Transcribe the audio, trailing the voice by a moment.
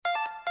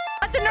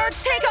let the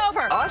nerds take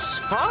over. Us?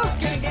 Huh?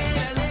 Gonna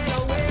get a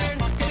little weird,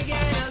 gonna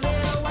get a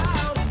little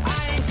wild.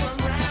 I ain't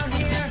from around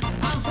here,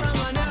 I'm from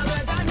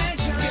another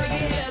dimension. Gonna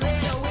get a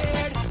little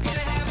weird,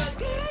 gonna have a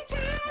good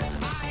time.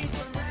 I ain't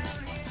from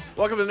around here.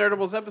 Welcome to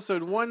Nerdables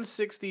episode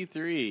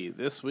 163.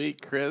 This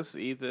week, Chris,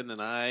 Ethan,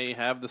 and I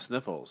have the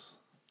sniffles.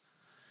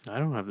 I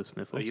don't have the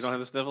sniffles. Oh, you don't have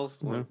the sniffles?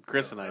 Well, No.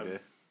 Chris and I do.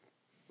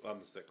 I'm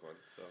the sick one,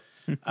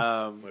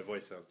 so my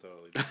voice sounds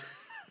totally different.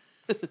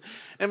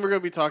 And we're going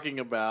to be talking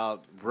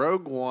about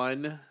Rogue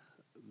One,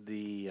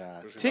 the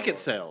ticket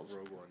sales.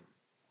 Rogue One.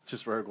 It's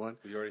just Rogue One.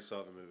 We already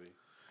saw the movie.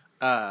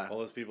 Uh, All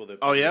those people that...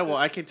 oh, yeah? predicted- Well,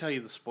 I can tell you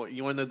the spoil.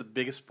 You want to know the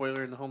biggest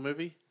spoiler in the whole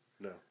movie?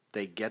 No.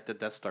 They get the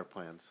Death Star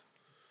plans.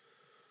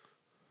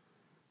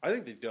 I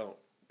think they don't.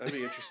 That'd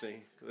be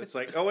interesting. It's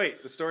like, oh,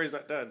 wait, the story's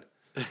not done.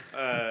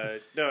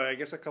 No, I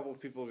guess a couple of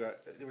people got...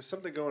 There was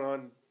something going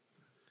on.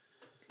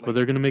 Well,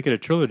 they're going to make it a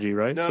trilogy,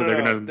 right? No, so no, they're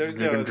no.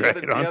 going to The drag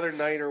it on. other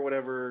night or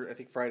whatever, I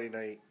think Friday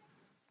night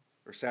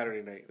or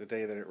Saturday night, the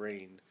day that it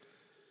rained,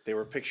 there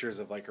were pictures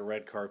of like a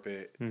red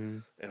carpet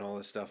and all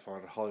this stuff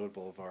on Hollywood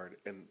Boulevard,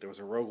 and there was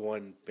a Rogue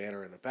One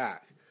banner in the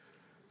back.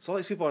 So all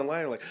these people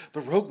online are like,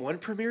 the Rogue One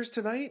premieres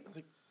tonight? I'm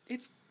like,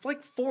 it's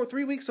like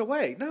 3 weeks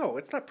away. No,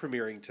 it's not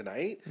premiering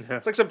tonight. Yeah.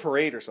 It's like some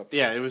parade or something.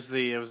 Yeah, it was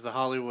the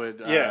Hollywood...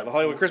 Yeah, the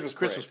Hollywood Christmas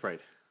Parade.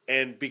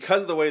 And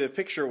because of the way the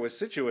picture was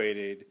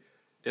situated,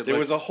 It there looked-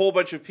 was a whole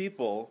bunch of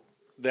people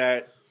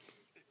that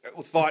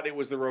thought it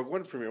was the Rogue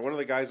One premiere. One of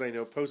the guys I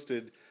know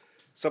posted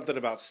something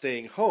about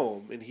staying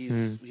home, and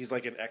he's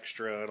like an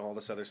extra and all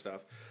this other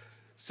stuff.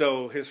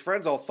 So his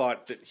friends all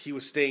thought that he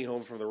was staying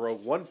home from the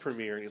Rogue One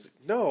premiere, and he's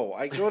like, "No,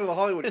 I go to the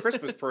Hollywood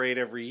Christmas Parade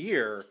every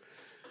year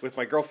with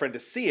my girlfriend to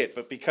see it,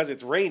 but because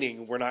it's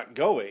raining, we're not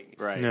going."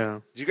 Right.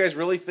 Yeah. Did you guys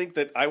really think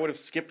that I would have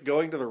skipped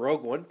going to the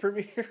Rogue One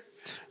premiere?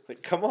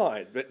 Like, come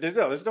on! But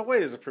there's no way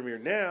there's a premiere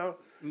now.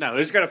 No,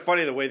 It's kind of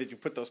funny the way that you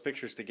put those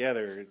pictures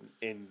together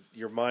and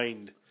your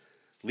mind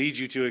leads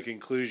you to a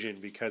conclusion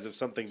because of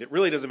something that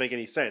really doesn't make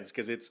any sense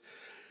because it's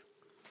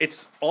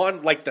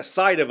on like the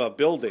side of a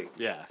building,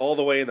 Yeah. all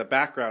the way in the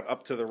background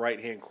up to the right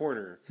hand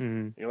corner.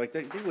 You're like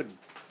they wouldn't.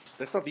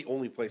 That's not the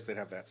only place they'd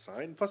have that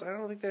sign. Plus, I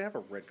don't think they have a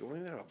red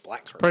one. They have a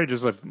black carpet. Probably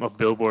just like a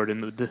billboard in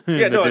the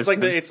Yeah, in no, the it's like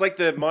distance.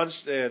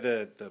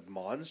 the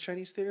Mons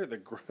Chinese Theater,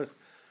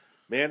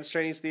 Man's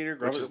Chinese Theater,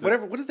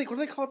 whatever. What do they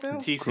call it now?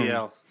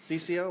 TCL.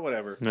 DCO,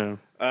 whatever. No.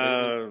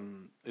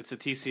 It's a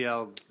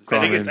TCL.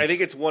 I think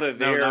it's one of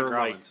No, their not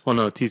like Grauman's. Well,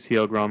 no,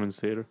 TCL Grauman's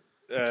Theater.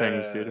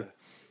 Chinese theater.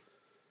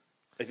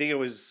 I think it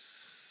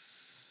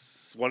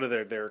was one of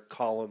their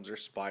columns or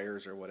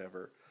spires or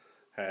whatever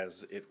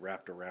has it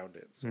wrapped around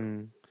it.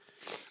 So.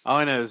 All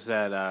I know is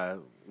that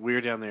we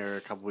were down there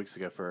a couple weeks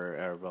ago for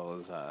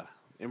Arabella's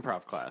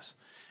improv class,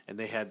 and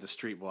they had the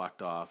street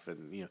blocked off,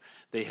 and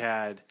they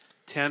had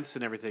tents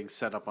and everything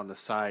set up on the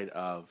side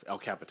of El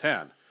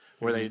Capitan,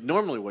 where they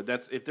normally would.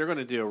 That's if they're going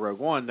to do a Rogue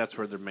One, that's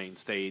where their main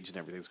stage and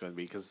everything's going to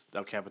be because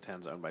El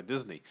Capitan's owned by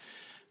Disney.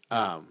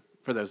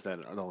 For those that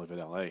don't live in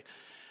LA,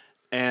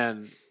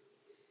 and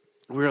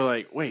we were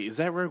like, "Wait, is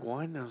that Rogue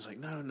One?" And I was like,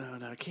 "No,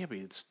 it can't be.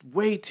 It's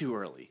way too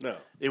early." No.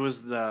 It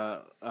was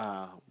the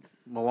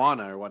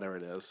Moana or whatever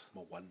it is.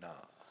 Moana.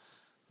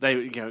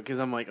 They, because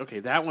I'm like, okay,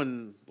 that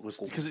one was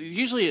because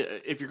usually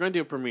if you're going to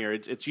do a premiere,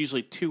 it's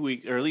usually 2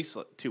 weeks or at least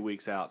 2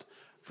 weeks out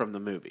from the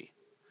movie,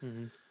 Yeah,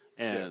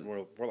 and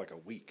more like a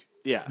week.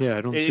 yeah, Yeah,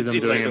 I don't see them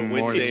it's doing like the it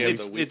more Wednesday than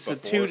of the week it's a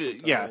before 2 to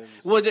sometimes.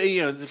 Well,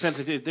 it depends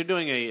if they're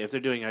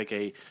doing like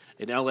an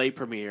LA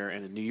premiere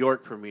and a New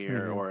York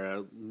premiere or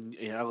a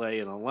LA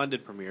and a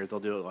London premiere, they'll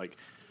do it like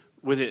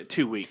within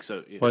 2 weeks.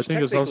 So Well, I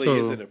think it's Technically, also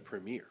isn't a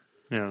premiere.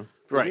 yeah.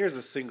 Premiere is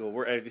a single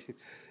word.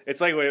 It's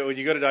like when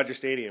you go to Dodger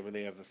Stadium and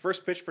they have the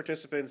first pitch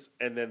participants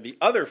and then the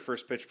other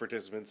first pitch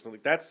participants. And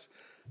like, that's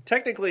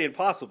technically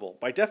impossible.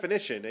 By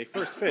definition, a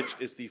first pitch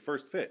is the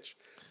first pitch.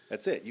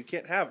 That's it. You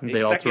can't have a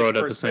They all second throw it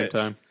at the first same pitch.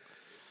 time.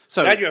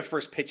 so Glad you have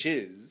first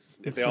pitches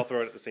if they all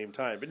throw it at the same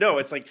time. But no,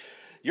 it's like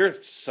your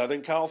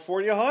Southern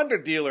California Honda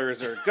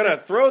dealers are going to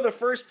throw the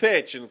first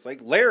pitch. And it's like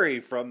Larry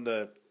from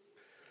the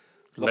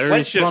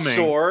Larry's Fletcher Plumbing.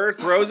 store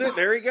throws it.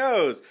 There he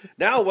goes.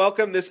 Now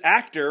welcome this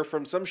actor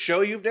from some show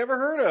you've never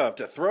heard of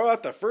to throw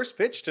out the first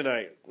pitch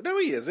tonight. No,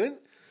 he isn't.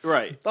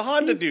 right, The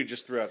Honda dude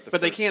just threw out the but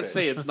first they can't pitch.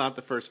 say it's not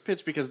the first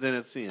pitch because then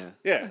it's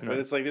Yeah, but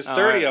it's like there's Oh,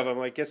 30 right. of them.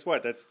 Like, guess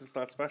what? That's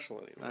not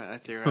special anymore. I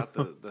threw out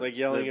the It's like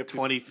yelling the at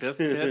people. 25th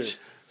pitch.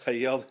 I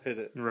yelled at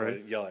it. Right. I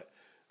didn't yell it.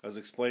 I was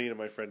explaining to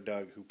my friend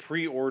Doug, who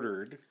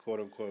pre-ordered,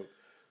 quote unquote,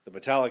 the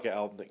Metallica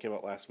album that came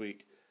out last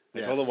week. I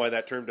told Yes. him why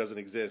that term doesn't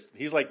exist.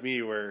 He's like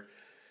me, where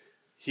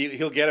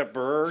he'll get a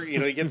burr.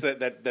 He gets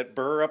that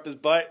burr up his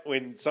butt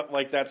when something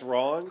like that's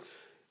wrong.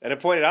 And I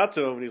pointed out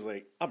to him, and he's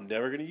like, "I'm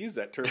never going to use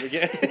that term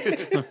again."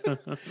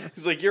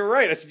 He's like, "You're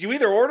right." I said, "You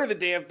either order the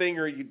damn thing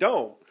or you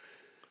don't."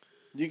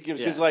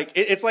 It's like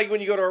it's like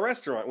when you go to a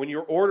restaurant. When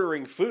you're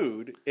ordering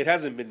food, it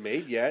hasn't been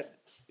made yet.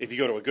 If you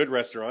go to a good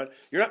restaurant,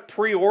 you're not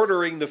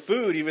pre-ordering the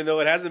food even though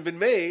it hasn't been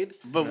made.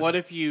 But what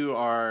if you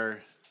are?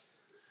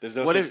 There's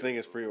no What such if- thing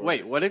as pre-order.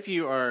 Wait, what if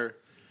you are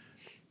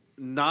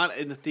not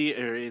in the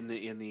theater in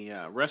the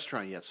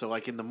restaurant yet. So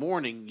like in the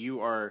morning,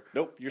 you are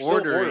Nope, you're still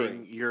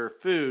ordering. your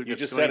food. You that's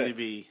just going said to it.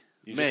 be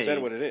You made. just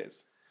said what it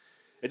is.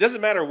 It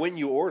doesn't matter when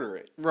you order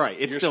it. Right,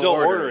 it's You're still, still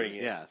ordering. ordering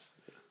it. Yes.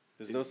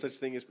 There's no such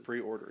thing as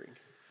pre-ordering.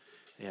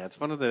 Yeah, it's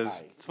one of those.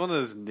 Aye. It's one of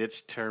those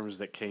niche terms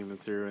that came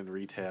through in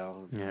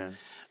retail. Yeah.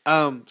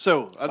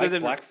 So other Like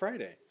than Black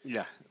Friday.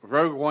 yeah,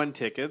 Rogue One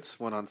tickets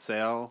went on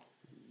sale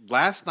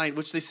last night,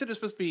 which they said was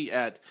supposed to be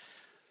at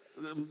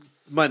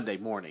Monday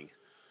morning,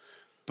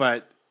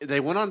 but they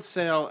went on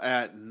sale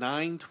at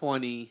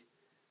 9:20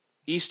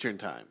 Eastern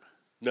time.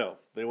 No,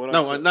 they went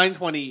on No, sale. at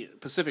 9:20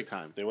 Pacific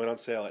time. They went on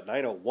sale at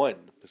 9:01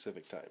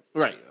 Pacific time.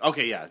 Right.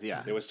 Okay. Yeah.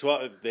 Yeah. It was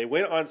 12. They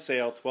went on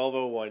sale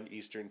 12:01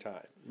 Eastern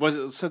time. Was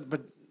it, so?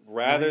 But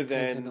Rather 9,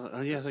 10, than 10,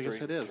 oh yes, I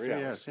guess it is 3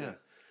 hours. Yeah.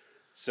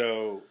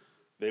 So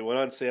they went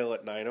on sale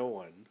at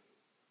 9:01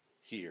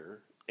 here,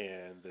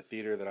 and the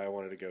theater that I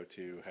wanted to go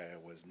to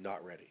was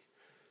not ready.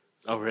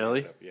 So Oh,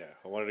 really? Yeah,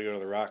 I wanted to go to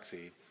the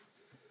Roxy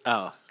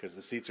Oh, because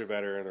the seats are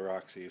better in the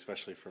Roxy,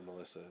 especially for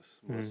Melissa's.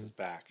 Melissa's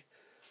back.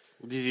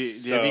 did you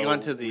So have you gone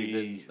to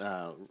we-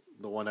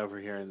 the one over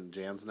here in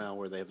Jan's now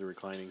where they have the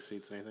reclining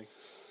seats and anything?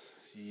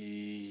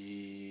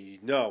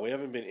 No, we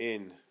haven't been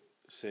in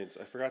since.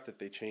 I forgot that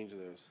they changed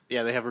those.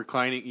 Yeah, they have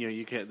reclining. You know,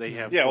 you can. They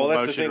have Yeah, full well,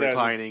 that's the motion thing. That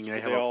reclining.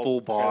 They have a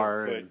full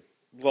bar. And,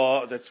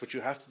 Well, that's what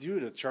you have to do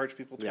to charge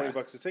people Yeah.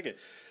 $20 a ticket.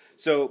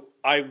 So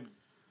I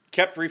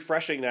kept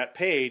refreshing that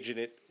page, and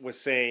it was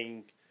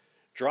saying,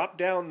 drop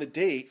down the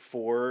date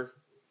for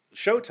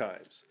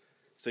showtimes.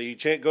 So you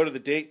go to the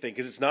date thing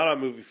because it's not on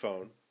Movie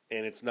Phone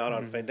and it's not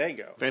on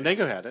Fandango.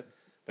 Fandango had it,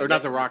 or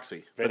not the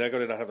Roxy, Fandango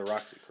did not have the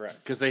Roxy, correct?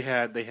 because they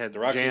had The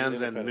Roxy's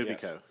Jan's and independent,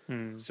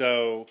 Movico. yes.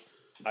 So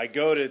I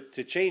go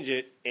to change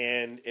it,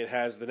 and it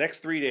has the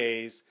next 3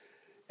 days,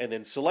 and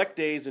then select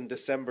days in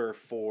December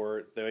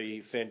for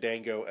the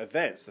Fandango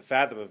events, the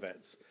Fathom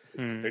events.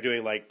 They're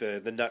doing like the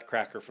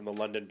Nutcracker from the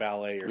London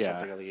Ballet or Yeah.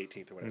 something on the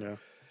 18th or whatever. Yeah.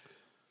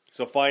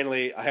 So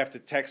finally, I have to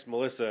text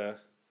Melissa.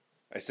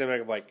 I sent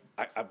back, I'm like,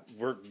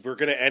 we're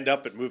going to end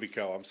up at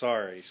Movico. I'm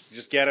sorry.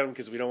 Just get them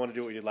because we don't want to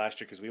do what we did last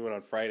year because we went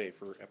on Friday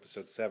for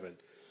episode 7.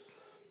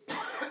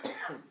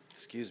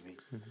 Excuse me.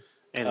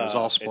 And it was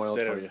all spoiled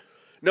instead for of- you.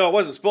 No, it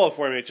wasn't spoiled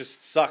for me. It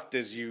just sucked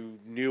as you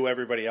knew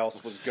everybody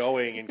else was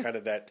going and kind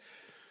of that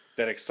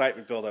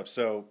excitement build up.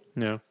 So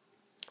Yeah.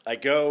 I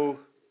go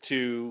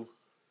to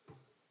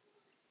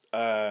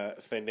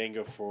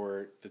Fandango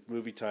for the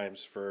movie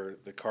times for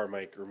the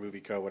Carmike or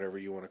Movico, whatever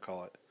you want to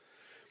call it.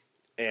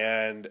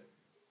 And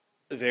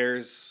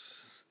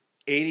there's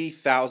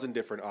 80,000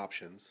 different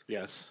options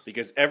Yes.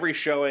 because every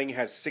showing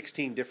has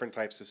 16 different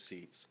types of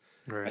seats.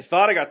 Right. I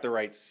thought I got the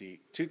right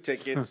seat. 2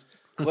 tickets.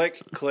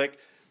 click, click.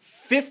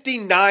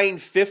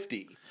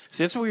 $59.50.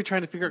 See, that's what we were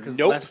trying to figure out because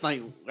Nope. last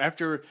night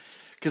after,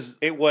 because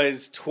It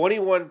was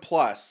 21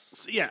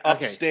 plus yeah, okay.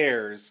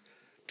 upstairs,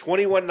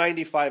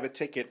 $21.95 a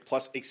ticket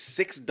plus a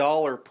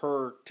 $6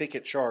 per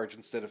ticket charge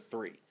instead of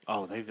 $3.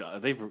 Oh,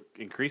 they've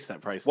increased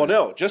that price. Well,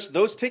 now. no, just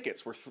those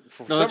tickets were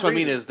for No, some that's what I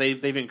mean reason. is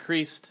they've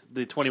increased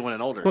the 21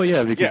 and older. Well,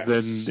 yeah, because Yeah, then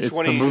it's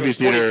the movie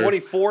theater.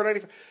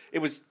 $24.95. It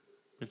was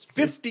It's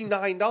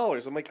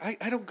 $59. I'm like,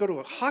 I don't go to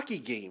a hockey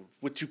game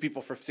with 2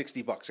 people for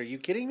 $60. Are you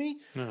kidding me?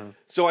 No.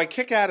 So I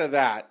kick out of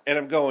that, and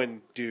I'm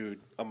going,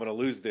 dude, I'm going to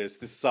lose this.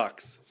 This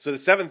sucks. So the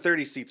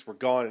 7:30 seats were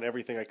gone and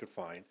everything I could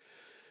find.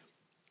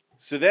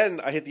 So then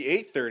I hit the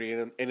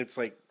 8:30, and it's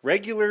like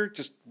regular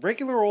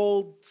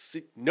old,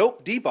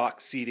 nope,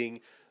 D-box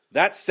seating.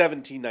 That's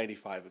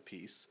 $17.95 a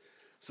piece.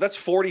 So that's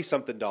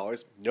 $40-something.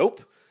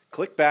 Nope.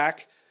 Click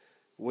back.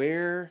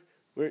 Where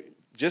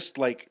just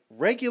like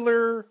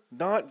regular,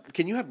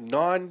 can you have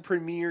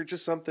non-premier,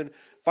 just something?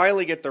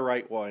 Finally get the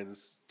right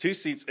ones. 2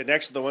 seats, and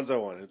actually the ones I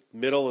wanted,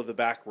 middle of the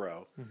back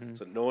row.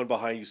 So no one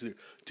behind you. So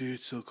dude,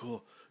 it's so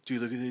cool.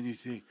 Dude, look at the new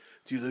thing.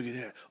 Dude, look at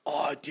that.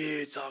 Oh,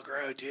 dude, it's all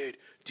gross, dude.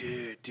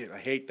 Dude, I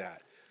hate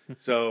that.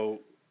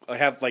 So I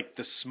have like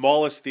the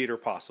smallest theater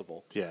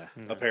possible. Yeah.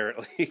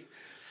 Apparently.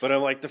 But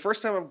I'm like, the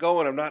first time I'm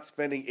going, I'm not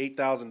spending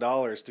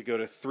 $8,000 to go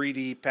to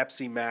 3D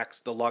Pepsi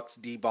Max Deluxe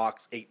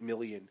D-Box 8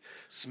 million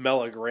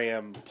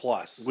Smellogram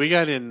Plus. We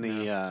got in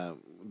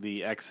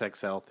the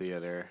XXL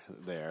theater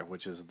there,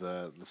 which is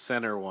the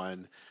center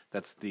one.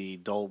 That's the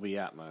Dolby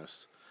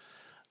Atmos,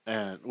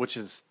 and which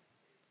is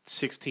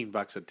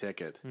 $16 a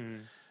ticket.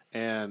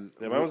 And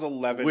Yeah, mine was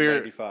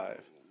 $11.95.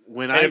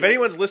 When And I if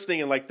anyone's listening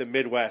in like the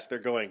Midwest, they're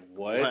going,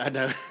 "What?" I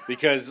know.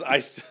 Because I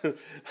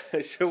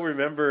still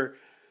remember.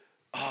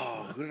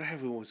 Oh, who did I have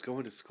who was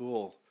going to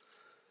school?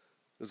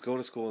 Was going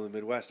to school in the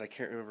Midwest. I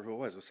can't remember who it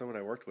was. It was someone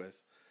I worked with.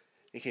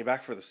 He came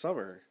back for the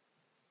summer,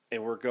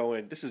 and we're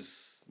going. This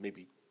is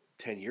maybe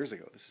 10 years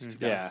ago. This is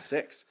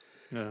 2006,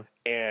 Yeah.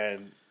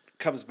 and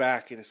comes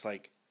back and it's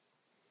like,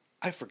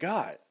 I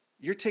forgot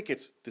your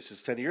tickets. This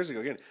is 10 years ago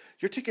again.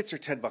 Your tickets are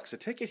 $10 a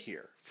ticket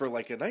here for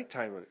like a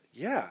nighttime.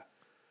 Yeah.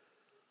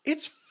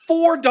 It's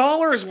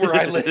 $4 where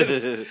I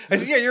live. I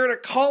said, yeah, you're in a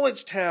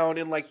college town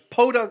in like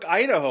Podunk,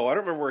 Idaho. I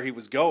don't remember where he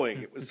was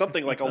going. It was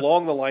something like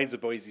along the lines of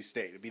Boise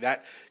State. It'd be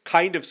that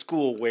kind of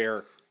school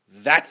where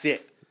that's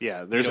it.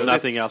 Yeah, there's You know,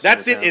 nothing else.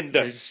 That's in it the town. in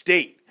the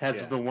state. Has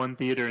Yeah. the one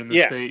theater in the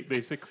Yeah. state,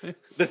 basically.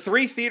 The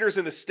 3 theaters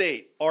in the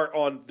state are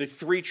on the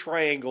 3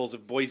 triangles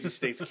of Boise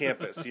State's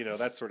campus. You know,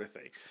 that sort of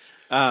thing.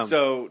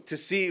 So to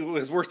see,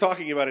 as we're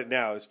talking about it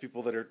now, is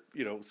people that are,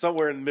 you know,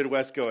 somewhere in the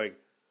Midwest going,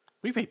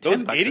 We paid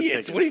those $10 a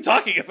idiots. ticket. What are you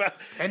talking about?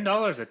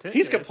 $10 a ticket.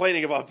 He's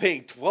complaining about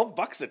paying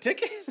 $12 a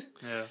ticket.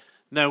 Yeah.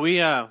 No, we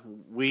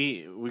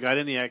got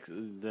in the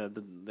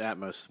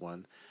Atmos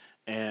one,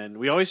 and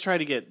we always try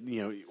to get,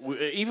 you know,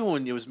 even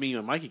when it was me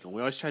and Mikey going,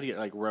 we always try to get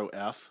like row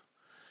F,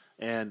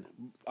 and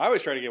I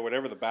always try to get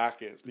whatever the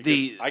back is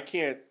because I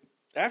can't.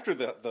 After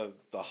the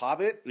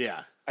Hobbit,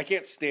 yeah. I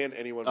can't stand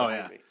anyone Oh,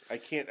 behind yeah. me. I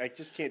can't. I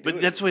just can't. Do But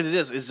it that's what it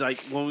is. Is like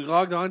when we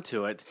logged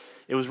onto it,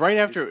 it was right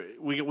after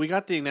we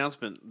got the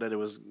announcement that it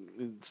was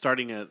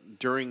starting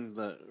during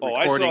the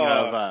I recording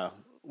saw- of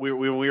we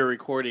were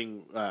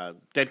recording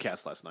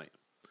Deadcast last night.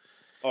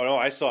 Oh no,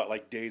 I saw it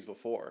like days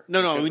before.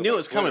 No, because we of, knew like, it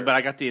was coming, Twitter. but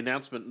I got the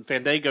announcement. And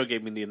Fandango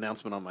gave me the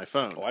announcement on my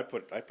phone. I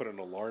put an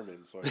alarm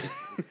in. So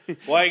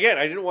well, again,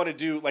 I didn't want to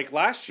do like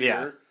last year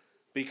Yeah.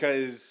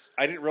 because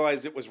I didn't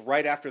realize it was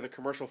right after the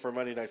commercial for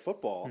Monday Night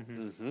Football.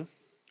 Mm-hmm.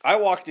 I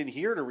walked in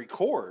here to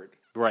record,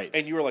 Right.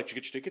 and you were like, "Did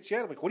you get your tickets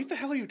yet?" I'm like, "What the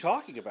hell are you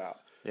talking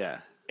about?" Yeah.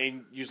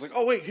 And you was like,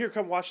 "Oh wait, here,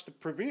 come watch the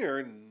premiere,"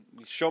 and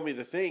you showed me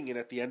the thing, and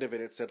at the end of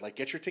it, it said like,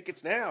 "Get your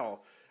tickets now."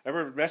 I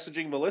remember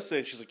messaging Melissa,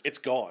 and she's like, "It's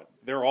gone.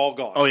 They're all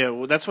gone." Oh yeah,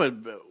 well that's what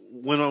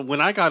when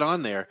I got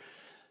on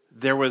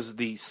there was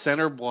the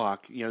center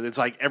block. You know, it's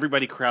like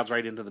everybody crowds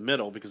right into the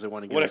middle because they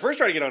want to get. When I first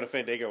tried to get on a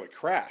Fandango, it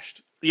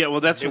crashed. Yeah,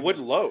 well that's It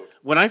wouldn't load.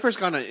 when I first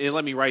got on. It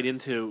let me right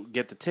into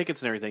get the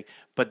tickets and everything,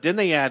 but then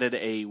they added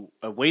a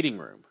waiting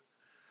room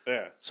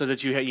Yeah. so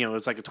that you had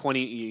it's like a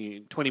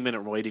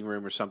 20-minute waiting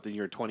room or something.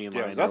 You're 20 in Yeah,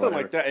 line. it was or nothing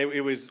whatever. like that.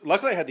 It was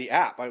luckily I had the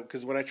app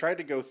because when I tried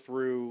to go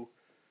through,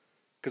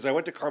 because I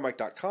went to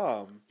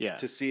Carmike.com Yeah.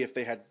 to see if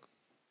they had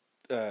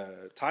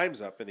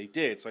times up, and they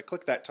did. So I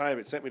clicked that time.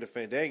 It sent me to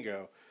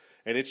Fandango,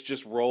 and it's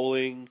just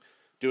rolling,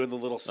 doing the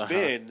little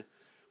spin,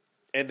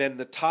 and then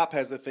the top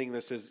has the thing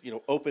that says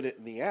open it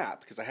in the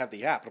app because I have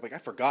the app. And I'm like,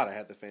 I forgot I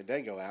had the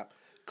Fandango app.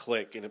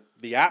 Click, and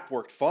the app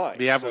worked fine.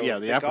 The app- so yeah,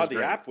 the thank app God was the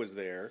great. app was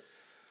there.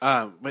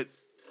 But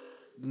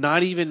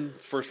not even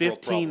First world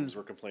 15. problems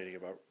we're complaining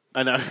about.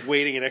 I know,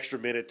 Waiting an extra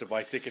minute to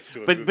buy tickets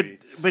to a but movie.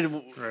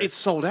 Right. it's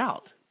sold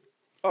out.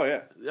 Oh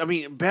yeah. I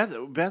mean,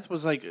 Beth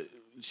was like,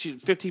 she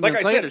 15 Like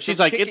minutes I said, later, she's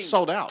from like, kicking- it's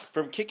sold out.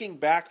 From kicking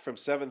back from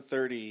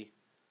 7:30,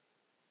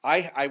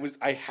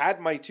 I had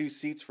my 2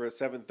 seats for a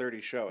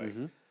 7:30 showing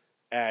Mm-hmm.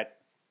 at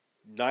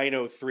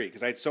 9:03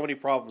 because I had so many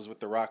problems with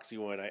the Roxy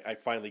one. I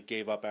finally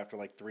gave up after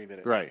like 3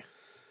 minutes. Right.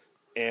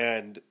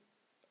 And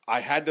I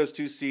had those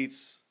 2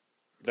 seats.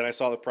 Then I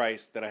saw the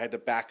price. Then I had to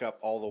back up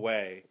all the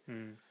way.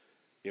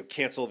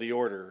 Cancel the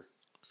order,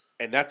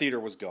 and that theater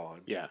was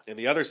gone. Yeah. And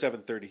the other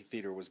 7:30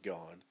 theater was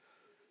gone.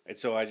 And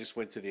so I just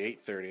went to the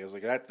 8:30. I was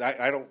like,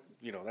 I don't,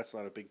 that's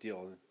not a big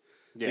deal.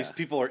 Yeah. These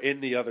people are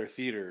in the other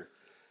theater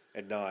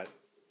and not.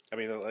 I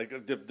mean, like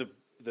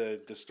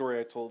the story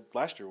I told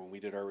last year when we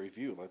did our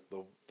review, like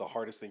the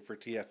hardest thing for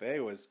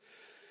TFA was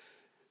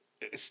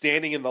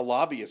standing in the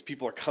lobby as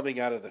people are coming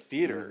out of the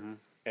theater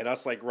and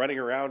us like running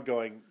around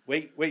going,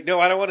 wait, no,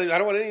 I don't want any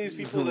of these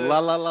people to La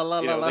la la la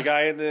la. the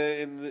guy in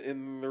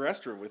the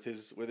restroom with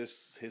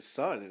his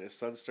son, and his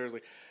son stares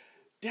like,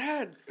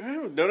 Dad,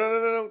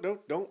 no,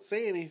 don't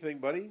say anything,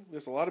 buddy.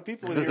 There's a lot of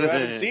people in here who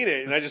haven't seen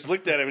it. And I just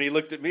looked at him, and he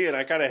looked at me, and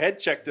I kind of head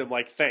checked him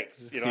like,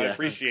 thanks. I Yeah.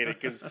 appreciate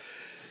it, because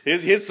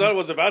his son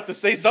was about to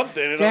say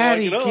something. And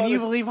Daddy, I'm like, can you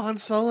believe Han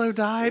Solo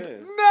died? Yeah.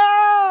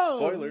 No!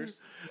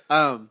 Spoilers.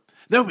 No,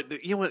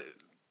 but you know what?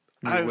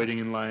 You're waiting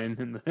in line,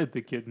 and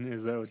the kid,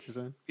 is that what you're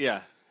saying?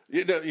 Yeah.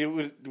 We You're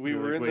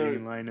were like in waiting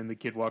in the... line, and the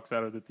kid walks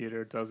out of the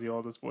theater and tells you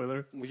all the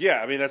spoiler.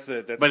 Yeah, I mean, that's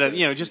But, the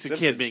just a Simpsons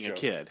kid being joke. a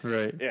kid.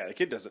 Right. Yeah, the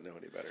kid doesn't know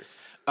any better.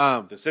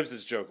 Um, The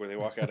Simpsons joke when they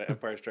walk out of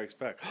Empire Strikes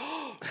Back.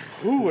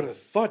 Who would have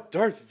thought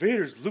Darth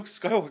Vader's Luke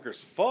Skywalker's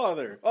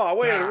father? Oh,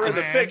 wait, we're in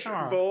the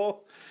picture,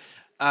 Bull.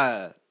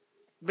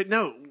 but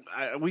no,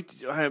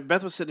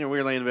 Beth was sitting there. We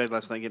were laying in bed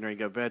last night, getting ready to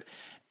go to bed,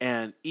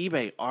 and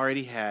eBay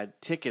already had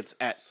tickets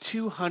at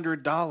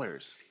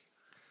 $200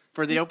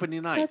 for the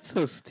opening night. That's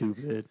so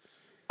stupid.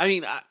 I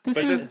mean,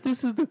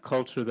 This is the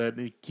culture that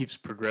it keeps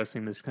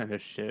progressing this kind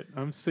of shit.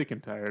 I'm sick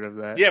and tired of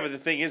that. Yeah, but the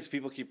thing is,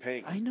 people keep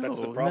paying. I know. That's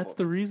the and problem. that's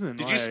the reason.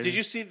 Did why.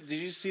 you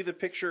see the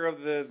picture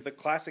of the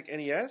classic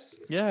NES?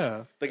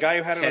 Yeah. The guy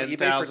who had it on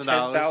eBay for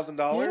 $10,000?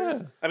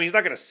 $10,000. Yeah. I mean, he's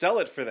not going to sell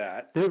it for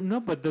that.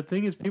 No, but the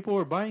thing is, people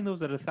were buying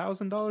those at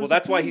 $1,000. Well,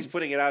 that's why he's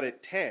putting it out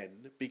at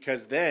 10,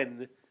 because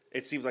then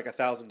it seems like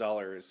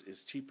 $1,000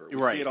 is cheaper. We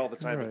Right. see it all the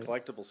time in Right.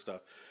 collectible stuff,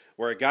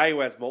 where a guy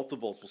who has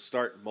multiples will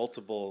start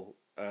multiple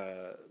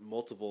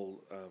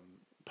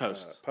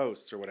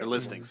posts or whatever. Or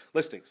listings.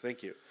 Listings,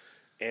 thank you.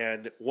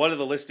 And one of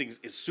the listings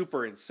is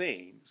super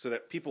insane, so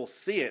that people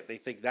see it, they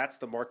think that's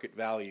the market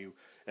value,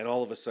 and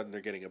all of a sudden they're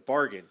getting a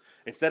bargain.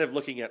 Instead of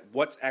looking at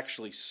what's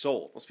actually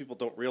sold. Most people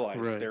don't realize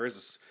that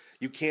Right.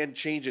 you can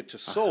change it to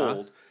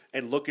sold,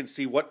 and look and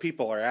see what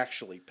people are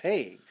actually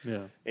paying.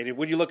 Yeah. And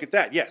when you look at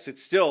that, yes,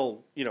 it's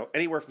still,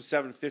 anywhere from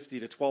 $750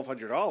 to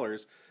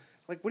 $1,200.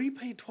 Like, what are you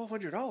paying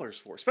 $1,200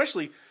 for?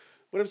 Especially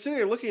when I'm sitting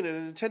there looking at a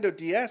Nintendo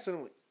DS, and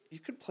I'm like, you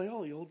could play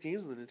all the old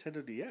games on the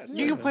Nintendo DS.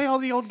 You can play all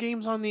the old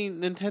games on the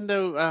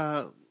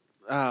Nintendo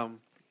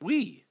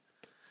Wii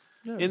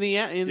Yeah.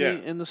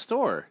 in the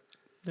store.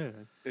 Yeah.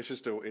 It's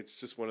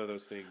just one of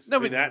those things. No,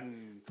 Between but- that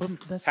and But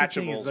that's the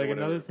thing. Hatchimals Is or like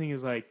whatever. another thing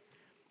is like,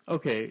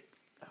 okay,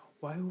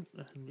 why?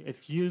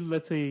 If you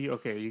let's say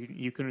okay,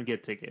 you couldn't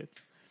get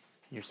tickets,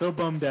 you're so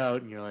bummed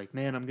out, and you're like,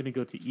 man, I'm gonna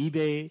go to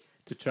eBay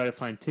to try to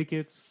find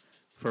tickets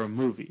for a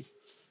movie.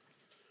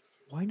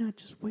 Why not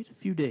just wait a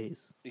few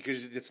days?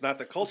 because it's not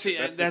the culture. See,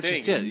 that's that's the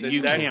thing. just it. It's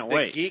You can't the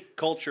wait. geek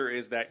culture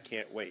is that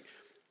can't wait.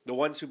 The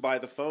ones who buy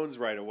the phones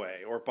right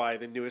away or buy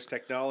the newest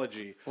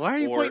technology. Why are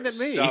you or pointing at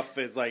me? Stuff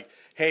is like,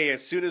 hey,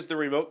 as soon as the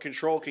remote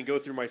control can go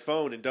through my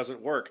phone and doesn't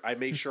work, I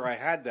make sure I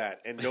had that,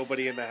 and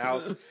nobody in the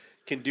house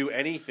can do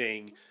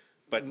anything.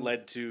 But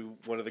led to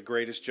one of the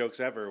greatest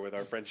jokes ever with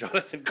our friend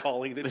Jonathan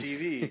calling the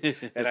TV,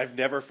 and I've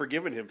never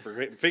forgiven him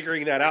for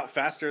figuring that out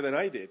faster than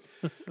I did.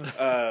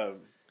 No,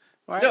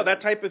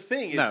 that type of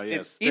thing. It's, No, yes.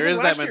 it's There even is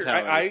that last year,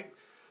 mentality.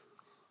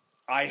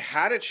 I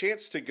had a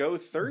chance to go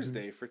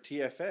Thursday for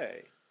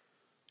TFA,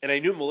 and I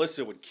knew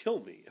Melissa would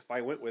kill me if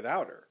I went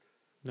without her.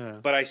 Yeah.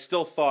 But I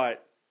still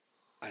thought,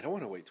 I don't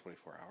want to wait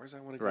 24 hours. I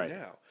want to go Right.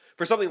 now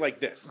for something like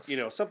this.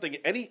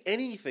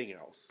 Anything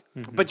else.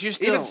 But you're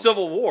still Even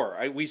Civil War,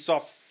 we saw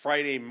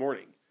Friday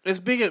morning. as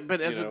big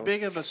as know?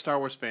 big of a Star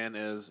Wars fan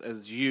as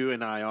you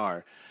and I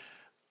are.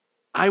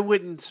 I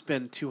wouldn't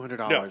spend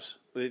 $200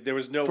 There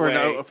was no for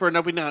way. for an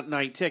opening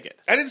night ticket.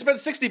 I didn't spend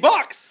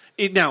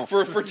 $60 Now,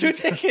 for two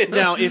tickets.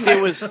 now if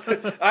it was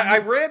I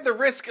ran the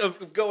risk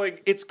of going.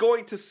 It's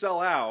going to sell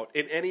out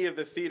in any of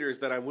the theaters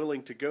that I'm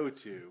willing to go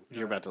to.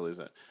 you're about to lose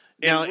it.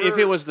 Now, if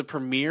we're- it was the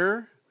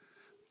premiere,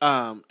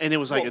 and it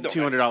was like Well, a no,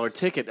 $200 that's-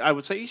 ticket, I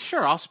would say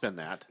sure, I'll spend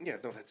that. Yeah,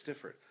 no, that's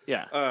different.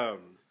 Yeah,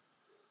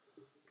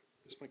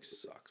 This mic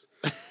sucks.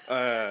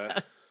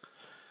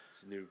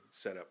 It's a new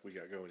setup we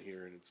got going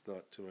here, and it's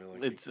not to my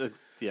liking. it's I've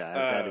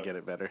got to get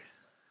it better.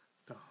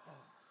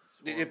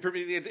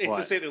 It's the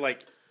What? same thing.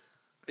 Like,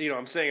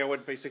 I'm saying I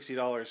wouldn't pay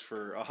 $60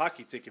 for a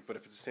hockey ticket, but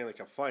if it's a Stanley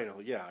Cup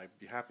final, yeah, I'd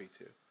be happy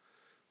to.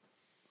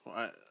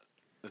 What?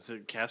 Is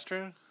it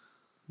Castro?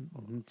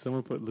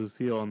 Someone put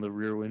Lucille on the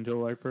rear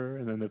window wiper,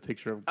 and then the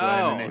picture of Glenn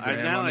Oh, and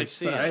Abraham now on I each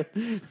see side.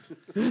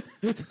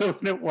 So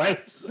when it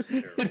wipes,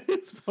 terrible.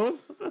 it's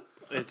both of them.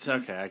 It's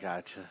okay. I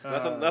got you.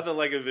 Nothing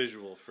like a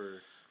visual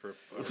for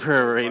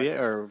For a radio podcast.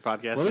 or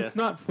podcast, Well, yeah. it's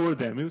not for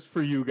them. It was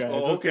for you guys.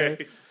 Oh, okay.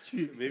 Okay.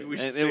 Jeez. Maybe we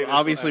should. And save it this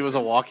obviously till was a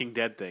after. Walking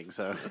Dead thing.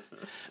 So,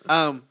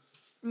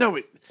 no,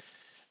 but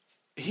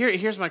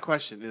here's my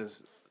question: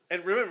 is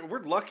And remember,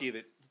 we're lucky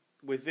that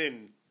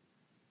within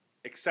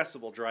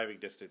accessible driving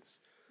distance,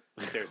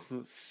 there's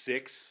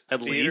 6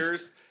 At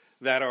theaters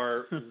that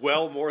are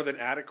well more than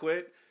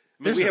adequate.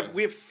 I mean, There's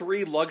we have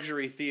 3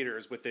 luxury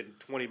theaters within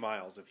 20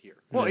 miles of here.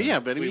 well, yeah,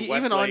 but I Between mean,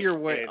 even on Westlake your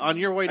way and-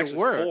 to actually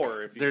work,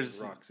 4 if you there's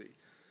use Roxy.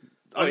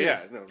 Oh, Oh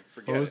yeah. yeah, no,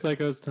 forget Well, it's it.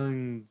 like I was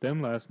telling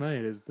them last night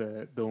is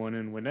that the one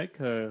in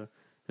Winnetka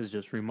has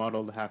just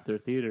remodeled half their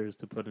theaters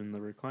to put in the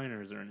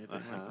recliners or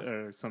anything like that,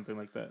 or something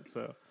like that.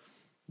 So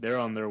they're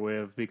on their way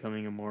of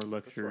becoming a more That's where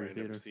I luxury end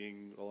theater. up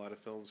seeing a lot of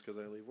films because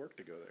I leave work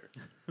to go there.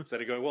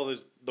 Instead of going, well,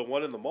 there's the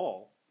one in the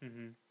mall.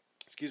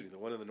 Excuse me, the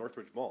one in the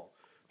Northridge Mall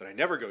that I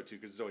never go to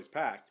because it's always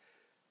packed.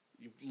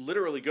 You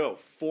literally go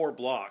 4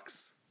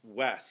 blocks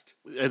west,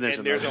 And there's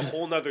there's a another-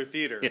 whole nother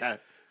theater, yeah.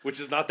 which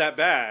is not that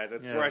bad.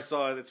 That's Yeah. where I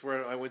saw. That's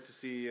where I went to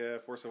see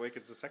Force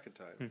Awakens the second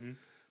time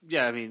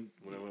Yeah, I mean,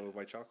 when I went with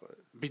my chocolate.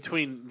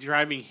 between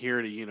driving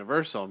here to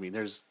Universal, I mean,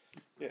 there's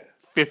Yeah.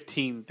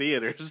 15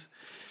 theaters.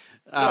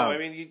 No, I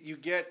mean you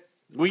get.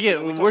 we we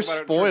talk we're about it in terms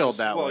spoiled of-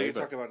 that well, way. you But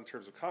talk about in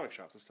terms of comic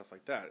shops and stuff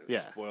like that. It's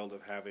Yeah. spoiled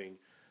of having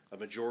a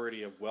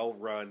majority of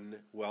well-run,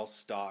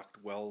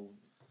 well-stocked,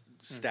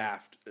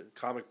 well-staffed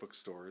comic book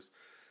stores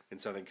in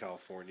Southern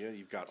California.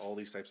 You've got all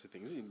these types of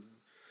things.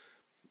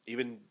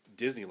 Even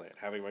Disneyland,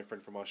 having my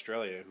friend from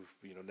Australia,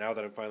 who now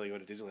that I'm finally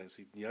going to Disneyland,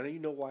 see, you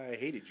know why I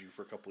hated you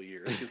for a couple of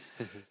years. It's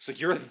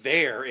like you're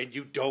there and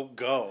you don't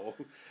go.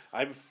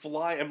 I'm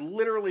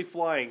literally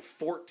flying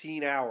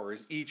 14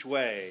 hours each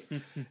way,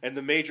 and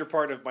the major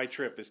part of my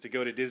trip is to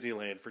go to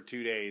Disneyland for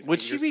 2 days. would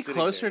and she you're be sitting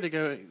closer there. to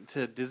go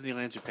to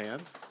Disneyland Japan?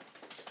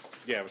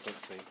 Yeah, it was not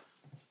the same.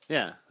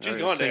 Yeah, She's or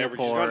gone to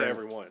Singapore.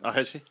 every one. Oh,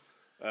 has she?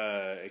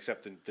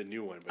 Except the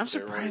new one. But I'm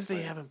they're already surprised they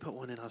planned. haven't put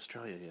one in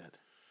Australia yet.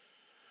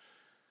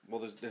 Well,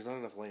 there's not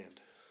enough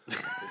land. There's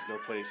no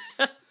place.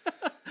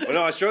 Well,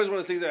 no, Australia's one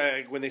of those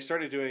things. When they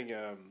started doing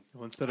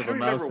Well, instead I of a don't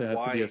mouse, it remember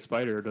has to be why- a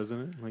spider,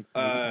 doesn't it?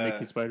 Like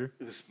Mickey Spider.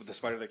 the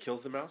spider that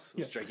kills the mouse,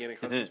 this gigantic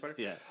huntsman spider.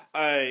 Yeah.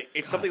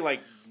 It's something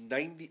like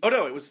 90. Oh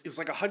no, it was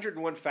like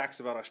 101 facts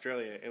about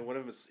Australia, and one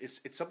of them is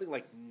it's something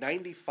like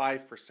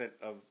 95%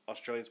 of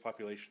Australia's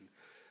population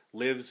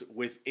lives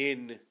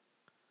within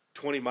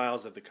 20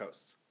 miles of the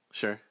coasts.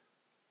 Sure.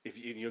 If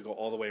you go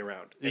all the way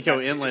around, You go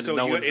that's it. inland and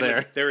no you go one's inland,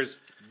 there. There is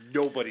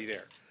nobody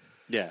there.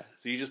 Yeah.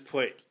 So you just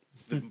put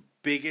the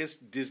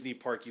biggest Disney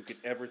park you could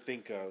ever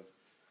think of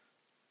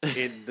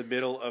in the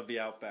middle of the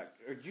outback.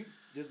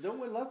 Does no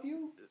one love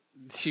you?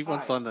 She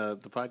wants Hi. on the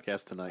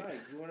podcast tonight. Hi,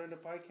 you want on the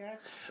podcast?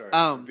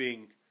 Sorry,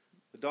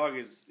 the dog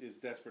is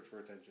desperate for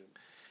attention.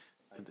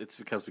 It's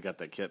because we got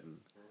that kitten.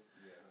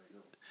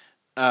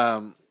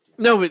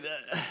 No, but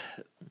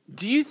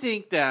do you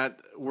think that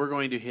we're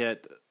going to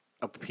hit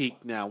a peak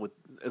now with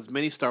as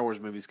many Star Wars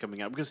movies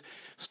coming out? Because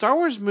Star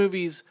Wars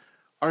movies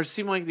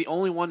seem like the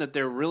only one that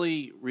they're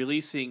really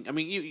releasing. I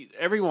mean,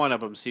 every one of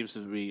them seems to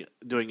be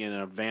doing an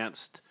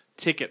advanced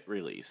ticket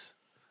release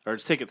or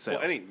ticket sales.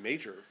 Well, any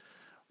major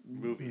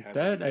movie has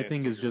That an I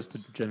think is advanced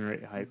just to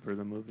generate hype for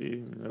the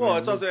movie. Well,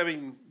 it's also, I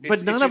mean,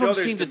 But none of them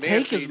there's seem to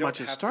demand, take so as you don't much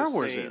as have Star the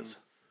Wars same- is.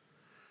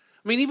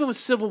 I mean, even with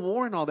Civil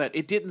War and all that,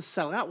 it didn't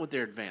sell out with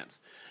their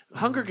advanced.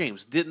 Hunger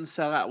Games didn't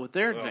sell out with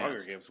their Well, Hunger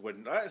advanced. Games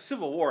wouldn't.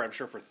 Civil War, I'm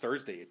sure for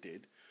Thursday it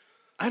did.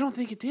 I don't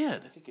think it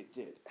did. I think it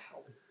did.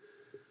 Ow.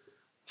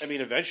 I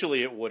mean,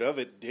 eventually it would have.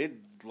 It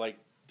did.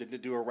 Didn't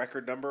it do a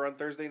record number on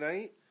Thursday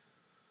night?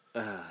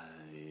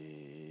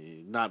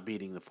 Not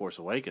beating The Force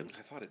Awakens.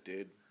 I thought it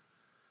did.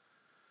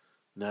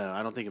 No,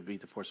 I don't think it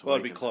beat The Force Well,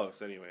 Awakens. it'd be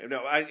close anyway.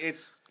 No,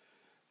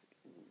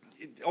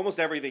 almost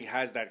everything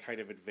has that kind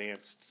of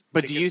advanced.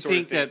 But do ticket you sort of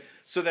think thing, that-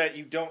 so that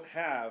you don't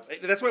have?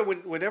 That's why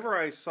whenever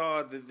I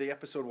saw the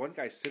episode 1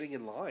 guy sitting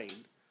in line,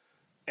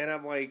 and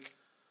I'm like,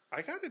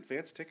 I got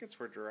advanced tickets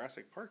for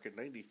Jurassic Park in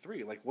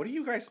 '93. Like, what are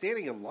you guys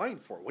standing in line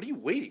for? What are you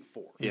waiting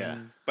for? Yeah.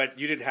 But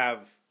you didn't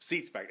have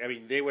seats back. I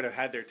mean, they would have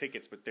had their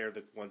tickets, but they're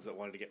the ones that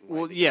wanted to get in line.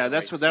 Well, to get yeah, the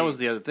that's right what that was seats.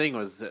 the other thing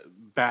was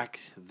that back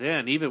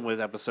then, even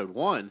with Episode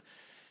 1,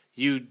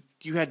 you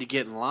had to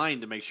get in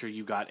line to make sure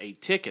you got a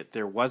ticket.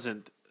 There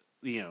wasn't,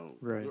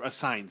 Right.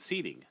 assigned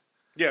seating.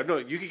 Yeah, no,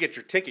 you could get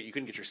your ticket. You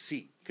couldn't get your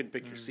seat. You couldn't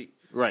pick your seat.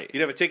 Right.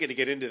 You'd have a ticket to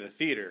get into the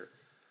theater,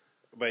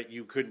 but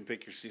you couldn't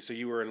pick your seat. So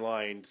you were in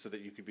line so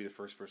that you could be the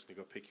first person to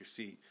go pick your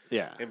seat.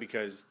 Yeah. And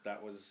because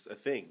that was a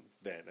thing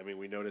then. I mean,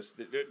 we noticed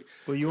that.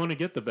 Well, you want to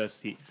get the best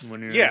seat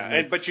when you're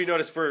Yeah, but you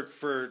noticed for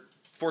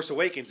Force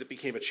Awakens, it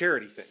became a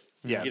charity thing.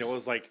 Yes. You know, it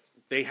was like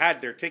they had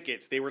their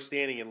tickets. They were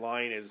standing in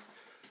line as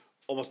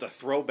almost a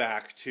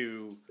throwback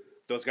to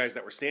those guys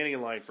that were standing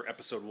in line for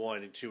Episode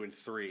 1 and 2 and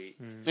 3.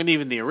 And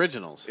even the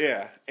originals.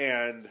 Yeah,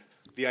 and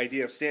the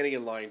idea of standing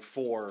in line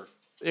for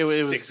It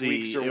was 6 the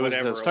weeks or it was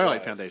whatever the Starlight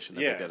it was. Foundation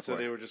that Yeah, they did it so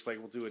for. they were just like,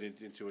 we'll do it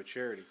into a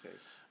charity thing.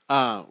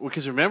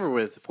 Because remember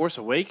with Force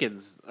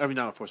Awakens, I mean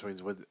not Force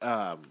Awakens, with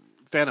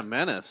Phantom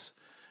Menace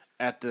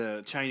at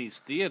the Chinese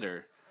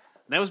theater,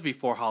 and that was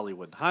before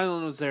Hollywood and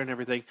Highland was there and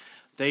everything.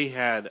 They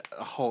had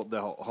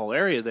the whole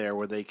area there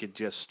where they could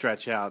just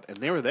stretch out, and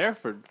they were there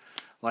for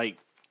like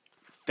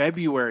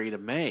February to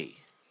May.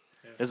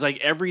 It's like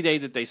every day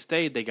that they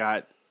stayed, they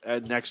got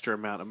an extra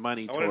amount of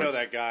money. I want to know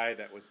that guy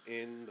that was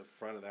in the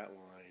front of that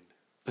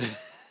line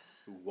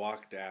who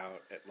walked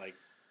out at like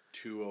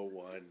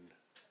 2:01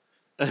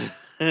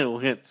 It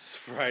went,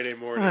 Friday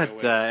morning. what I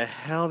went, the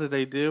hell did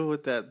they do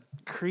with that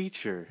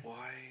creature?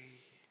 Why?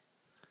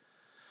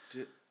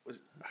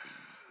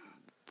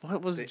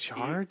 What was The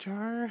Jar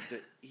Jar?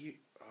 It's kind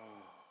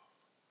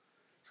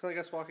of like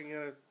us walking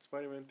out of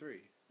Spider-Man 3.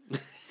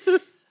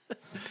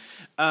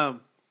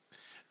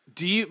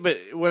 Do you? But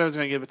what I was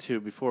going to get to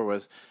before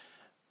was,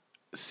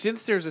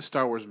 since there's a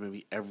Star Wars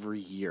movie every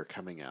year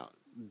coming out,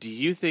 do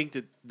you think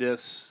that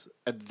this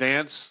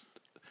advanced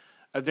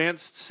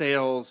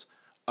sales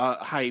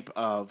hype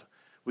of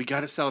we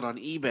got to sell it on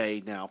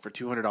eBay now for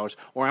 $200,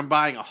 or I'm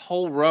buying a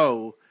whole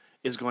row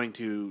is going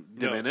to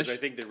No, diminish? 'cause I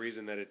think the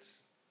reason that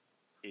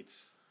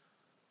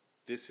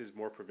this is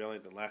more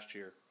prevalent than last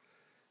year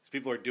is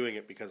people are doing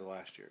it because of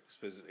last year.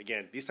 Because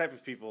again, these type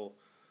of people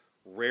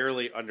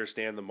rarely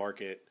understand the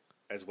market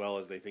as well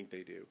as they think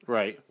they do.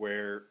 Right.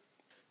 Where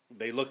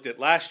they looked at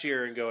last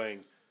year and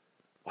going,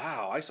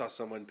 "Wow, I saw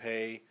someone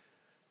pay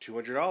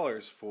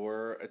 $200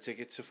 for a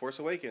ticket to Force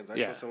Awakens. I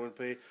Yeah. saw someone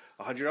pay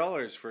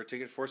 $100 for a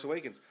ticket to Force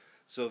Awakens."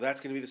 So that's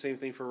going to be the same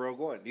thing for Rogue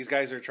One. These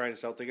guys are trying to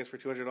sell tickets for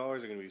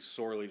 $200. They're going to be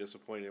sorely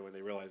disappointed when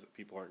they realize that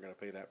people aren't going to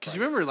pay that price. Because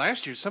remember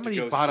last year somebody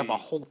go bought up see- a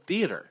whole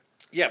theater.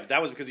 Yeah, but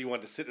that was because he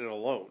wanted to sit in it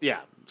alone.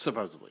 Yeah,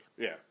 supposedly.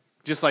 Yeah.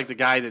 Just like the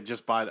guy that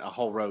just bought a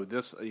whole row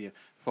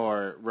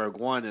for Rogue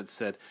One and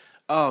said,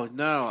 "Oh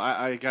no,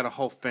 I got a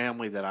whole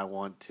family that I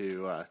want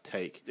to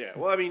take." Yeah.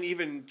 Well, I mean,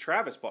 even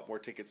Travis bought more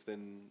tickets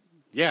than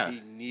Yeah.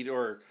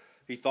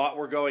 he thought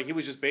were going. He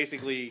was just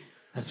basically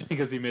That's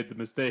because he made the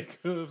mistake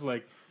of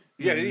like.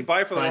 did he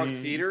buy it for the wrong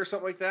finding- theater or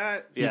something like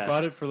that? He Yeah.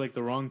 bought it for like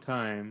the wrong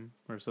time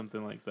or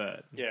something like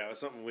that. Yeah, it was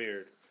something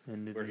weird.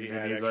 And Where he then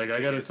had he's extra like, I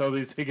gotta tickets. sell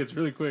these tickets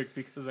really quick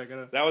because I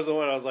gotta. That was the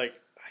one I was like,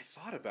 I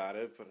thought about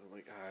it, but I'm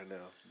like, no,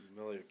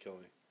 Millie would kill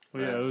me.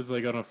 Well, yeah, it was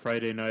like on a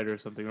Friday night or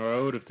something, or I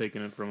would have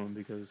taken it from him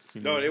because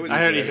No, it was. I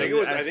I, already-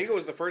 think it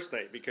was the first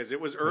night because it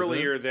was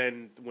earlier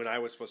than when I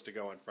was supposed to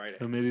go on Friday.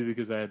 Or maybe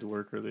because I had to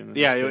work early. In the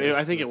Yeah, day,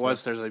 I so think it that's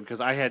was Thursday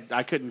because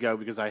I couldn't go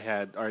because I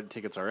had our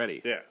tickets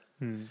already. Yeah.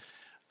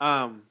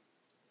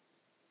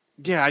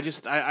 Yeah,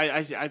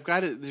 I've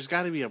got it. There's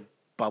got to be a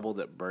bubble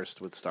that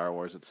burst with Star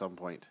Wars at some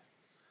point.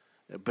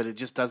 but it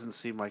just doesn't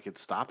seem like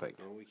it's stopping.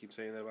 Well, we keep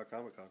saying that about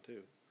Comic-Con,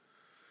 too.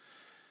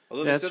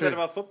 Although Yeah, they said true. that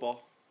about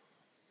football.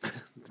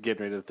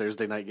 Getting rid of the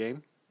Thursday night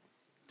game.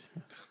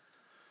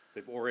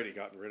 They've already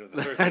gotten rid of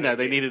the Thursday I know night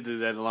they game. needed to do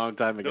that a long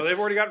time ago. No, they've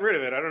already gotten rid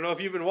of it. I don't know if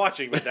you've been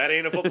watching, but that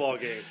ain't a football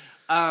game.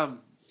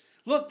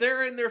 Look,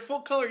 they're in their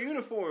full-color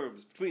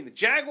uniforms between the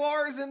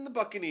Jaguars and the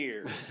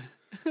Buccaneers.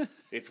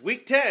 It's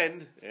Week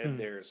 10, and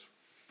there's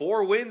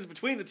 4 wins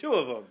between the two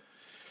of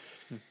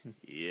them.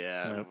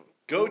 Yeah. Yep.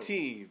 Go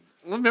team.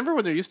 Remember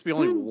when there used to be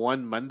only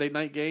one Monday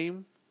night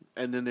game,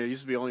 and then there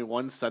used to be only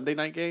one Sunday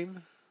night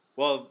game?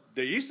 Well,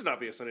 there used to not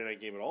be a Sunday night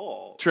game at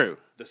all. True.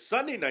 The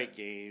Sunday night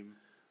game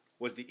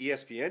was the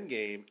ESPN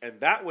game,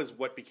 and that was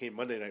what became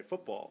Monday Night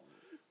Football,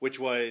 which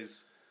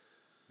was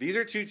these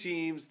are two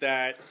teams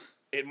that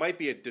it might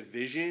be a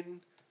division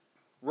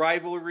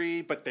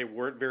rivalry, but they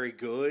weren't very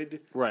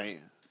good.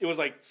 Right. It was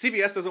like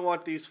CBS doesn't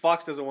want these,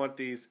 Fox doesn't want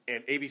these,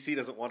 and ABC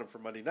doesn't want them for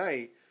Monday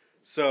night.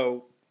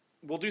 So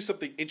we'll do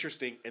something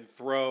interesting and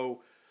throw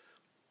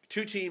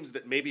two teams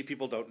that maybe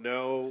people don't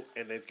know,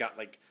 and they've got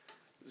like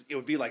it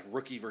would be like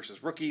rookie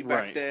versus rookie back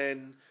Right.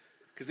 then.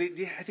 Because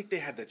I think they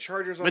had the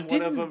Chargers on But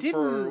one of didn't- them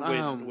for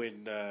didn't,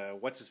 when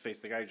what's his face,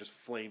 the guy who just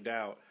flamed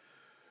out,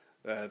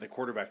 the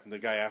quarterback, the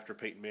guy after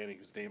Peyton Manning,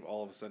 whose name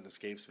all of a sudden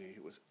escapes me.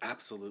 It was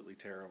absolutely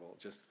terrible,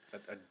 just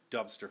a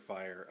dumpster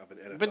fire of an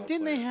NFL. But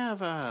didn't player. they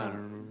have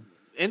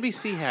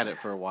NBC had it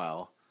for a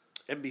while?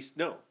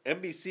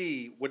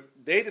 NBC. What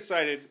they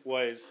decided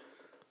was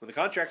when the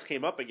contracts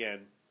came up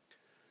again,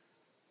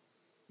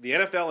 the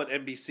NFL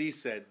and NBC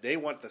said they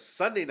want the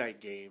Sunday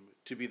night game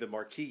to be the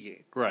marquee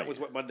game. Right. That was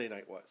what Monday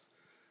night was.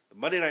 The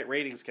Monday night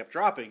ratings kept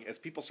dropping as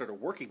people started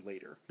working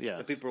later. Yes.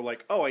 And people were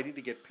like, "Oh, I need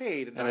to get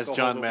paid," and And not as go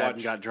John home Madden and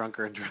watch. got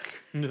drunker and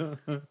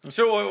drunker.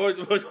 So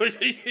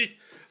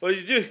what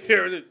you do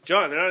here,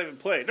 John? They're not even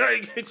playing. No,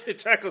 you get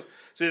tackles.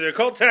 See, they're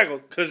called tackle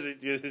because they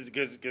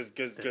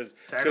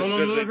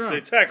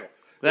tackle.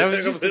 That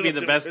was used to be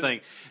the best thing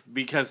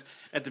because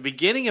at the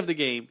beginning of the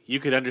game, you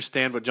could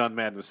understand what John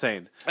Madden was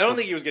saying. I don't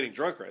think he was getting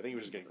drunker. I think he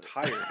was just getting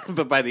tired.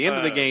 But by the end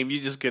of the game,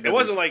 you just couldn't. It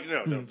wasn't like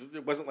no.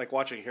 It wasn't like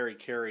watching Harry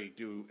Carey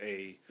do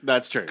a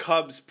That's true.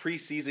 Cubs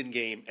preseason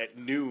game at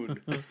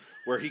noon,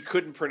 where he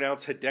couldn't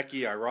pronounce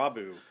Hideki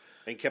Irabu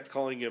and kept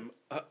calling him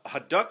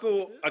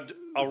Hideko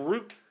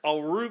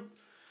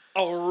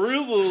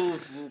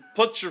Aruba's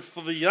pitcher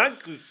for the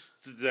Yankees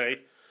today.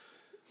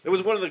 It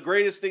was one of the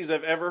greatest things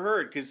I've ever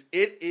heard because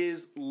it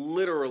is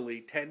literally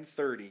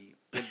 10:30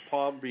 in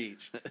Palm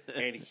Beach,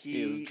 and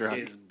he is drunk.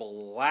 is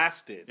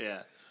blasted.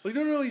 Yeah. Like,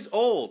 no, he's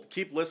old.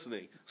 Keep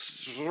listening.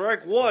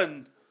 Strike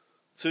one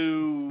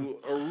to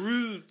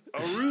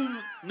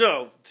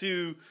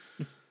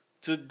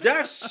to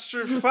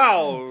Dexter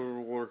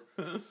Fowler.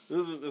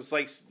 It's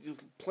like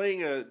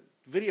playing a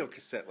video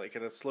cassette, like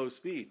at a slow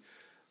speed.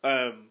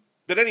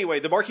 But anyway,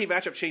 the marquee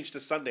matchup changed to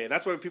Sunday, and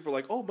that's why people are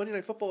like, "Oh, Monday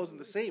Night Football isn't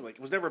the same." Like,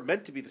 it was never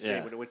meant to be the same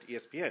Yeah. when it went to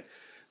ESPN.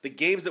 The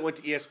games that went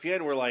to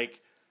ESPN were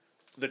like,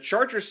 the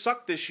Chargers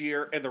sucked this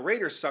year and the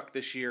Raiders sucked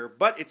this year,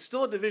 but it's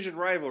still a division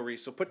rivalry,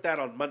 so put that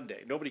on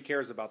Monday. Nobody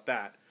cares about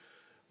that.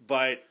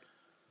 But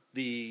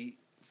the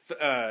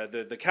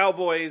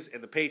Cowboys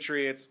and the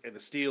Patriots and the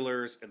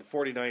Steelers and the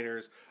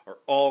 49ers are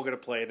all going to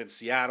play, and then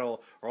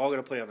Seattle are all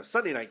going to play on the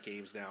Sunday night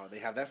games now, and they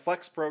have that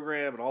flex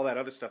program and all that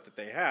other stuff that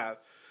they have.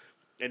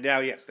 And now,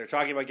 yes, they're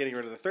talking about getting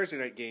rid of the Thursday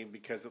night game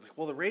because they're like,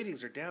 well, the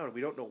ratings are down, and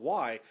we don't know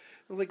why.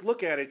 And like,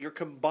 look at it, your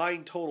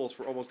combined totals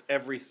for almost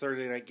every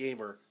Thursday night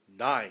game are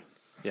 9.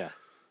 Yeah.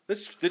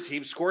 The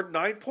team scored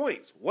 9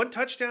 points, 1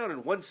 touchdown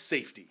and 1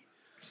 safety.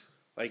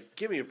 Like,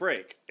 give me a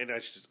break. And I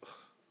just,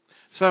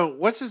 So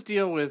what's his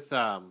deal with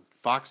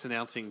Fox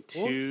announcing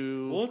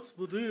two? what's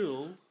the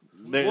deal?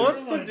 They-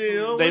 What's the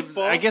deal with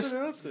Fox I guess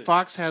announcing?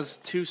 Fox has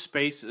 2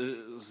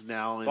 spaces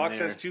now. Fox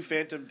has 2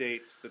 phantom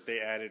dates that they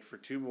added for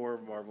 2 more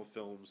Marvel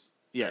films.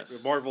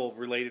 Yes.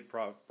 Marvel-related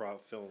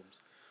films.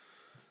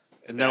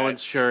 And no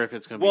one's sure if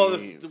it's going to Well,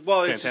 be.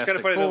 it's just kind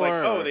of funny. They're like,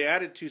 Four, oh, they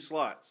added 2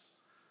 slots,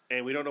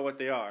 and we don't know what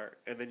they are.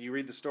 And then you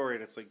read the story,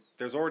 and it's like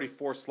there's already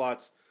 4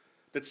 slots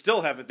that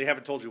still haven't. They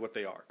haven't told you what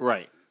they are.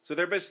 Right. So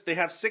they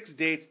have 6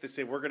 dates. They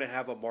say we're going to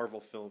have a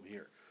Marvel film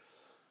here.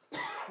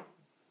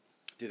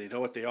 Do they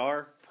know what they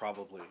are?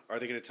 Probably. Are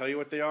they going to tell you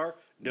what they are?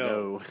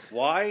 No.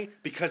 Why?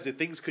 Because the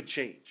things could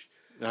change.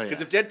 Oh,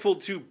 Because yeah. if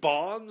Deadpool 2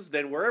 bombs,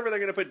 then wherever they're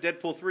going to put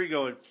Deadpool 3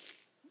 going,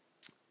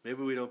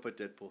 maybe we don't put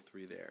Deadpool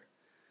 3 there.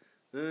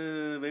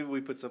 Maybe we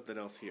put something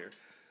else here.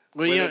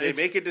 Well, Whether yeah, they it's-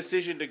 make a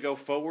decision to go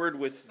forward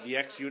with the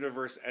X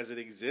universe as it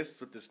exists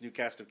with this new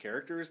cast of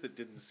characters that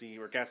didn't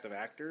seem, or cast of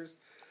actors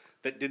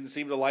that didn't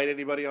seem to light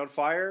anybody on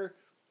fire,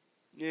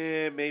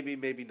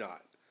 maybe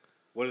not.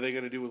 What are they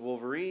going to do with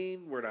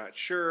Wolverine? We're not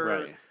sure.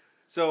 Right.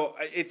 So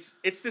it's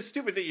this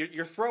stupid thing.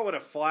 You're throwing a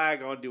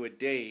flag onto a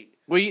date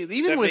Well,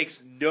 even that with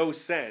makes no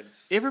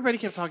sense. everybody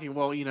kept talking.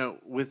 Well,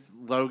 with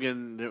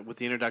Logan, with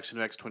the introduction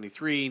of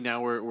X-23,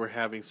 now we're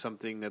having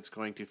something that's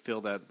going to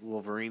fill that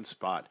Wolverine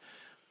spot.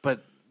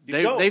 But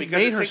You don't, they've because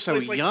made it her takes so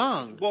place like-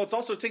 young. Well, it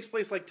also takes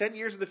place like 10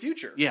 years in the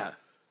future. Yeah.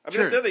 I mean,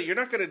 Sure. that's the other thing. You're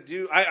not going to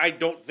do. I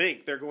don't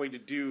think they're going to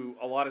do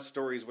a lot of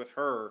stories with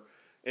her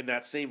in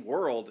that same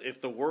world if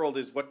the world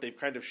is what they've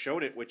kind of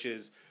shown it, which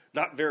is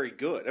not very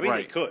good. I mean,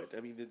 they Right. could.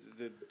 I mean,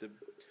 the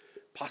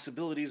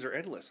possibilities are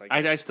endless.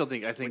 I guess. still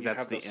think when you that's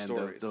have the those end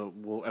stories.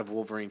 of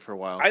Wolverine for a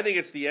while. I think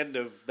it's the end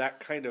of that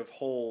kind of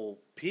whole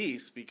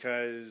piece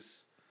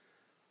because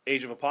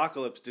Age of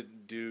Apocalypse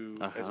didn't do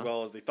as Uh-huh.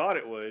 well as they thought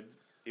it would.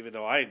 Even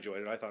though I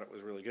enjoyed it, I thought it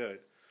was really good.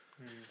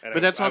 And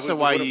but that's I also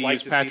why would've you liked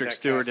use to see Patrick that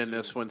Stewart cast in do-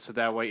 this one, so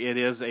that way it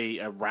is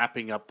a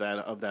wrapping up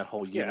that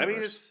whole universe. Yeah, I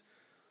mean, it's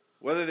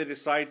whether they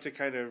decide to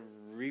kind of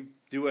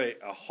do a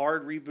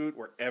hard reboot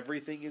where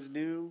everything is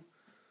new,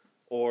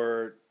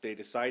 or they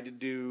decide to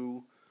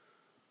do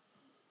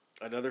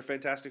another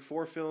Fantastic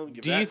Four film.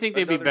 Do you think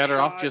they'd be another better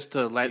off shot. just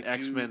to let They do-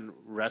 X Men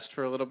rest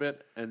for a little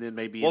bit, and then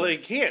maybe Well, in they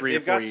can't. 3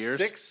 They've or 4 got years?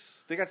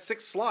 six. They got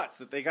 6 slots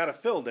that they got to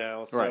fill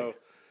now. So Right.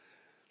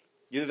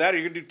 either that, or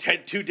you're gonna do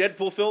 2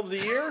 Deadpool films a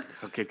year.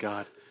 Oh, good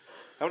God!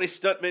 How many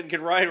stuntmen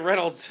can Ryan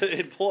Reynolds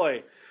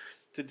employ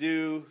to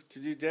do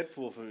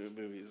Deadpool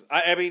movies?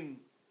 I mean,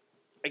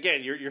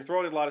 again, you're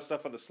throwing in a lot of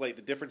stuff on the slate.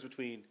 The difference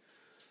between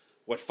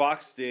what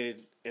Fox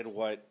did and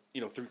what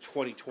through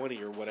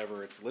 2020 or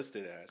whatever it's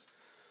listed as,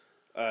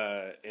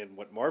 and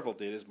what Marvel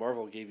did is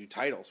Marvel gave you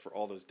titles for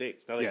all those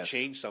dates. Now they've Yes.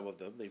 changed some of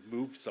them. They've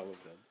moved some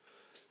of them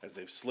as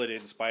they've slid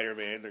in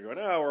Spider-Man. They're going,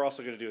 oh, we're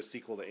also going to do a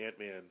sequel to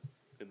Ant-Man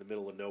in the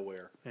middle of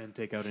nowhere. And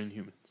take out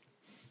Inhumans.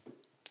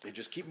 And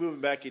just keep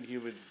moving back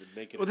Inhumans and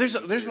making. Well, there's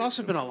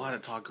also been a lot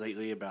of talk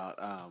lately about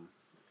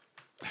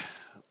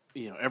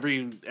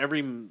every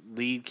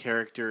lead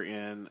character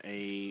in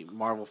a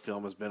Marvel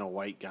film has been a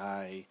white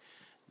guy.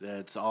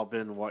 That's all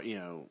been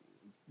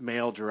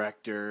male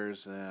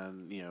directors,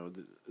 and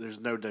there's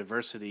no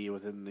diversity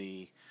within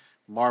the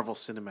Marvel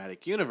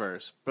Cinematic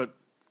Universe. But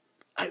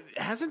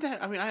hasn't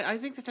that? I mean, I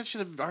think that should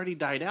have already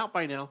died out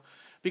by now,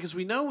 because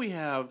we know we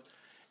have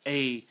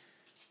a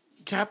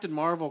Captain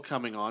Marvel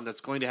coming on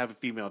that's going to have a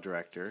female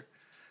director.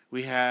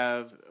 We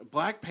have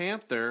Black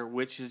Panther,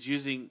 which is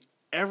using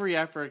every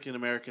African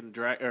American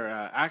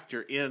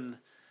actor in.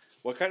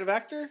 What kind of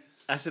actor?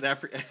 I said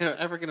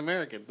African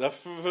American.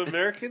 Enough of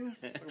American?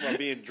 Talk about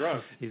being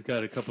drunk. He's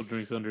got a couple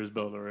drinks under his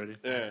belt already.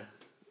 Yeah.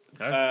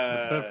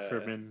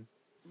 Furman.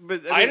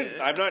 But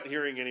I'm not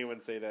hearing anyone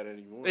say that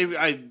anymore.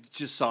 I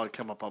just saw it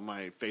come up on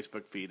my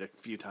Facebook feed a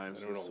few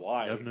times. I don't know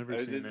why. I've never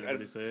seen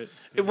anybody say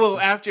it. Well,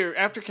 after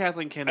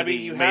Kathleen I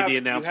Kennedy mean, made the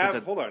announcement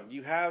that hold on.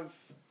 You have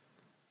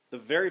the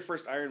very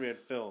first Iron Man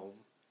film.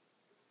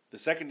 The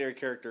secondary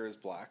character is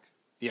black,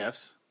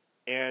 yes,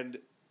 and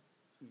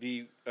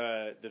the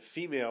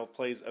female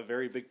plays a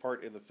very big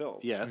part in the film.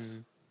 yes,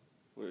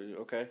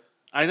 Okay.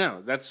 I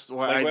know. That's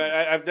why.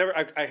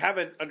 I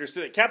haven't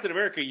understood it. Captain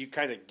America, you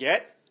kind of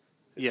get.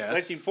 It's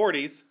Yes.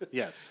 1940s.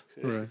 Yes.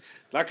 Right.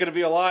 Not going to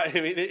be a lot.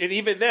 I mean, and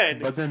even then,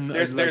 But then,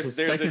 there's like, there's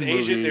the there's an second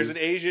Asian movie- there's an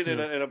Asian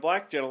and a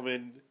black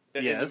gentleman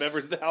and the Yes.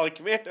 members of the Allied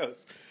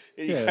Commandos,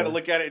 and you Yeah. kind of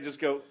look at it and just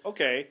go,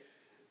 okay,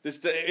 this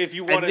if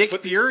you And want to Nick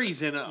put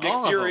Fury's in Nick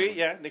all Fury, of them.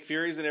 yeah, Nick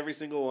Fury's in every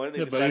single one. They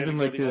Yeah, but decided even to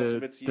go like the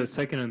Ultimates the use-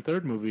 second and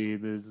third movie,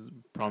 there's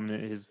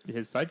prominent. His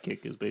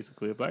sidekick is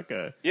basically a black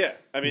guy. yeah,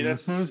 I mean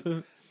that's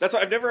why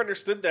I've never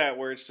understood that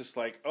where it's just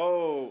like,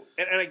 oh,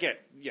 and again,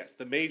 yes,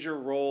 the major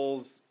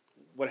roles,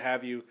 what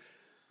have you,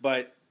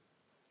 but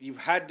you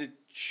had to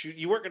choose.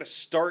 You weren't going to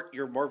start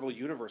your Marvel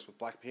universe with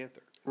Black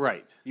Panther.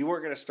 Right. You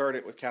weren't going to start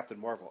it with Captain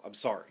Marvel. I'm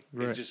sorry.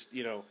 Right. It just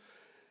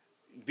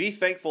be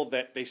thankful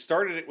that they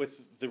started it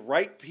with the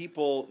right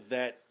people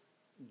that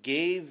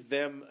gave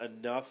them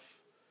enough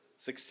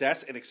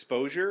success and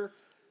exposure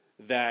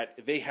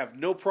that they have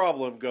no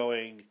problem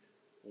going,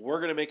 we're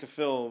going to make a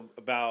film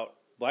about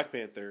Black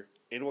Panther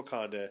in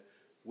Wakanda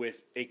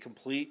with a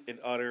complete and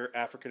utter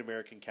African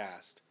American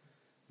cast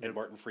and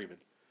Martin Freeman.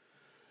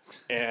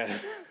 And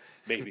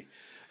maybe.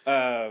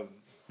 That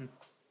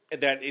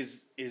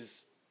is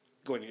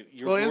going to.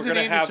 Well, we're isn't going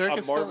to Andy have a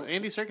Serkis Marvel.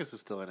 Andy Serkis is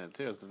still in it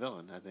too as the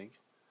villain, I think.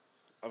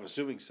 I'm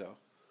assuming so.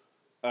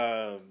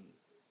 Either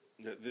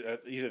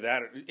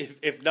that, or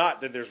if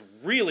not, then there's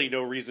really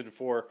no reason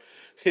for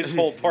his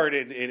whole part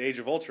in Age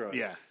of Ultron.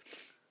 Yeah.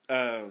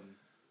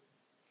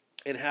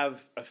 And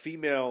have a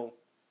female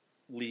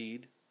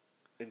lead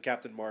in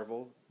Captain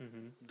Marvel,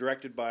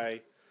 directed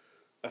by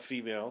a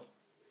female.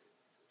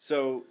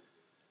 So,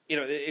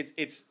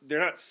 it's they're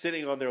not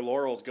sitting on their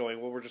laurels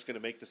going, well, we're just going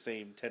to make the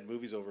same 10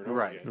 movies over and over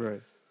Right. again.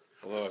 Right.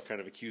 Although I've kind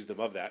of accused them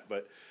of that,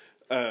 but.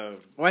 Well,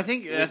 I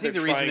think At least the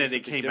they're reason trying that it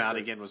something came out different.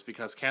 again was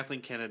because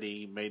Kathleen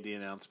Kennedy made the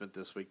announcement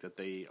this week that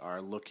they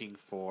are looking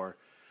for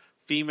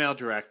female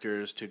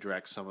directors to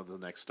direct some of the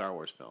next Star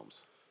Wars films.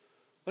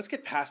 Let's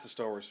get past the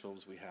Star Wars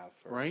films we have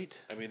first. Right.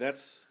 I mean,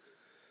 that's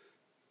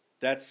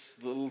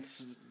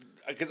because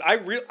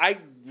I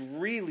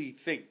really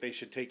think they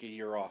should take a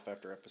year off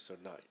after Episode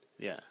 9.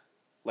 Yeah.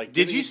 Like,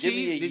 Did give you me- give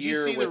me see? a Did you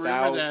year see the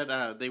without? rumor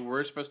that they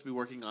were supposed to be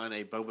working on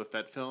a Boba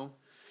Fett film,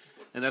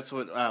 and that's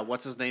what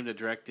what's his name that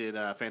directed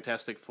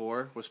Fantastic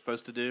Four was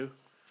supposed to do.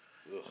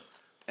 Ugh.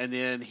 And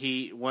then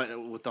he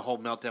went with the whole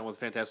meltdown with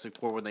Fantastic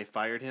Four when they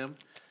fired him.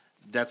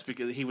 That's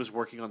because he was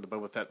working on the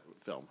Boba Fett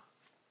film.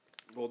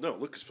 Well, no,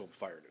 Lucasfilm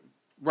fired him.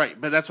 Right,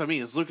 but that's what I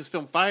mean. Is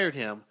Lucasfilm fired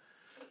him,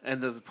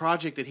 and the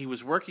project that he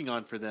was working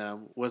on for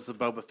them was the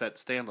Boba Fett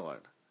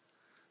standalone,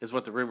 is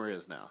what the rumor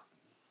is now.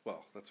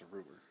 Well, that's a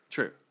rumor.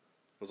 True.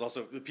 There's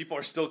also the people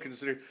are still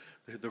considering.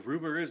 The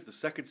rumor is the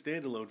second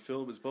standalone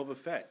film is Boba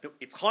Fett. No,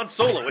 it's Han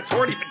Solo. It's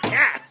already been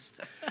cast.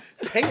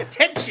 Pay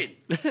attention.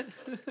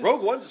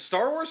 Rogue One's a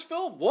Star Wars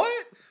film.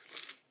 What?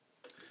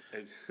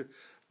 And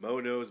Mo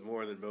knows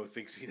more than Mo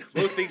thinks he knows.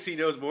 Mo thinks he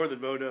knows more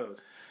than Mo knows.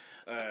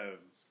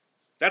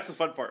 That's the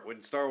fun part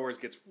when Star Wars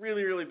gets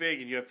really, really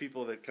big, and you have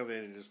people that come in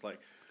and just like,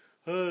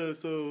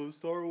 so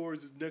Star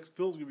Wars' next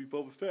film's gonna be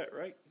Boba Fett,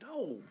 right?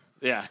 No.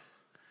 Yeah.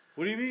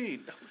 What do you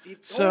mean?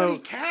 It's So- already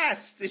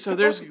cast. It's So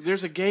already-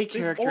 there's a gay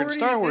character in already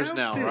Star Wars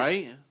announced now, it.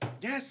 right?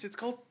 Yes, it's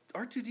called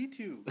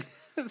R2D2.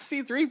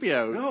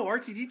 C-3PO. No,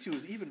 R2D2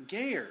 is even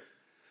gayer.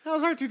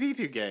 How's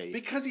R2-D2 gay?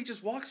 Because he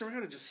just walks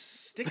around and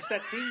just sticks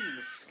that thing in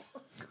the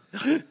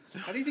slot.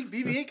 How do you think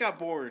BB-8 got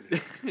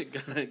bored?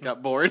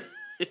 Got bored.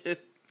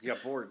 He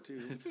got bored,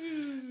 too.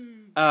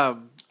 I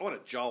want a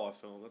Jawa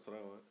film. That's what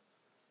I want.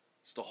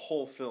 Just a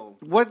whole film.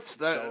 What's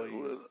that?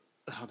 Jollies.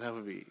 Oh, that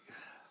would be.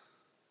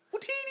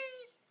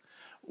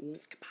 Watini!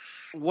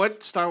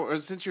 What Star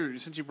Wars? Since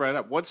you brought it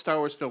up, what Star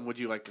Wars film would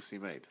you like to see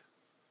made?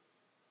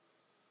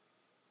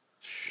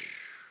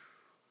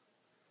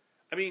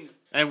 I mean,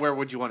 And where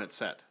would you want it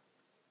set?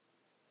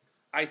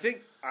 I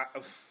think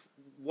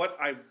what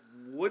I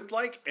would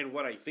like and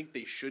what I think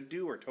they should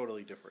do are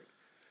totally different.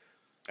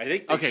 I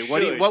think they Okay,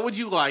 should. what would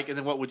you like, and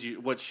then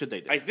what should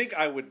they do? I think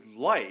I would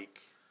like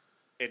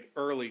an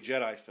early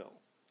Jedi film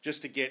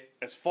just to get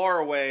as far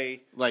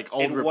away Like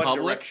Old in Republic? one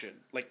direction,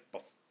 like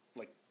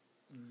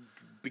You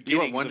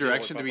beginnings. want One of the Old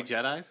Direction to be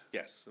Republic. Jedi's?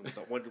 Yes.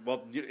 Well,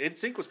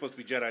 NSYNC was supposed to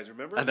be Jedi's.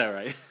 Remember? I know,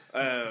 right?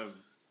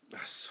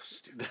 So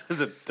stupid. That was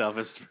the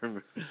dumbest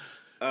from.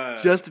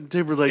 Justin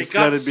Timberlake's It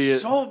got got to be it.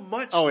 so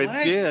much Oh, it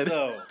legs, did.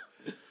 though.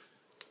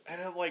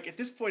 And I'm like, at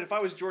this point, if I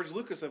was George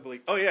Lucas, I'd be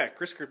like, oh yeah,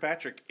 Chris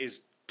Kirkpatrick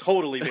is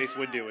totally Mace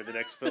Windu in the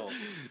next film.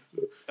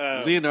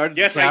 Leonardo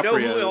Yes, I know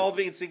DiCaprio. who all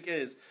being sync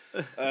is.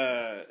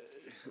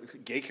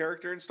 Gay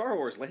character in Star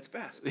Wars, Lance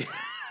Bass.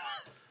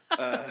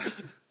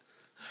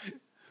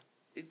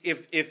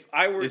 If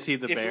I were, Is he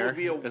the if bear? it would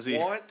be a Is he-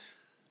 want,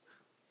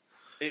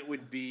 it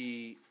would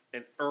be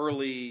an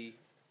early.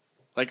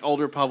 Like Old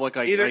Republic,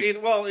 like It'd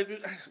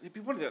be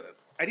one of the.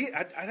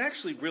 I'd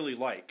actually really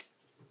like.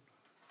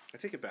 I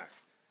take it back.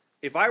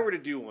 If I were to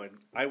do one,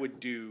 I would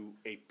do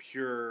a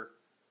pure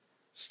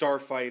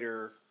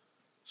Starfighter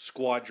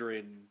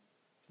Squadron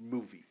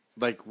movie,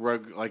 like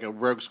a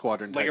Rogue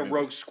Squadron, like type a movie.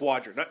 Rogue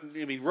Squadron.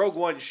 Rogue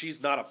One.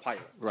 She's not a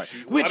pilot, Right.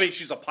 I mean,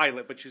 she's a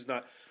pilot, but she's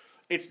not.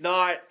 It's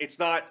not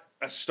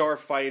a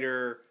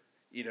Starfighter.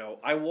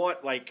 I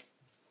want like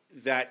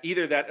that,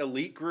 either that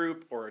elite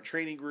group or a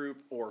training group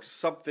or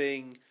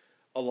something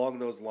along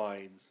those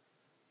lines.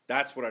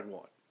 That's what I'd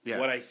want. Yeah.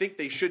 What I think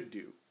they should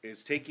do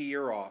is take a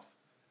year off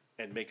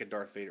and make a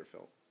Darth Vader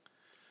film.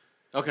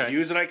 Okay.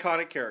 Use an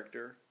iconic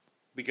character,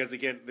 because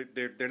again,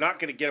 they're not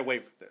going to get away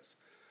from this.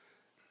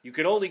 You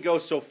can only go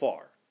so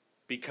far,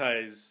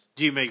 because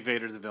Do you make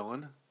Vader the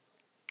villain?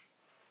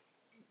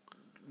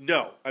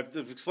 no, I've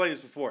explained this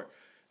before.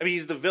 I mean,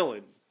 he's the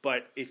villain,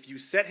 but if you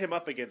set him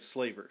up against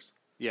slavers,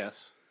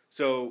 Yes.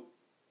 so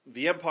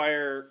the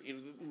Empire,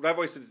 what I've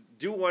always said is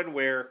do one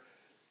where,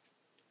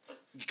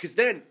 because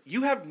then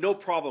you have no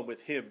problem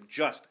with him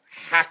just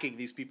hacking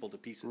these people to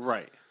pieces.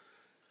 Right.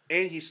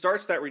 And he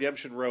starts that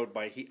redemption road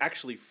by he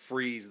actually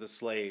frees the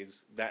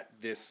slaves that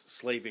this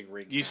slaving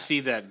ring You has. see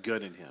that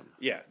good in him.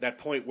 Yeah, that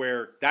point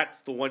where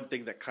that's the one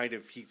thing that kind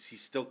of he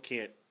still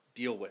can't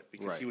deal with,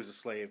 because Right. he was a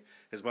slave.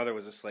 His mother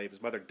was a slave.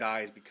 His mother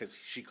dies because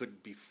she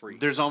couldn't be free.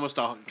 There's almost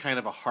a kind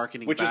of a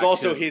hearkening, Which is back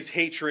also to- his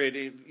hatred.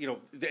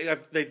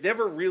 They've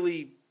never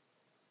really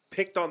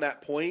picked on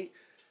that point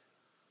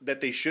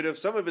that they should have.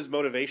 Some of his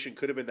motivation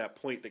could have been that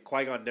point that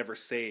Qui-Gon never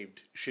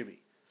saved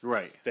Shimmy.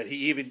 right. That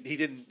he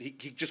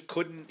just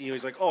couldn't.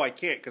 He's like, oh, I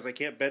can't, because I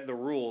can't bend the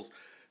rules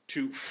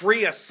to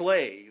free a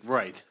slave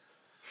Right.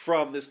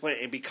 from this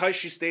planet. And because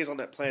she stays on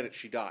that planet,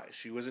 she dies.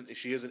 She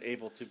isn't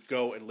able to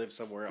go and live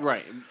somewhere else.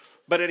 Right.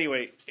 But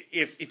anyway,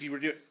 if you were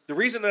doing, the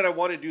reason that I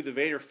want to do the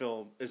Vader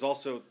film is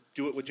also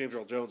do it with James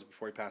Earl Jones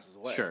before he passes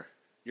away. Sure.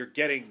 You're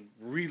getting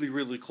really,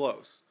 really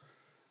close.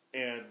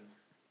 And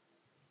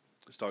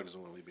this dog doesn't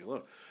want to leave me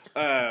alone.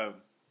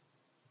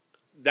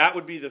 That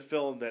would be the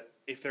film that,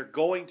 if they're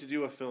going to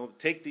do a film,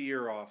 take the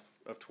year off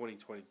of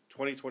 2020,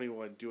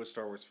 2021, do a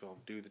Star Wars film,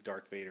 do the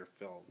Darth Vader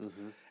film,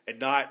 and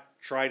not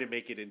try to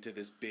make it into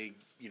this big,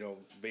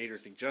 Vader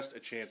thing. Just a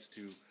chance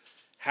to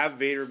have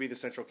Vader be the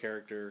central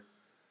character,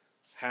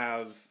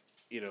 have,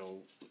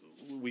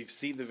 we've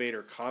seen the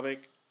Vader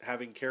comic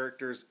having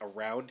characters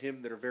around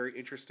him that are very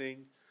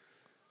interesting.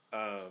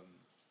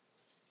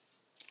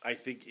 I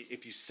think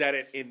if you set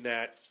it in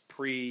that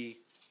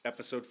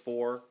pre-Episode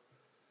 4,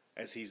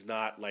 as he's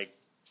not like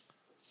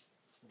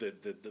the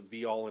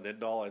be all and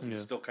end all, as he's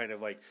Yeah. still kind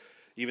of like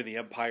even the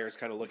Empire is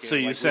kind of looking. So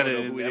at you like, said we it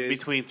don't know who in it is.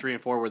 between 3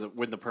 and 4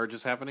 when the purge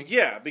is happening.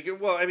 Yeah, because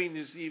well, I mean,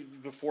 even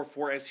before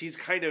 4, as he's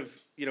kind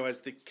of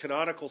as the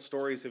canonical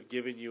stories have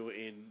given you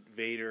in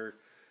Vader,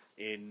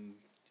 in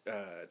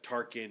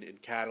Tarkin,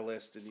 and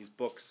Catalyst, in these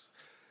books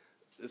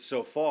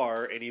so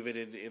far, and even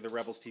in the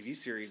Rebels TV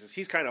series, is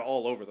he's kind of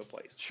all over the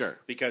place. Sure.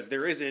 Because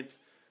there isn't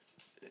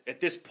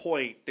at this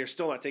point they're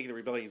still not taking the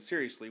rebellion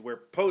seriously. Where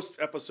post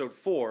Episode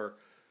 4,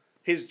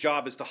 his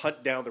job is to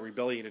hunt down the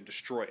rebellion and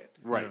destroy it.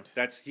 Right.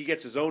 He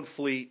gets his own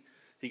fleet.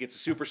 He gets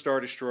a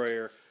superstar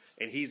destroyer,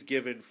 and he's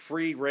given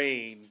free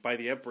reign by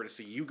the Emperor to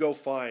say, "You go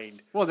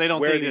find." Well, they don't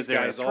where think these that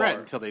they're a guys threat are.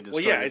 until they destroy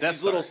Well, yeah, the it's Death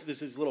these little Star.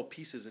 this is little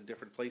pieces in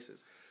different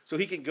places, so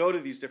he can go to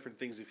these different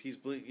things. If he's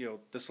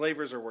the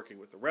slavers are working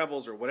with the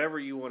rebels or whatever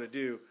you want to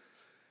do,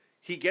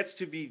 he gets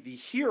to be the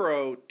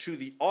hero to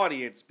the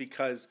audience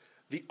because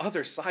the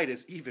other side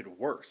is even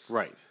worse.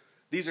 Right.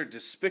 These are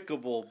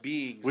despicable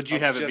beings. Would you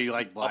of have it be just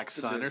like up Black to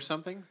Sun or this-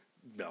 something?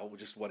 No,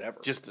 just whatever.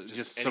 Just some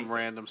anything.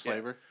 random Yeah.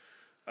 slaver.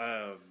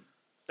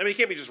 I mean, it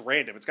can't be just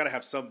random. It's got to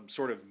have some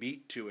sort of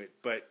meat to it.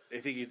 But I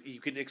think you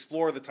can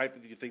explore the type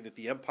of thing that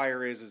the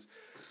Empire is.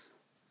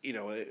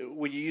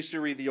 When you used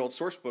to read the old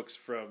source books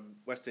from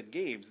West End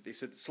Games, they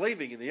said that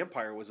slaving in the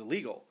Empire was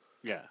illegal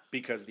Yeah.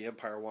 because the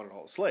Empire wanted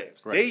all the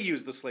slaves. Right. They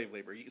used the slave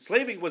labor.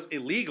 Slaving was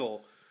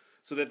illegal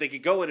so that they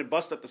could go in and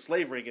bust up the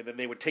slave ring, and then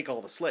they would take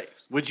all the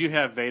slaves. Would you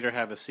have Vader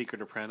have a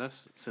secret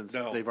apprentice since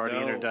No, they've already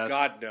introduced?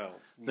 God, no.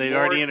 They've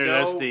already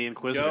introduced the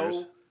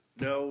Inquisitors.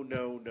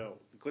 No.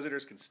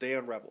 Inquisitors can stay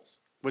on Rebels.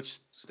 Which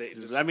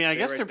Just I mean, I stay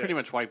guess right they're pretty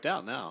there. much wiped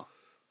out now.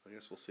 I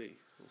guess we'll see.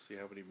 We'll see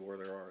how many more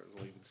there are. There's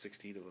only been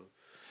 16 of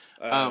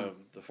them.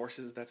 The Force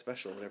isn't that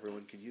special, and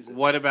everyone can use it.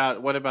 What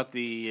about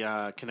the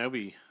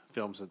Kenobi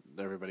films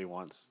that everybody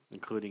wants,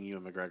 including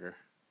Ewan McGregor?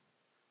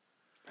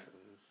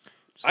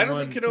 I don't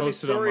Someone think Kenobi's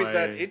posted on story is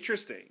that my-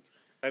 interesting.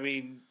 I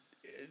mean,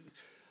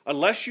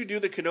 unless you do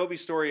the Kenobi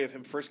story of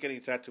him first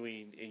getting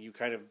Tatooine, and you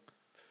kind of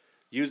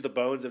use the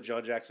bones of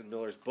John Jackson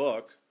Miller's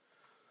book,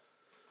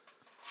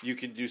 you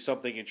can do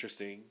something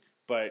interesting.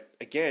 But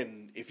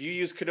again, if you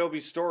use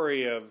Kenobi's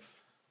story of,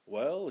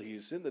 well,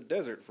 he's in the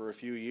desert for a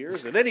few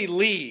years, and then he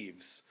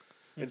leaves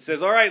and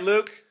says, "All right,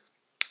 Luke,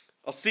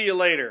 I'll see you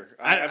later."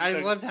 I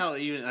loved how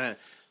even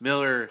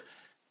Miller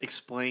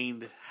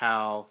explained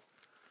how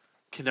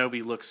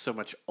Kenobi looks so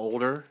much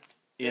older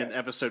in Yeah.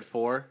 Episode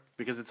 4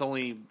 because it's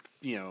only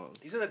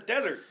he's in the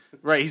desert.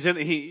 right. Because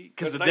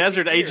That's the 19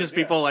 desert years, ages yeah.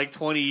 people like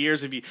 20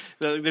 years. If you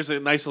there's a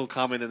nice little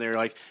comment in there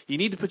like you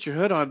need to put your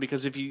hood on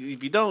because if you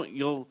don't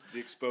The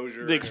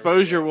exposure. the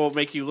exposure will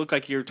make you look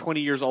like you're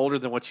 20 years older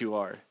than what you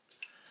are.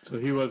 So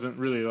he wasn't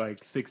really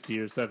like 60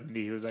 or 70.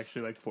 He was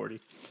actually like 40.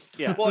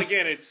 Yeah. Well,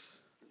 again,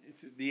 it's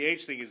the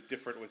age thing is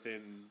different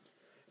within.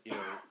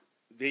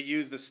 They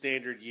use the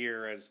standard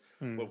year as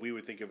what we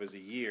would think of as a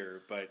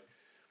year, but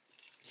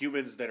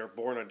humans that are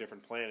born on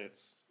different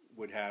planets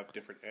would have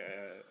different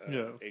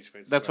age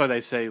spans. That's why they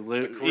say A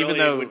Luke, Corellian even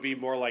though would be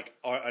more like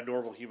a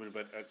normal human,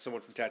 but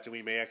someone from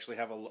Tatooine may actually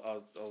have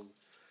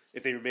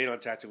if they remain on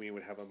Tatooine,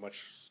 would have a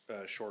much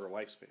shorter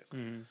lifespan.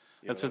 You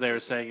that's know, what they that were sort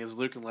of saying is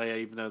Luke and Leia,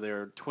 even though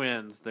they're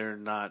twins, they're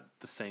not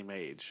the same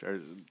age or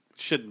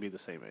shouldn't be the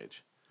same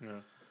age Yeah.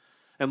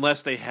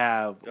 unless they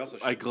have They also a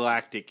shouldn't.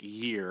 galactic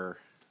year.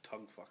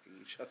 tongue fucking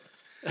each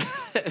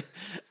other.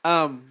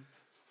 Um,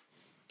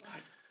 I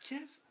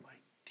guess my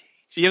age.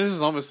 yeah, this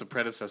is almost a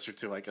predecessor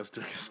to like us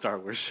doing a Star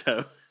Wars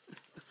show.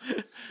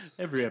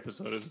 Every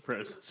episode is a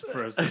predecessor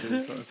for us to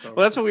do Star Wars. Well,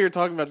 that's what we were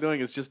talking about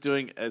doing. Is just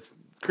doing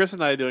Chris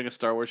and I doing a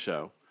Star Wars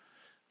show,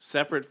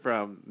 separate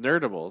from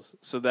Nerdables,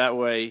 so that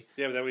way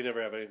Yeah, but then we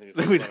never have anything. To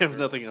talk we'd about, have right?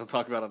 nothing to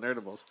talk about on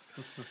Nerdables.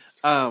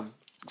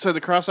 So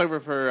the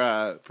crossover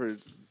for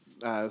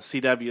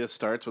CW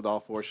starts with all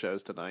 4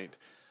 shows tonight.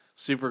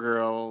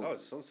 Supergirl. Oh,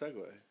 it's some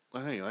segue.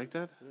 Oh, you like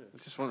that? I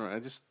just wonder. I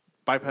just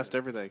bypassed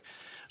everything.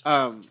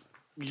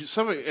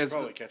 Somebody. Should It's,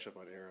 probably catch up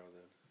on Arrow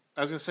then.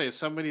 I was gonna say, as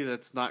somebody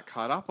that's not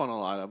caught up on a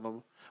lot of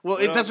them. Well,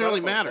 No, it doesn't I'm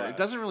really caught up on matter. Flash. It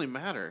doesn't really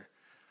matter.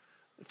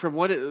 From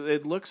what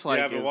it looks like,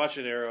 yeah, I've been is-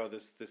 watching Arrow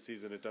this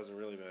season. It doesn't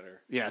really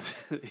matter. Yeah,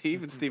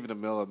 even Stephen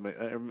Amell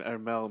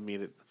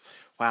admitted.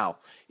 Wow,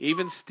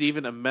 even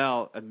Stephen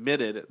Amell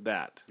admitted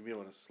that. You may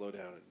want to slow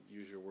down and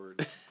use your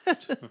words.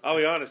 I'll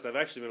be honest. I've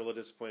actually been a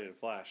little disappointed in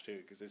Flash too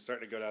because they're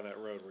starting to go down that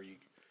road where I'm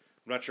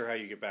not sure how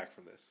you get back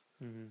from this.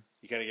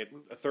 You kind of get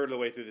a third of the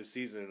way through the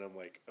season, and I'm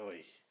like, oh,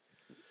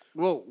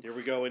 Well, here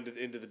we go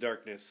into the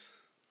darkness.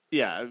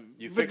 yeah,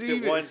 You but fixed it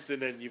even- once,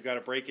 and then you've got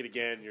to break it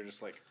again. You're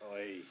just like, oh,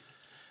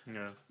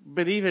 Yeah.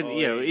 But even Oh,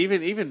 you know, yeah.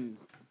 even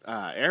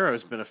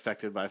Arrow's been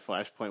affected by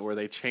Flashpoint, where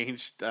they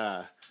changed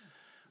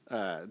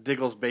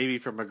Diggle's baby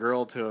from a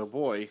girl to a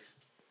boy.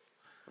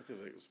 I think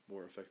it was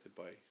more affected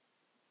by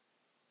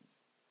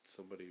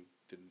somebody who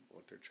didn't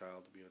want their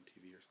child to be on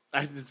TV or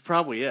something. It's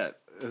probably it.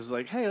 It's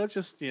like, hey, let's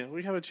just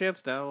we have a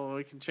chance now.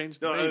 We can change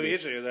the No, I mean, baby.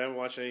 interesting. I haven't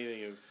watched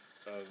anything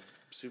of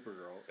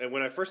Supergirl, and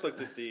when I first looked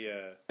at the,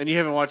 And you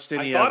haven't watched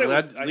any thought it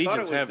was- Legions, I thought it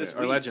was have this you?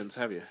 Or week. Legends,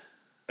 have you?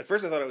 at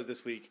first I thought it was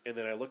this week, and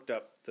then I looked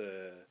up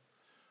the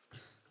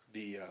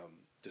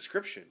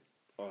description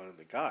on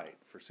the guide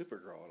for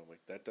Supergirl, and I'm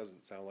like, that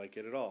doesn't sound like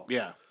it at all.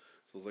 Yeah.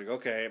 So I was like,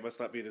 okay, it must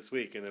not be this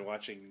week. And then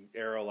watching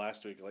Arrow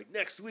last week, like,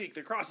 next week,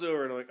 the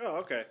crossover. And I'm like, oh,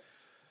 okay.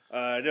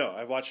 No,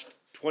 I watched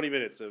 20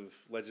 minutes of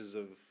Legends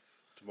of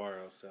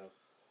Tomorrow, so.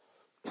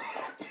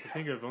 I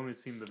think I've only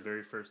seen the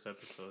very first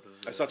episode.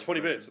 I saw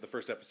 20 minutes of the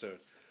first episode.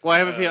 Well, I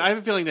have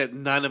a feeling that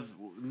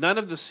none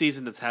of the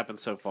season that's happened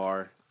so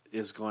far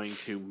is going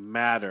to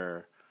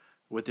matter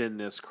within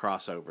this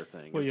crossover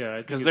thing. Well, yeah,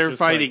 because they're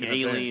fighting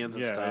aliens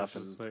and yeah, stuff.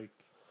 It's just And like,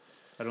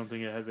 I don't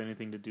think it has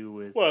anything to do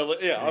with. Well,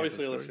 yeah, Yeah, obviously,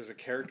 the unless story. there's a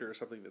character or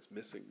something that's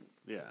missing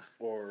yeah,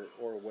 or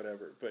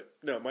whatever. But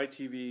no, my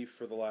TV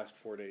for the last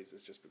 4 days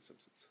has just been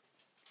Simpsons.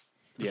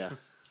 yeah.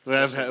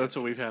 That's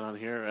what we've had on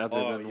here, other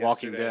than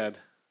Walking yesterday. Dead.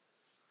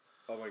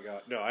 Oh my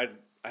god, no! I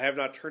have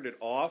not turned it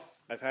off.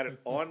 I've had it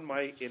on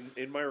my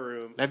in my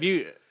room Have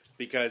you?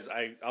 because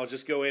I'll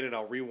just go in and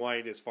I'll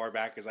rewind as far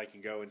back as I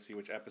can go and see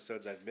which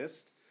episodes I've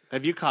missed.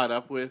 Have you caught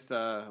up with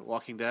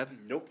Walking Dead?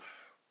 Nope.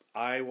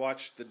 I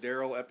watched the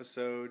Daryl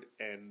episode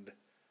and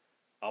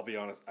I'll be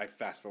honest, I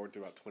fast forward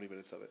through about 20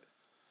 minutes of it.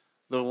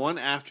 The one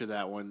after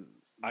that one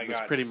I was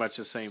got pretty much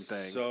the same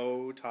thing.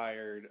 So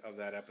tired of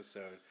that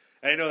episode.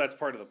 And I know that's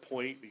part of the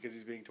point because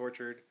he's being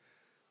tortured,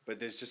 but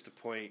there's just a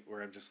point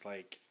where I'm just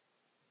like,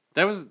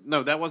 That wasn't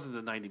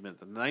the 90-minute.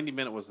 The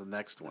 90-minute was the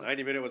next the one.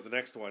 90-minute was the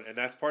next one, and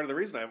that's part of the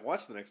reason I haven't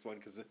watched the next one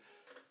because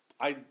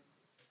I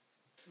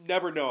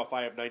never know if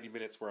I have 90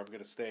 minutes where I'm going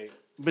to stay.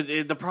 But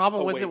the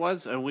problem with wait. it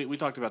was, and we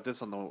talked about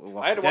this on the Walking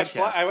I had to Dead watch.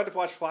 cast. I went to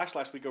watch Flash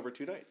last week over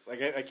 2 nights.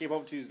 Like I came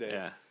home Tuesday,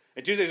 Yeah.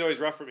 and Tuesday's always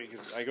rough for me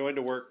because I go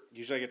into work.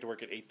 Usually, I get to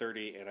work at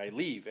 8:30, and I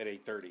leave at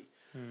 8:30.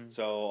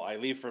 So I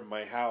leave from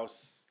my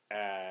house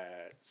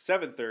at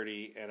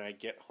 7:30, and I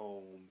get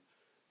home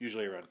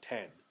usually around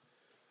 10.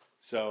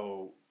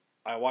 So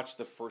I watched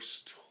the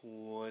first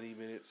 20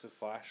 minutes of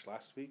Flash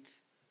last week.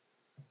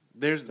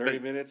 There's 30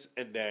 minutes,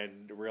 and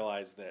then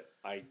realized that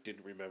I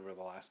didn't remember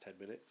the last 10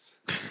 minutes.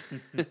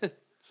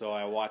 So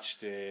I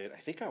watched it. I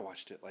think I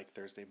watched it like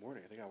Thursday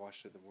morning. I think I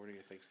watched it the morning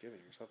of Thanksgiving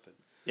or something.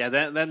 Yeah,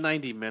 that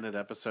 90-minute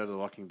episode of The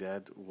Walking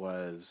Dead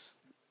was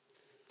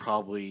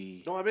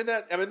probably No, I'm in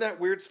that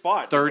weird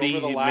spot. 30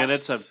 Over the last-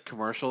 minutes of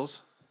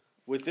commercials.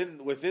 within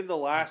the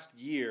last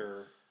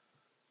year.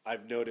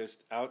 I've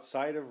noticed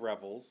outside of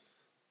Rebels.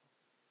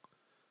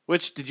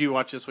 Which, did you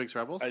watch this week's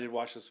Rebels? I did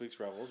watch this week's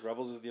Rebels.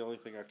 Rebels is the only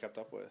thing I've kept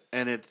up with.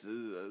 And it's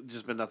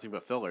just been nothing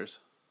but fillers.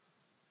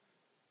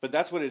 But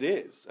that's what it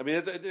is. I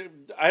mean,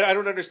 I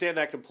don't understand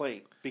that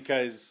complaint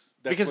because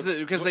They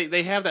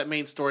have that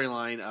main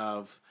storyline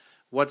of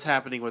what's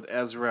happening with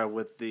Ezra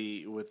with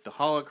the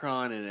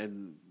holocron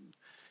and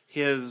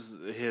his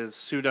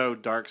pseudo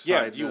dark side.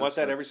 yeah. Do you want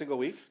that every single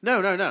week?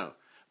 No.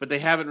 But they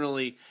haven't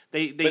really.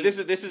 But this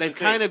is they've the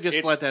kind thing. of just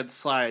It's- let that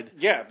slide.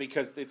 Yeah,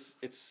 because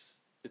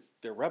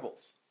they're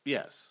rebels.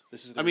 Yes.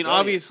 This is the I mean,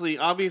 rebellion.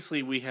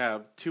 obviously, we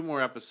have 2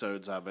 more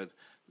episodes of it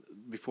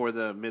before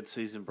the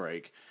mid-season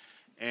break,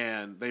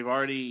 and they've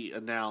already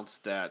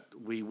announced that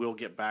we will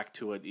get back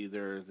to it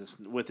either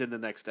within the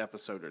next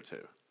episode or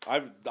 2.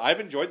 I've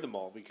enjoyed them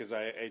all because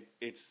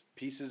it's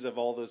pieces of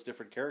all those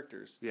different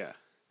characters, Yeah.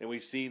 and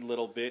we've seen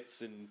little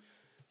bits, and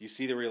you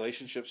see the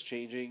relationships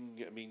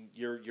changing. I mean,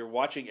 you're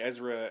watching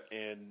Ezra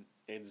and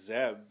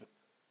Zeb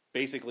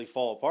basically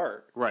fall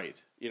apart.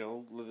 Right. You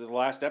know, the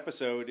last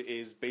episode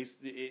is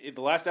the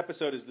last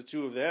episode is the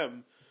two of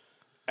them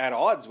at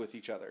odds with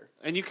each other.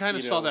 And you kind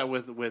of You saw know,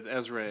 that with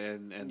Ezra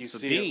and You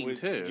Sabine see it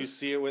too. You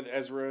see it with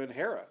Ezra and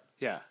Hera.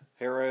 Yeah.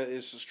 Hera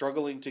is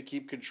struggling to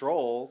keep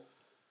control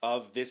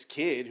of this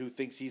kid who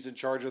thinks he's in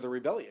charge of the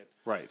rebellion.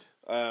 Right.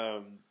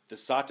 The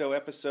Sato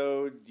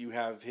episode, you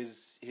have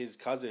his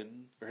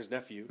cousin or his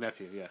nephew.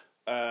 Yeah.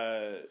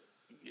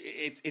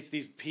 It's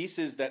these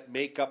pieces that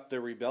make up the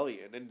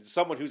rebellion, and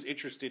someone who's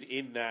interested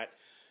in that,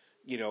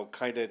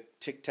 kind of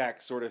tic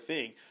tac sort of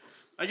thing.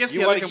 I guess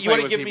You the want other to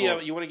complaint with give me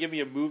people- you want to give me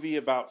a movie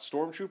about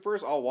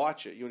stormtroopers? I'll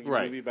watch it. You want to give me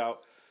Right. a movie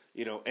about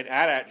an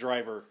AT-AT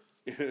driver?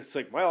 It's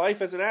like my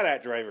life as an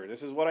AT-AT driver.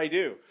 This is what I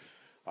do.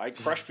 I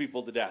crush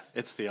people to death.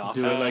 It's the Do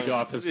office. it like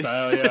Office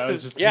style. Yeah, I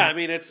was just Yeah, I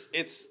mean it's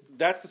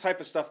that's the type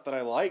of stuff that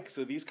I like.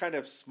 So these kind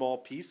of small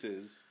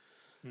pieces,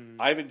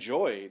 I've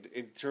enjoyed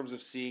in terms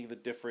of seeing the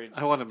different.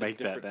 I wanna the make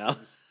that different now.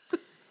 things.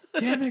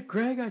 Damn it,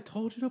 Greg! I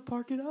told you to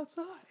park it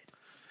outside.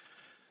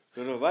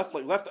 No,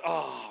 left.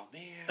 Oh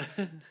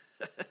man.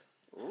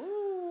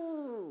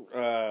 Ooh.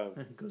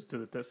 Goes to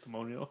the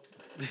testimonial.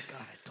 God,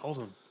 I told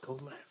him go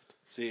left.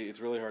 See, it's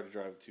really hard to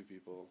drive with 2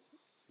 people.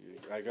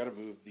 I got to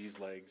move these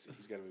legs.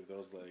 He's got to move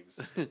those legs.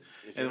 If you're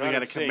and we not got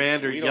in a sync,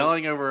 commander we don't-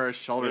 yelling over our we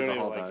shoulder don't the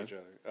even whole like time. each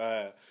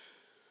other.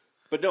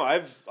 But no,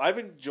 I've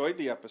enjoyed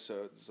the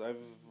episodes.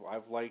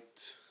 I've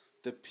liked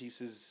the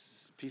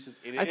pieces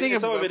in it. I think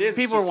and some of it is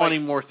people it's are just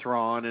wanting more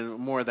Thrawn and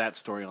more of that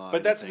storyline.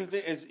 But that's the and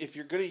thing things. is, if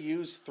you're going to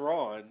use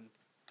Thrawn,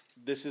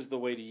 this is the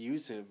way to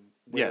use him.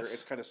 Where Yes.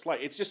 it's kind of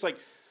slight. It's just like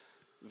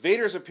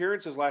Vader's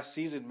appearances last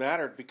season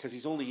mattered because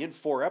he's only in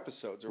 4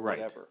 episodes or Right.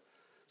 whatever.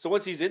 So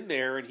once he's in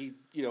there and he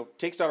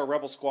takes out a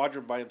rebel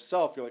squadron by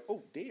himself, you're like,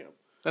 oh damn.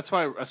 That's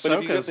why But if you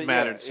get Ahsoka's the-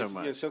 mattered so if-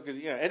 much.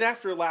 Ahsoka, yeah, and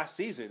after last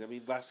season, I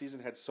mean, last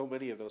season had so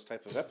many of those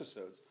type of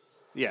episodes.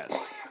 Yes,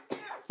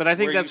 but I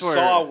think where that's you where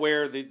saw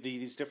where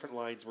these different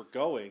lines were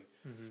going.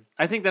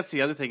 I think that's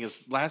the other thing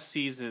is last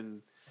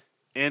season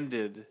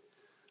ended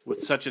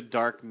with such a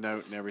dark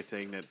note and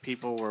everything that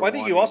people were. Well, I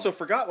think you wanting- also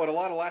forgot what a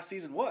lot of last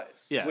season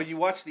was. Yes. When you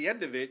watch the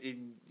end of it,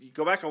 and you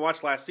go back and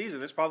watch last season,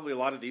 there's probably a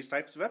lot of these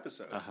types of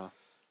episodes. Uh-huh.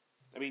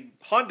 I mean,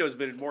 Hondo's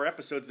been in more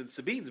episodes than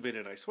Sabine's been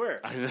in, I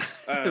swear.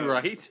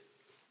 right?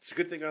 It's a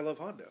good thing I love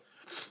Hondo.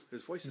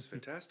 His voice is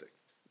fantastic.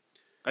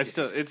 I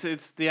still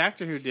it's the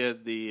actor who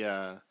did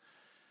the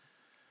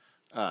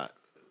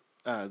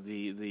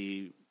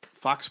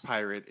fox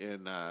pirate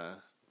in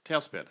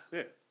Tailspin.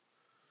 Yeah.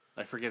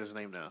 I forget his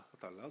name now.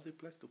 What a lousy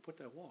place to put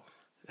that wall.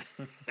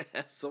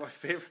 So my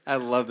favorite... I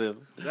loved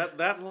him.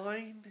 That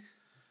line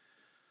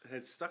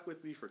has stuck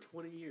with me for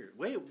 20 years.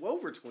 Way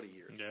over 20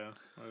 years. Yeah,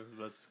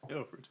 let's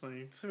go for 20.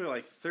 It's been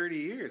like 30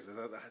 years. I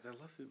love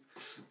it.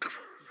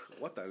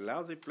 What a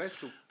lousy place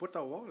to put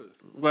the wall.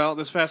 Well,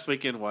 this past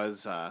weekend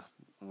was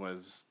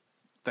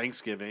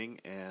Thanksgiving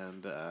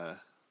and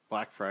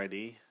Black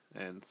Friday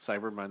and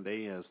Cyber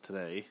Monday as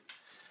today.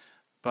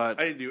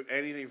 But I didn't do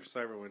anything for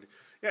Cyber Monday.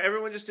 Yeah,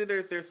 everyone just did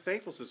their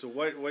thankfulness. So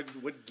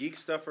what geek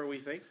stuff are we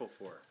thankful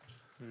for?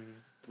 Mm-hmm.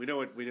 We know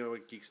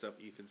what geek stuff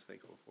Ethan's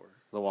thankful for.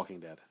 The Walking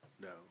Dead.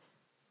 No,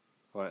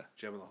 What?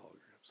 Gem of the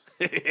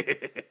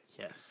Holograms.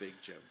 Yes. Big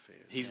Gem fan.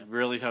 He's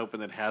really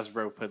hoping that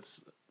Hasbro puts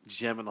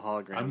Gem and the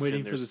Holograms I'm in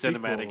waiting their for the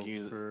cinematic sequel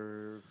unit.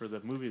 for the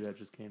movie that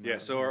just came out. Yeah,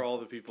 so are all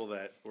the people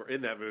that were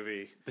in that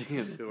movie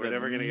who were That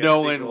never going to get no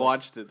a one sequel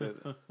watched it.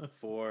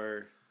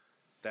 for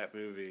that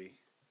movie.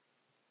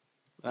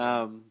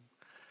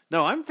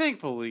 No, I'm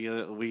thankful we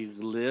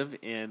live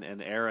in an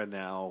era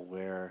now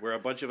where Where a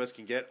bunch of us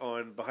can get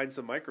on behind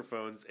some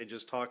microphones and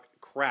just talk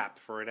crap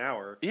for an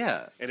hour.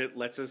 yeah, And it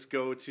lets us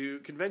go to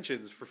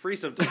conventions for free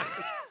sometimes.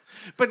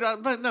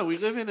 but no, we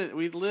live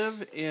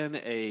in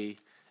a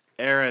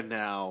era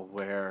now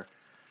where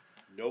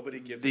Nobody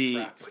gives a the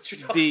crap what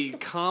you're talking the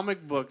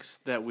comic books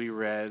that we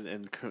read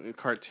and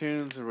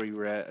cartoons that we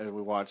read and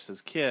we watched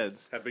as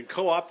kids. have been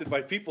co-opted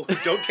by people who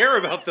don't care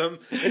about them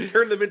and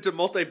turn them into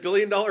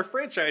multi-billion-dollar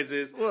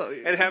franchises Well,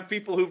 and have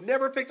people who've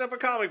never picked up a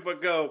comic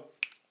book go,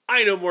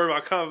 I know more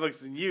about comic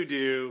books than you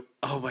do.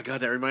 Oh my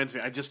god, that reminds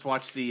me! I just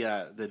watched the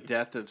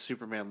Death of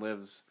Superman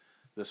Lives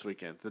this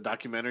weekend. The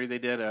documentary they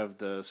did of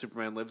the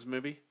Superman Lives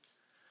movie.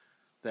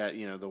 That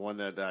the one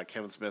that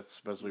Kevin Smith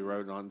supposedly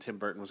wrote on Tim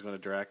Burton was going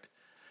to direct.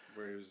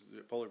 Where it was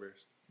polar bears.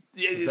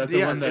 Yeah, Is that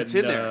the one that it's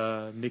in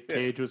there. Nick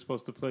Cage was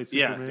supposed to play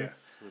Yeah. Superman? Yeah.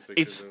 With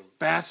It's pictures of-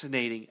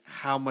 fascinating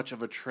how much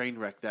of a train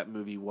wreck that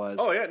movie was.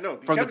 Oh yeah, no.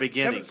 from the Kevin,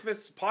 beginning. Kevin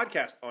Smith's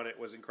podcast on it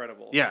was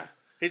incredible. Yeah.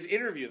 His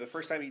interview, the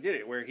first time he did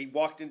it, where he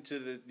walked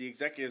into the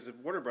executives of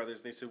Warner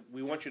Brothers and they said,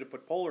 "We want you to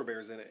put polar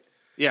bears in it."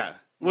 Yeah.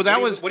 Well,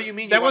 that was. What do you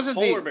mean? That You want wasn't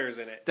polar the, bears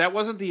in it? That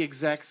wasn't the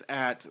execs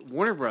at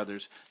Warner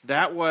Brothers.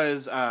 That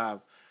was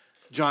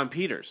John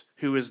Peters,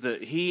 who is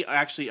he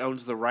actually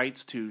owns the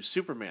rights to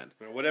Superman.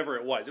 Or whatever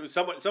it was. It was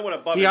someone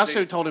above. He it. also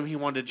They- told him he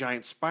wanted a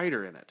giant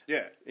spider in it.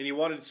 yeah, and he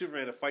wanted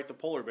Superman to fight the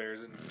polar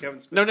bears, and Kevin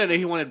Smith. No.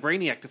 He wanted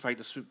Brainiac to fight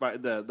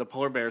the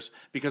polar bears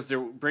because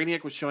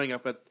Brainiac was showing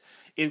up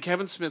in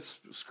Kevin Smith's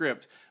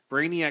script.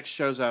 Brainiac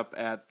shows up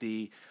at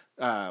the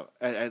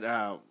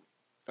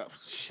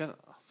shut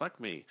up, fuck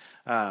me.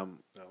 No,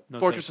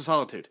 Fortress thanks. of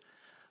Solitude.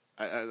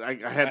 I had had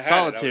it. I was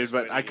Solitude, just but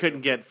waiting I to couldn't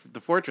go. get the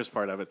fortress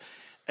part of it.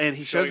 And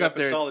he Showing shows up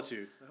in there.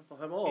 solitude.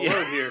 I'm all Yeah.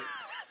 alone here.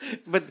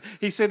 But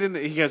he said,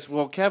 he goes,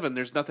 "Well, Kevin,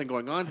 there's nothing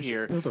going on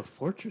here. Build a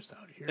fortress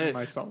out here in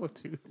my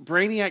solitude.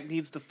 Brainiac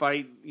needs to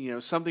fight,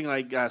 something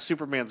like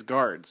Superman's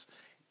guards."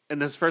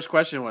 And his first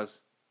question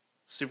was,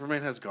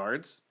 "Superman has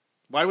guards?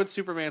 Why would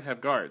Superman have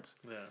guards?"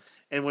 Yeah.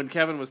 And when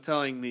Kevin was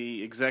telling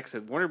the execs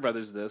at Warner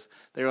Brothers this,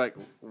 they were like,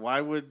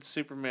 "Why would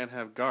Superman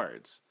have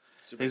guards?"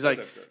 Superman He's does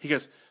like, have guards. he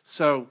goes,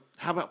 "So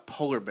how about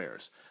polar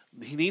bears?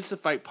 He needs to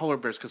fight polar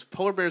bears because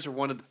polar bears are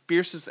one of the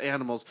fiercest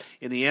animals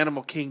in the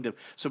animal kingdom.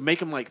 So make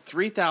them like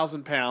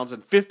 3,000 pounds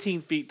and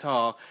 15 feet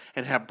tall,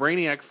 and have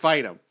Brainiac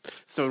fight them."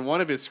 So in one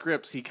of his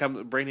scripts,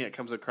 Brainiac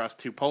comes across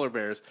two polar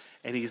bears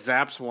and he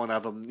zaps one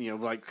of them,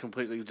 like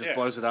completely just Yeah.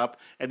 blows it up,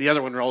 and the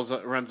other one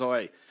runs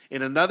away.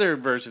 In another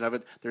version of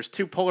it, there's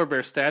two polar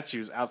bear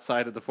statues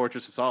outside of the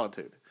Fortress of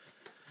Solitude.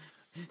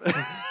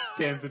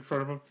 Stands in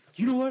front of him.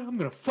 You know what? I'm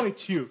gonna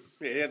fight you.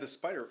 Yeah, he had the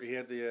spider. He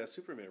had the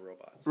Superman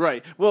robots.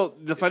 Right. Well,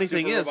 the funny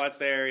thing Super is, robots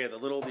there. He had all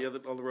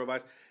the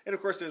robots, and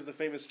of course, there's the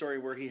famous story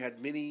where he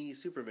had mini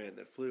Superman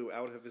that flew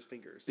out of his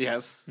fingers.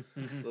 yes.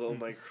 Little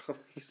micro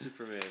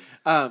Superman.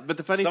 But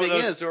the funny Some thing of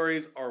those is,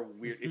 stories are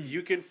weird. If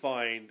you can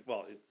find,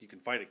 you can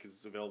find it because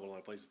it's available in a lot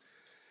of places.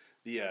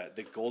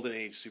 The Golden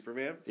Age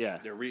Superman. Yeah.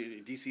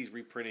 DC's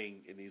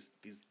reprinting in these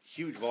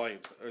huge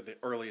volumes, or the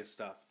earliest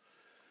stuff.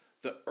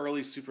 The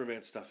early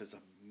Superman stuff is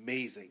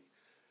amazing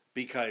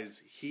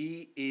because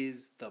he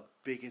is the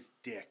biggest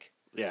dick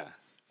yeah.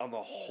 on the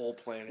whole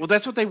planet. Well,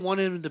 that's what they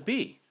wanted him to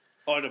be.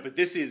 Oh no, but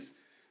this is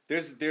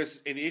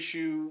there's an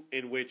issue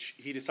in which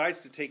he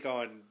decides to take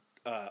on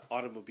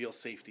automobile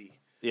safety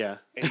Yeah.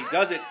 and he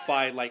does it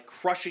by like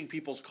crushing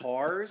people's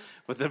cars.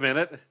 With a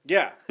minute.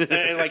 Yeah,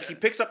 and like he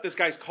picks up this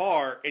guy's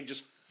car and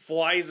just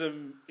flies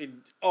him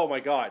in. Oh my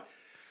god!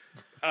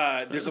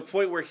 There's a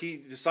point where he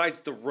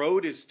decides the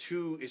road is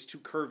too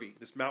curvy.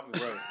 This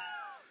mountain road,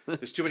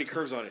 there's too many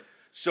curves on it.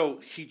 So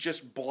he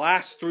just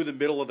blasts through the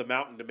middle of the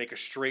mountain to make a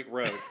straight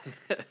road.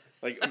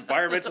 Like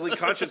environmentally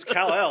conscious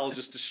Kal-El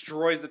just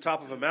destroys the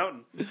top of a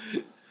mountain.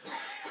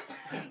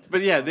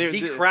 But yeah,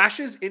 He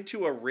crashes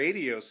into a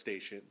radio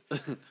station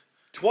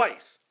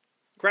twice.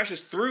 Crashes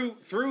through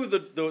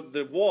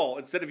the wall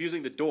instead of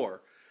using the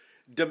door.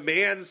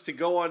 Demands to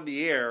go on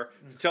the air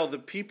to tell the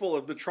people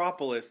of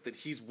Metropolis that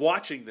he's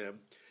watching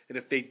them, and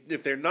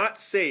if they're not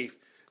safe,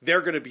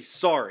 they're going to be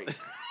sorry.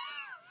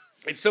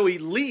 And so he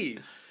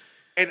leaves.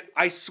 And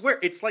I swear,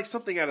 it's like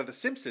something out of The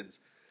Simpsons.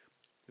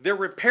 They're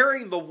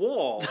repairing the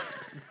wall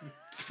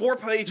 4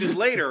 pages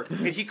later,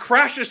 and he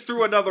crashes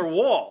through another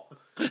wall.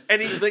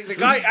 And the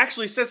guy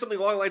actually says something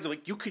along the lines of,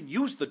 like, you can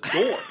use the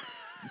door.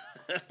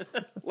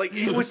 Like,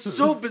 it was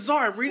so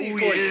bizarre. I'm reading it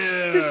going,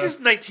 this is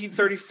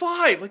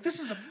 1935. Like, this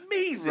is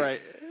amazing.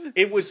 Right.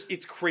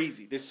 It's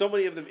crazy. There's so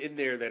many of them in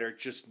there that are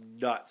just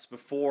nuts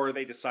before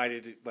they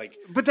decided, to, like,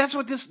 But that's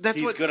what this. That's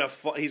he's what.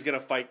 gonna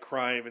fight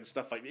crime and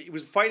stuff like that. He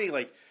was fighting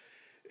like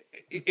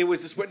it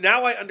was this.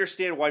 Now I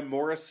understand why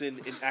Morrison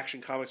in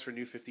Action Comics for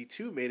New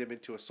 52 made him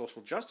into a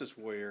social justice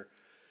warrior,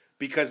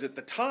 because at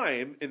the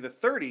time in the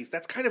 30s,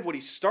 that's kind of what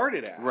he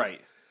started as. Right.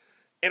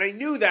 And I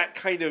knew that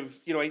kind of,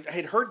 I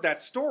had heard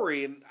that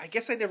story, and I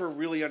guess I never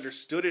really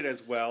understood it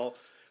as well.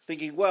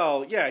 Thinking,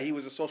 well, yeah, he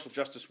was a social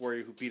justice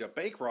warrior who beat up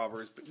bank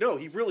robbers, but no,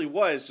 he really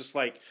was just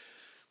like,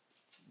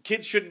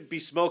 kids shouldn't be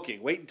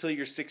smoking. Wait until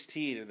you're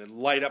 16 and then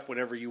light up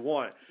whenever you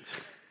want.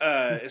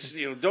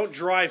 Don't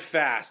drive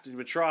fast in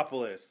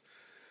Metropolis.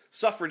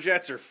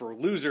 Suffragettes are for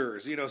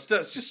losers.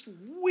 Stuff. It's just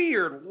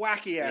weird,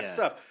 wacky ass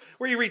stuff.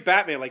 Where you read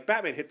Batman, like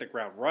Batman hit the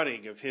ground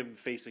running of him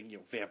facing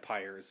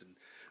vampires and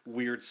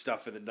weird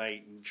stuff in the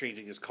night and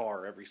changing his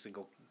car every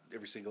single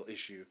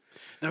issue.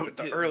 No, but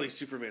the early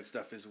Superman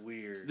stuff is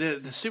weird.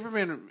 The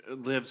Superman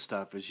Live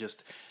stuff is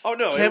just. Oh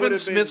no, Kevin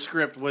Smith's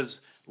script was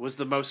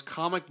the most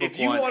comic book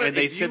one, and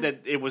they said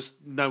that it was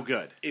no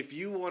good. If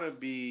you want to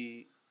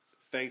be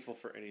thankful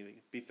for anything,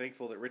 be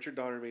thankful that Richard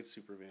Donner made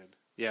Superman.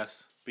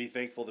 Yes. Be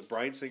thankful that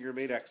Bryan Singer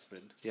made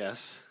X-Men.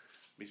 Yes.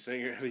 Be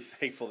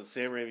thankful that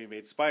Sam Raimi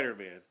made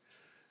Spider-Man,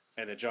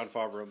 and that Jon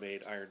Favreau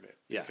made Iron Man.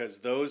 Yeah. Because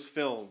those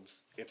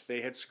films, if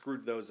they had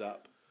screwed those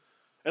up,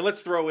 and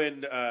let's throw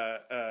in,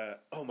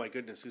 oh my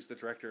goodness, who's the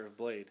director of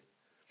Blade?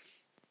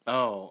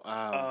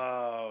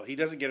 He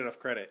doesn't get enough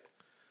credit.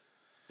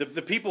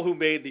 The people who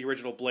made the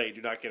original Blade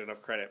do not get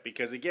enough credit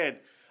because, again,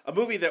 a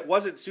movie that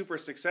wasn't super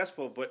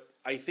successful, but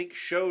I think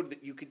showed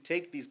that you can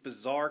take these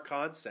bizarre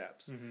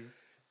concepts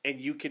and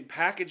you can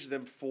package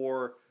them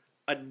for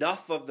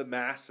enough of the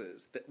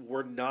masses that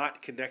were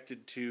not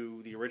connected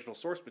to the original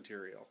source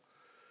material.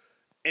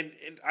 And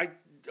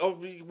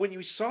when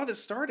you saw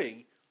this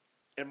starting,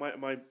 and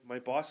my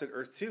boss at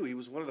Earth 2, he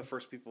was one of the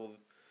first people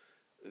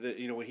that,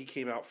 when he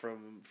came out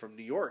from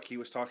New York, he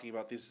was talking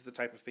about this is the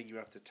type of thing you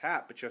have to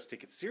tap, but you have to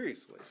take it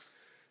seriously.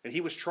 And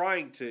he was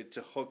trying to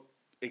hook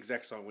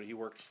execs on when he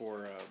worked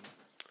for, I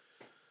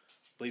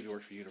believe he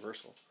worked for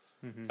Universal,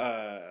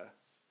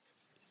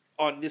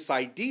 on this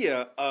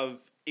idea of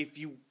if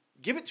you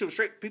give it to them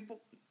straight,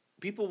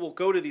 people will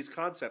go to these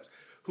concepts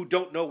who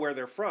don't know where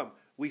they're from.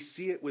 We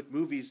see it with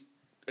movies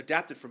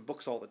adapted from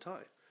books all the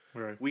time.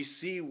 Right. We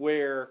see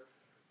where,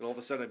 and all of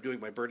a sudden I'm doing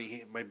my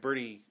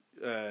Bernie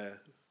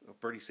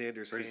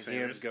Sanders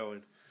hands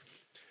going.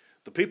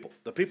 The people,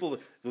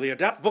 they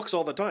adapt books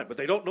all the time, but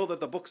they don't know that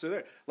the books are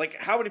there.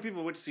 Like, how many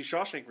people went to see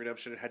Shawshank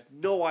Redemption and had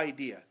no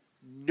idea,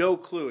 no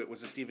clue it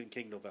was a Stephen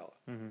King novella?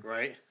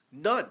 Right.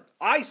 None.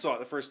 I saw it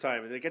the first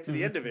time, and then I get to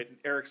the end of it, and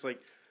Eric's like,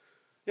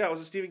 yeah, it was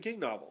a Stephen King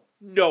novel.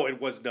 No,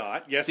 it was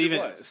not. Yes, it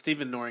was.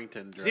 Stephen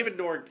Norrington. Stephen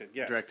Norrington,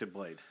 yes. Directed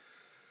Blade.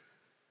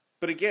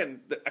 But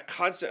again,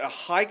 a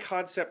high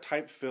concept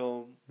type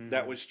film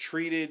that was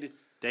treated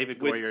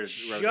David with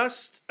Goyer wrote it.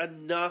 just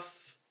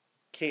enough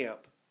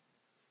camp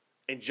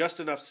and just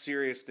enough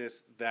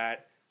seriousness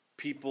that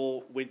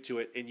people went to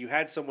it. And you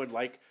had someone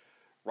like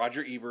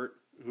Roger Ebert,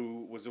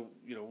 who was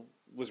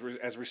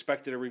as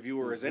respected a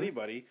reviewer as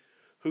anybody,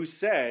 who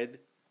said,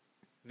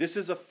 "This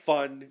is a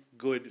fun,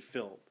 good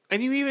film."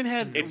 And you even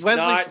had It's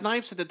Wesley not-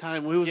 Snipes at the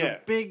time, who was Yeah. a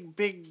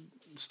big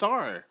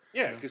star.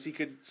 Yeah, because he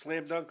could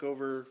slam dunk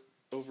over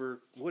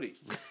Woody.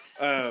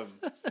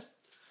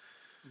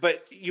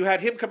 But you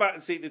had him come out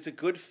and say it's a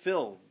good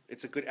film.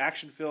 It's a good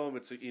action film.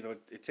 It's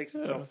it takes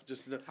itself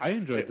just enough. I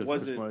enjoyed it the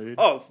wasn't. first Blade.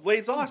 Oh,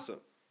 Blade's awesome.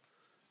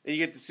 And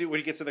you get to see when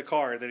he gets in the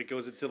car, and then it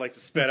goes into like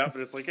the sped up,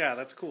 and it's like, yeah,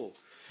 that's cool.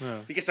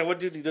 Yeah. He gets that one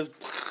dude, and he does.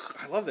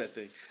 I love that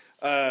thing.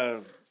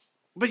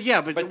 But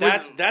yeah, but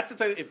That's the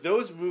type. If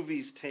those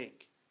movies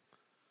tank,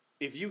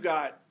 if you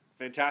got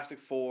Fantastic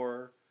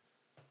Four,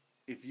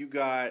 if you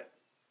got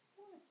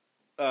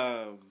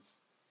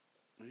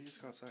You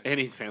just go outside. And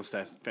he's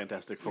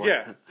Fantastic Four.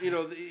 Yeah,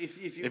 if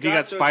you If you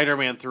got those-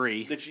 Spider-Man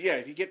 3. if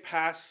you get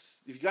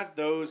past, if you got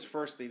those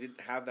first, they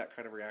didn't have that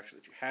kind of reaction.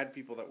 That you had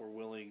people that were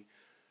willing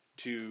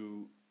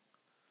to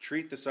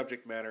treat the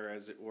subject matter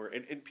as it were,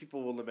 and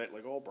people will lament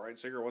like, oh, Bryan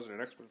Singer wasn't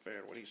an X-Men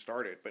fan when he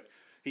started, but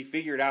he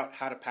figured out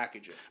how to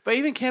package it. But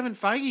even Kevin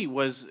Feige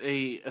was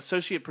a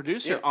associate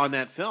producer Yeah. on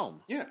that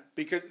film. Yeah,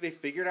 because they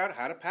figured out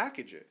how to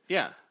package it.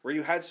 Yeah. Where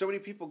you had so many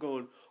people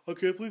going, I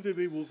can't believe they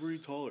made Wolverine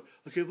taller.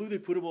 I can't believe they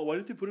put him on. Why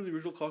didn't they put him in the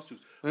original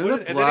costumes? They Why look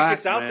did- and then it black,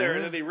 gets out there, man.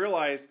 and then they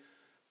realize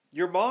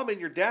your mom and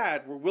your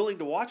dad were willing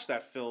to watch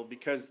that film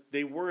because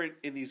they weren't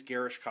in these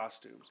garish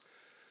costumes.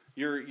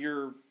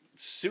 Your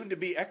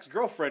soon-to-be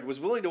ex-girlfriend was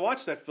willing to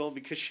watch that film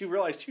because she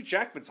realized Hugh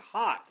Jackman's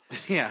hot.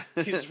 Yeah.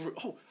 He's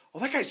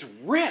that guy's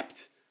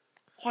ripped.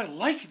 Oh, I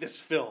like this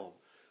film.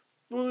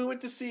 When we went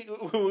to see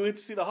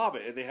The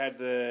Hobbit, and they had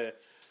the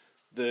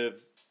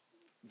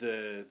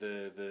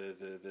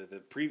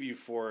preview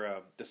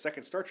for the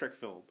second Star Trek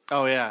film,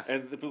 Oh, yeah.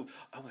 and the people,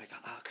 oh my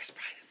god, Chris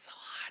Pine is so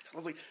hot. I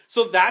was like,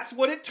 so that's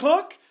what it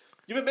took?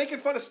 You've been making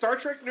fun of Star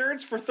Trek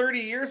nerds for 30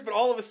 years, but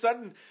all of a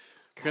sudden,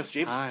 Chris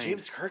Pine.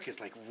 James Kirk is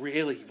like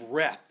really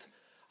ripped.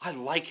 I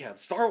like him.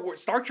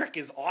 Star Trek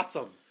is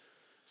awesome.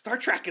 Star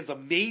Trek is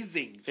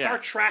amazing. Star Yeah.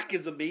 Trek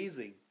is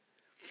amazing.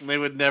 They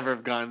would never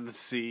have gone to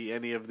see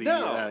any of the...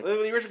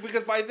 The original,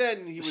 because by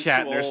then he was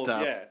Shatner too old.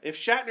 stuff. Yeah, if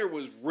Shatner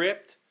was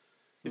ripped,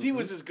 if he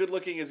was as good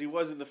looking as he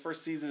was in the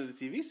first season of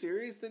the TV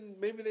series, then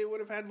maybe they would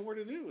have had more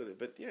to do with it.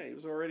 But yeah, he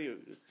was already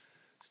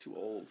he's too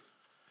old.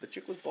 The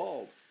chick was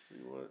bald.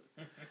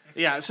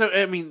 Yeah, so,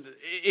 I mean,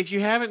 if you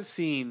haven't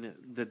seen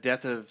The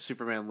Death of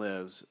Superman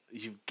Lives,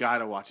 you've got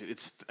to watch it.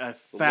 It's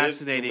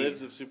fascinating. The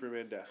lives of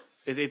Superman death.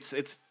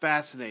 It's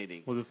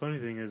fascinating. Well, the funny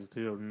thing is,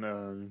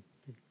 too,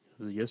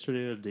 was it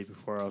yesterday or the day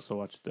before? I also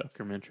watched a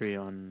documentary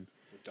on...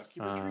 The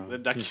documentary. The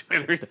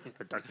documentary.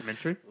 A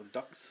documentary? On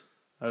ducks.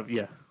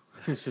 Yeah.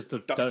 It's just a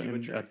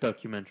Documentary. a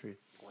documentary.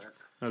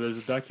 There's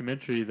a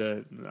documentary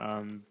that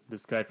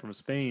this guy from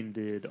Spain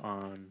did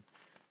on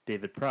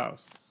David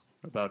Prowse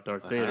about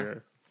Darth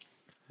Vader.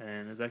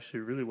 And it's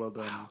actually really well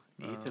done. Wow,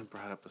 Ethan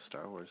brought up a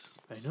Star Wars.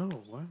 I know.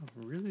 Wow.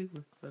 Really?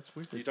 That's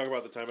weird. You talk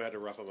about the time I had to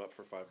rough him up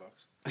for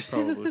 $5.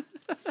 Probably.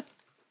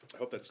 I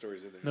hope that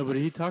story's in there. No, but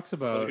he talks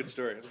That's a about... good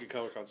story. That's a good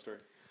Comic-Con story.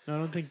 No, I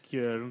don't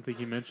think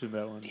he mentioned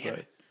that one. Damn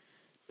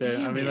but it.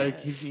 I mean,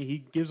 like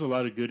he gives a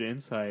lot of good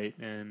insight,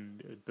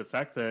 and the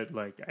fact that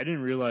like I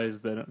didn't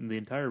realize that the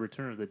entire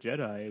Return of the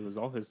Jedi was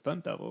all his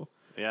stunt double,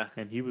 Yeah.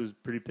 and he was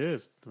pretty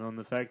pissed on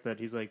the fact that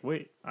he's like,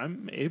 wait,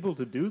 I'm able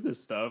to do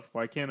this stuff.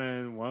 Why can't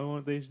I? Why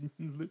won't they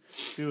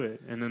do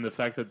it? And then the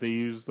fact that they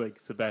used like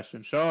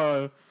Sebastian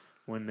Shaw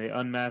when they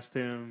unmasked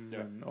him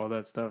and all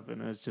that stuff,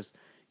 and it's just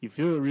you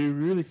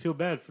really feel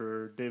bad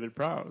for David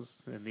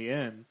Prowse in the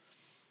end.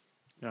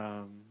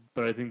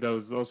 But I think that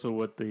was also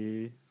what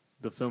the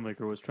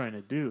filmmaker was trying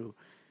to do,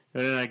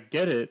 and I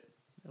get it.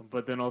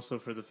 But then also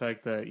for the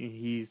fact that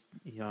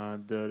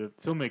the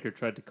filmmaker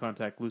tried to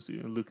contact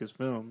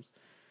Lucasfilms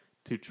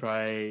to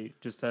try,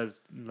 just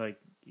as like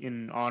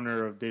in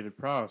honor of David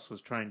Prowse,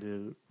 was trying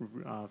to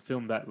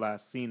film that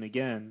last scene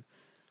again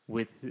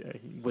with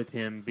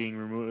him being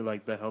removed,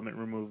 like the helmet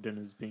removed, and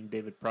as being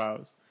David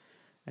Prowse,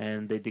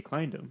 and they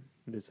declined him.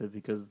 They said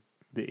because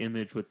the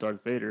image with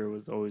Darth Vader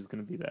was always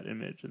going to be that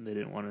image, and they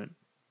didn't want it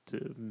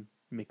to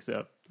mix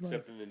up.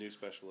 Except in the new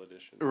special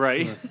edition.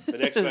 Right. The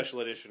next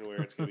special edition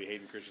where it's going to be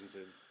Hayden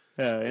Christensen.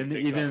 Yeah, and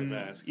takes off the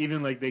mask.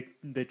 even like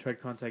they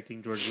tried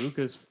contacting George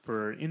Lucas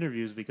for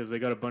interviews because they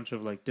got a bunch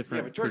of like Yeah,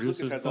 different. but George producers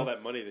Lucas and has all stuff.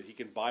 that money that he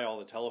can buy all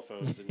the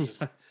telephones and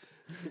just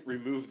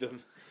remove them.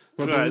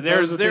 Well, Right, that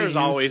was the thing, there's he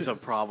always was- a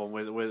problem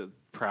with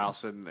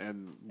Prowse and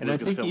And I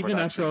think Lucasfilm even after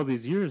production. all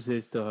these years,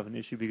 they still have an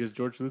issue because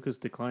George Lucas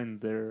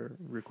declined their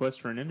request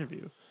for an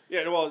interview.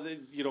 Yeah, well,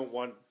 you don't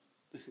want...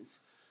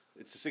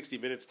 It's a 60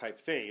 Minutes type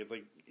thing. It's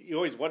like, you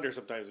always wonder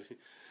sometimes,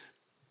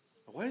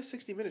 why is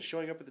 60 Minutes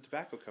showing up at the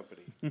tobacco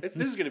company? This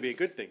is going to be a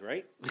good thing,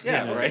 right?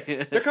 Yeah, Yeah, right.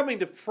 right. They're coming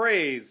to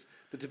praise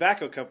the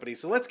tobacco company,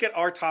 so let's get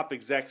our top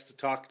execs to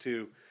talk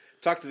to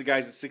the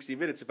guys at 60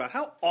 Minutes about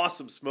how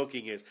awesome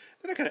smoking is.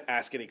 They're not going to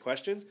ask any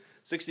questions.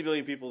 60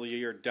 million people a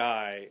year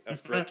die of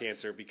throat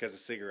cancer because of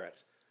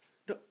cigarettes.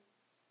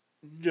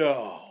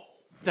 No.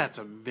 That's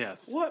a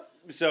myth. What?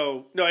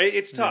 So no,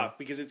 it's tough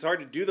because it's hard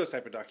to do those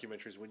type of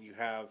documentaries when you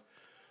have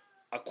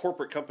a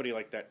corporate company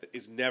like that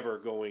is never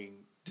going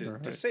to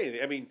Right. say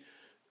anything. I mean,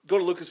 go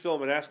to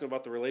Lucasfilm and ask them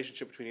about the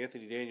relationship between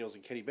Anthony Daniels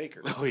and Kenny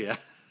Baker. Oh yeah.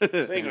 They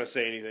ain't going to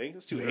say anything.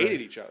 Those two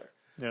hated each other.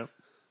 Yeah,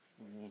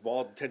 For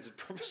all intents and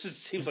purposes, it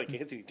seems like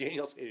Anthony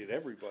Daniels hated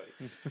everybody.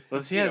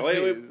 Well, see, You know, see,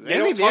 they Anthony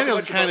don't talk Daniels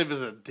much kind about- of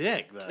is a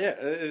dick, though. Yeah,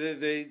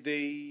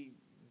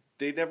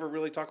 they never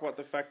really talk about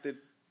the fact that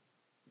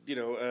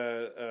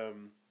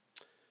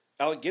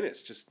Alec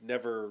Guinness just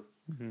never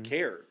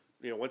cared.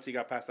 Once he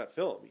got past that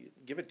film, he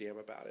didn't give a damn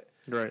about it.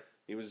 right.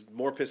 He was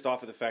more pissed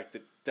off at the fact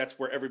that that's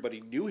where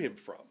everybody knew him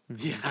from.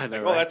 Yeah, I know.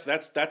 Like, well,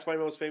 right? that's my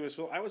most famous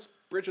film. I was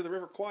Bridge of the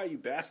River Kwai, you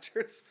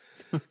bastards.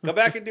 Come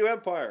back and do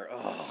Empire.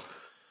 Oh,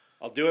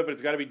 I'll do it, but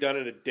it's got to be done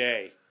in a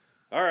day.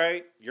 all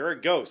right, you're a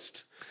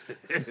ghost.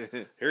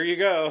 Here you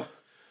go.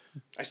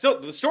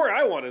 The story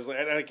I want is,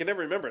 and I can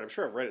never remember it, I'm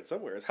sure I've read it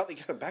somewhere, is how they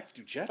got him back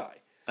to do Jedi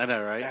I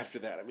know, right? after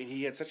that. I mean,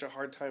 he had such a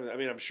hard time. I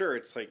mean, I'm sure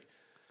it's like,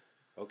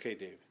 okay,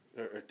 David,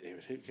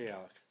 okay,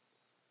 Alec,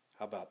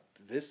 how about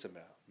this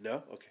amount?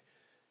 No? Okay.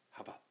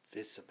 How about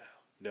this amount?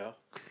 No?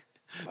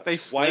 How about They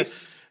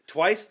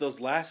twice those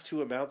last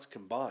two amounts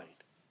combined.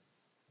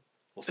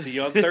 We'll see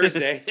you on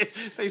Thursday.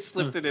 They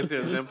slipped it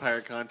into his Empire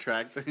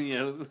contract. You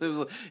know,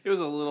 it was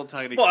a little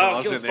tiny Well, Alec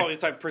clause Guinness in is there. probably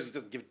the type of person who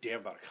doesn't give a damn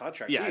about a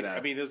contract. Yeah, I either. know.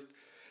 I mean,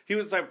 he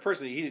was the type of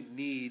person that he didn't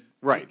need.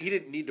 Right. He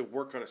didn't need to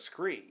work on a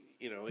screen.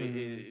 You know,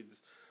 Mm-hmm.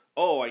 it's,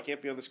 I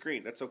can't be on the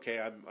screen. That's okay.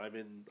 I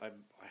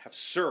have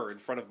 "sir" in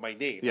front of my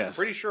name. Yes. I'm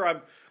pretty sure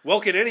I'm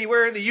welcome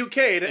anywhere in the UK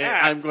to And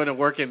act. I'm going to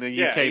work in the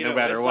UK you no know,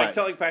 matter it's what. like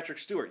telling Patrick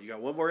Stewart, "You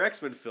got one more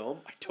X-Men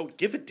film. I don't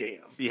give a damn."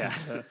 Yeah.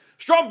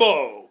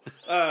 Strombo.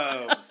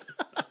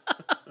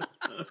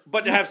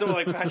 But to have someone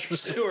like Patrick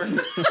Stewart,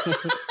 that's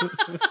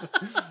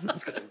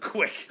because I'm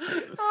quick.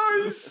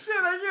 Oh shit!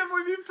 I can't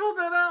believe you pulled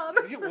that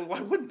out. Yeah, well,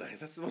 why wouldn't I?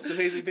 That's the most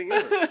amazing thing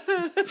ever.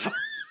 How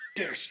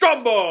dare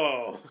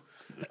Strombo!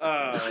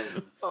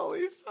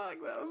 Holy fuck!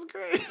 That was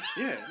great.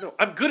 Yeah, no,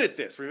 I'm good at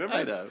this. Remember?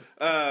 I know.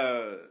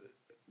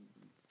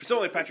 For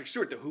someone like Patrick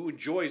Stewart, though, who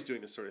enjoys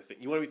doing this sort of thing,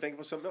 you want to be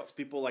thankful for something else.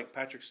 People like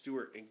Patrick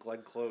Stewart and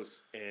Glenn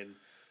Close, and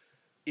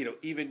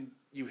even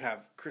you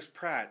have Chris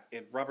Pratt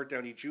and Robert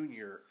Downey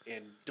Jr.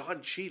 and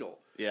Don Cheadle.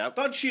 Yep.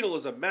 Don Cheadle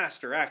is a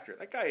master actor.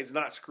 That guy is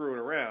not screwing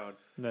around.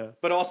 No.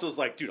 But also is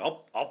like, dude,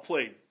 I'll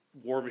play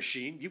War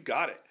Machine. You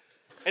got it.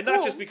 And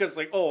not just because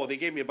like, they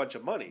gave me a bunch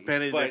of money.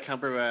 Benedict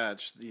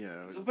Cumberbatch. You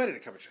know.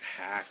 Benedict Cumberbatch,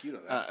 hack. You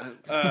know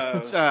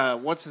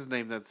that. What's his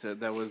name?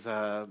 That was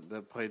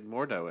that played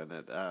Mordo in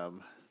it.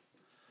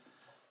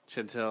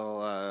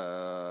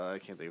 Chantel. I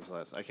can't think of his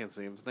last. I can't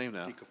think of his name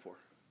now. Ekafor.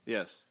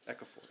 Yes.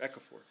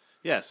 Ekafor.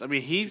 Yes. I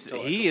mean, he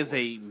Chantel is Ekafor.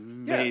 a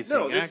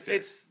amazing actor.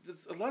 It's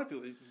a lot of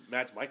people.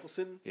 Mads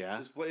Mikkelsen.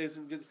 Yeah.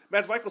 Isn't good.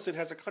 Mads Mikkelsen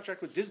has a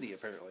contract with Disney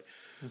apparently.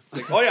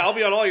 Like, I'll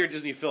be on all your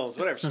Disney films.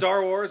 Whatever.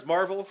 Star Wars,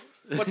 Marvel.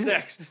 What's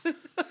next? You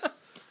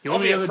I'll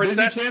want be me a on the Disney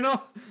princess.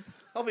 Channel?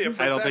 I'll be a I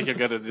princess. don't think you'll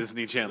go to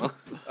Disney Channel.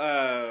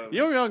 Uh,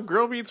 You're on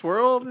Girl Meets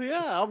World.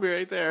 Yeah, I'll be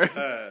right there.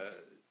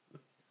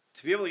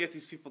 to be able to get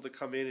these people to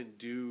come in and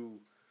do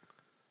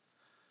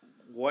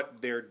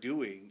what they're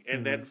doing,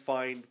 and then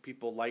find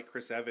people like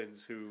Chris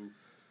Evans who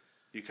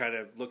you kind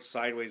of look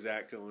sideways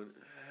at, going,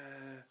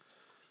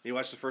 You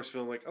watch the first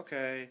film, like,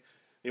 okay.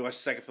 You watch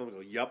the second film, and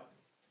go, yup,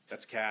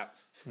 that's Cap.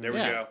 There we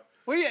go.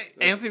 Well, yeah,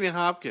 Anthony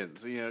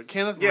Hopkins.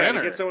 Kenneth Yeah, Branagh.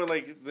 to get someone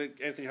like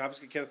Anthony Hopkins,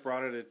 get Kenneth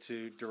Branagh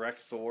to direct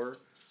Thor.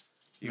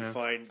 You Yeah.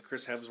 find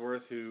Chris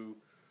Hemsworth, who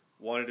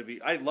wanted to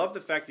be. I love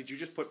the fact that you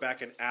just put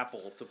back an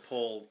apple to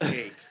pull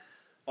cake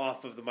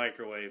off of the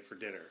microwave for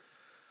dinner.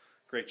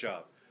 Great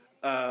job.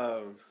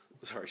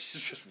 Sorry,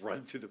 just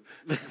run through the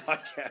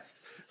podcast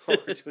while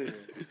we're doing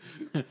it.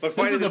 But This is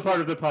finding the part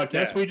of the podcast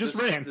yeah, we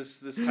just ran. this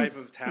type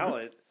of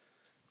talent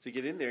to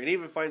get in there, and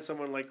even find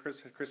someone like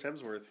Chris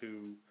Hemsworth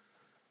who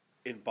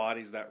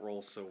embodies that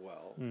role so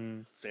well.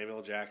 Samuel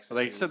L. Jackson.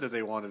 Well, they said that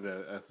they wanted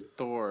a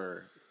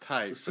Thor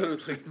type, So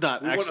but like,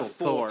 not we want actual a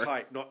Thor Thor.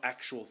 type, not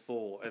actual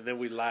Thor. And then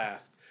we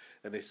laughed,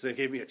 and they said,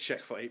 gave me a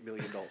check for $8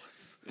 million.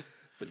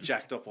 But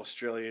jacked up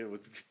Australian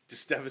with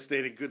just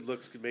devastating good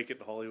looks could make it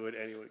in Hollywood.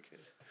 Anyone can.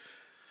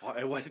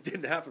 And what it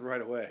didn't happen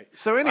right away.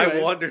 So anyways-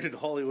 I wandered in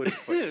Hollywood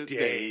for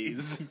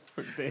days.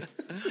 For days.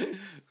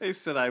 They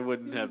said I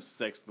wouldn't have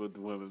sex with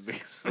women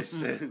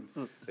because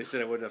They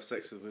said I wouldn't have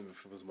sex with women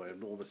because of my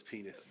enormous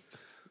penis.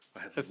 I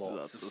had That's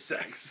lots of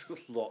sex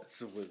with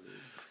lots of women.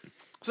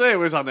 So,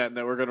 anyways, on that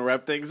note, we're going to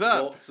wrap things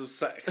up. Lots of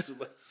sex with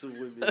lots of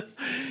women.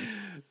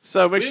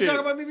 So We make didn't sure.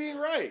 talk about me being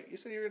right. You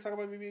said you were going to talk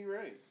about me being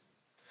right.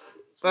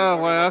 Oh,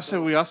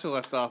 well, we also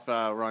left off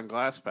Ron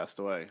Glass passed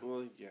away,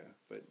 Well, yeah,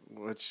 but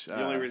which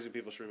the only reason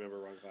people should remember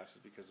Ron Glass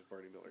is because of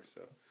Barney Miller.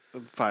 So,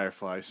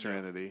 Firefly,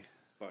 Serenity.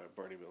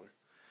 Barney Miller.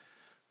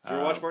 Did you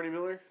ever watch Barney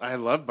Miller? I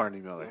love Barney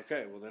Miller.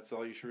 Okay, well, that's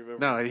all you should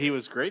remember. No, he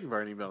was great in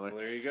Barney Miller. Well,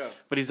 there you go.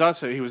 But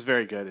he was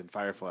very good in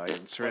Firefly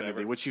and Serenity,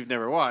 Whatever. which you've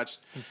never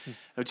watched,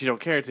 which you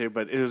don't care to,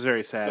 but it was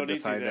very sad Don't to need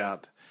to find now.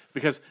 out.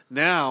 Because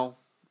now,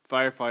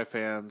 Firefly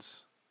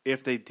fans,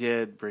 if they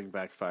did bring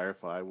back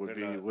Firefly, would They're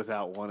be not.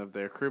 without one of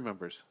their crew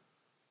members.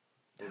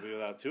 We'll be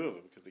without two of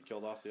them because they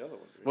killed off the other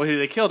one. Well,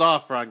 they killed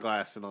off Ron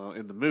Glass in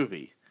the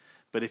movie.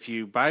 But if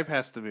you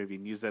bypass the movie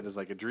and use that as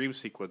like a dream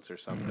sequence or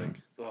something,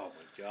 Oh,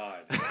 my God.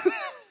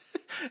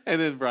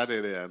 and then brought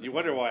it in. You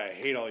wonder why I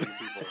hate all you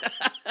people.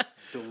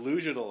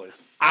 Delusional as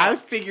fuck. I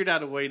figured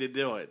out a way to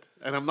do it.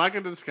 And I'm not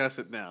going to discuss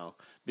it now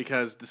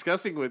because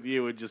discussing with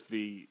you would just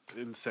be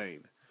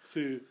insane.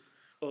 See,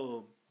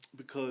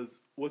 because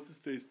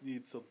What's-His-Face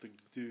needs something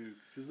to do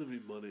because he doesn't have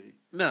any money.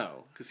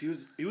 No. Because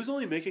he was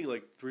only making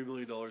like $3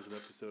 million an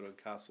episode on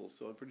Castle,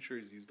 so I'm pretty sure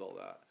he's used all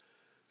that.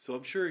 So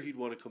I'm sure he'd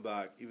want to come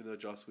back, even though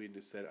Joss Whedon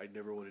has said, "I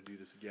never want to do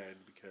this again,"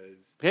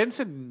 because He hadn't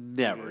said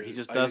never. He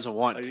just doesn't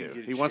want I didn't to.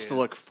 get a He wants to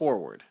look chance.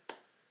 forward.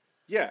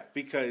 yeah,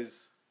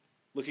 because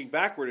looking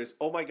backward is,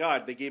 oh my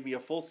God, they gave me a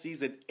full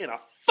season in a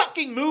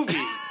fucking movie.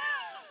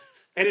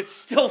 and it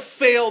still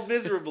failed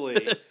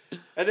miserably.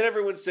 And then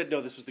everyone said,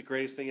 "No, this was the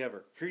greatest thing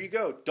ever." Here you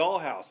go,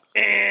 Dollhouse.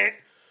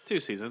 2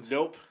 seasons.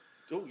 Nope.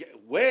 Oh, yeah,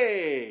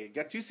 way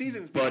got 2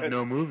 seasons, But because,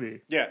 no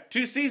movie. Yeah,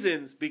 2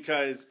 seasons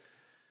because.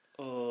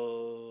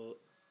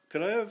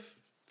 Can I have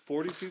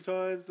 42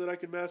 times that I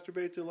can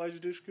masturbate to Elijah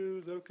Dushku?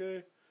 Is that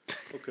okay?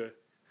 Okay.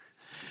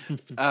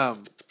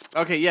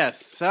 Okay,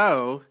 yes.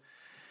 So,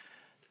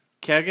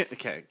 Kevin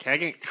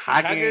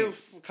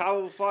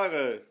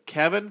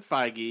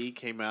Feige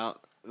came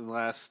out in the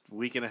last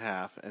week and a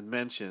half and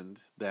mentioned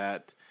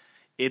that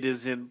it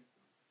is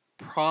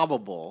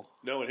improbable,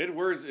 No, in his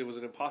words, it was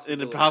an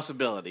impossibility. an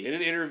impossibility, In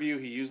an interview,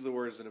 he used the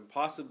words "an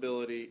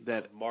impossibility"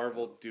 That- of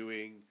Marvel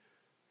doing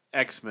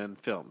X-Men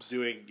films.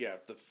 the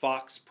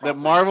Fox. That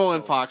properties Marvel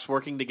and films. Fox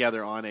working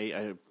together on a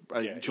Yeah,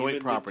 joint even the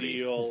property.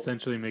 deal-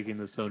 Essentially making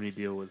the Sony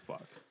deal with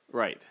Fox.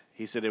 Right.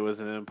 He said it was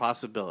an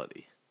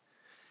impossibility.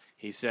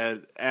 He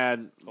said,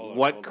 and Hold on,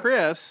 what hold on.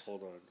 Chris...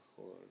 Hold on.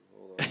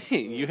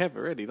 You have it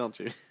ready, don't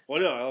you?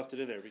 Well, no, I left it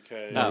in there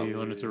because. Oh. You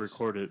wanted to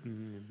record it.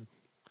 Mm.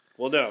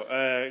 Well, no,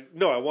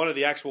 I wanted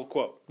the actual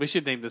quote. We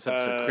should name this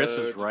episode Chris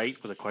is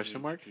Right with a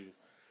question mark.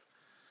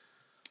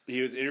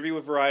 He was interviewed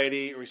with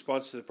Variety in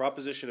response to the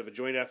proposition of a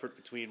joint effort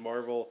between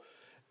Marvel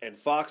and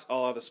Fox, a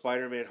la the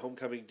Spider-Man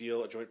Homecoming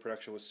deal, a joint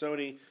production with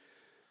Sony.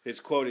 His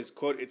quote is,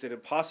 quote, "It's an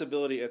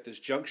impossibility at this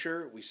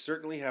juncture. We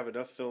certainly have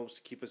enough films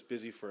to keep us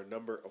busy for a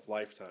number of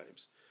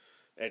lifetimes."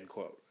 End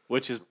quote.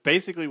 Which is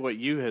basically what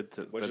you had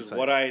Which been is saying.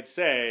 what I had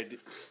said.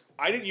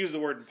 I didn't use the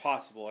word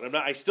impossible, and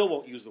I still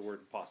won't use the word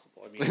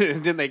impossible. I mean,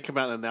 And then they come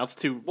out and announce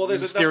 2 Well,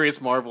 there's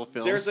mysterious Marvel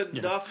films. there's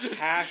enough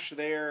cash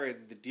there,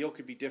 and the deal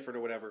could be different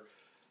or whatever.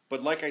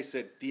 But like I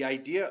said, the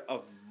idea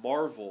of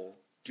Marvel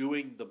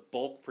doing the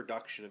bulk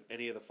production of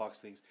any of the Fox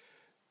things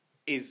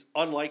is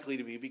unlikely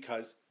to me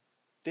because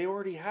they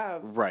already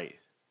have Right.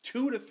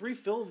 2 to 3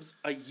 films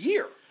a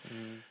year.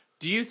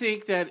 Do you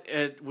think that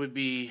it would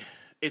be...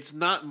 It's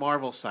not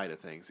Marvel's side of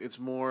things. It's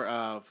more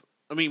of...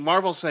 I mean,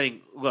 Marvel's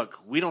saying, look,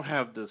 we don't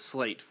have the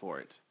slate for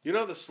it. You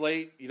don't have the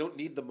slate. You don't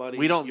need the money.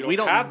 We don't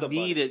have the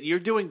need money. it. You're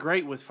doing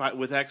great with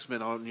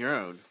X-Men on your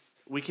own.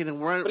 We can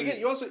run... But again,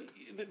 you also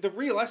the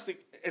realistic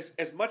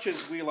as much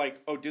as we like,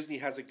 oh, Disney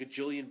has a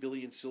gajillion,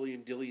 billion,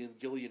 cillion, dillion,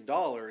 gillion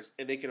dollars,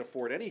 and they can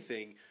afford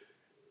anything.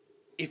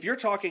 If you're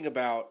talking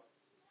about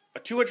a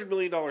 $200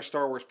 million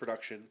Star Wars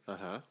production,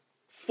 Uh-huh.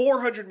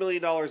 $400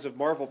 million of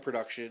Marvel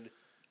production,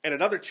 and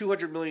another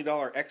 $200 million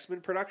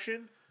X-Men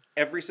production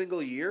every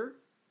single year,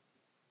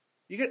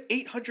 you get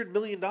 $800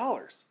 million.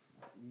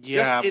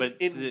 Yeah, just but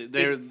in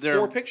they're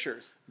 4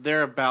 pictures.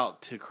 they're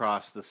about to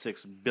cross the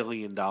 $6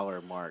 billion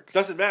mark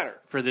Doesn't matter.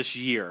 for this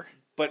year.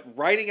 But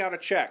writing out a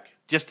check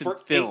Just in for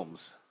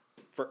films.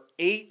 for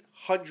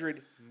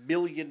 $800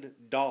 million.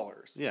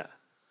 Yeah.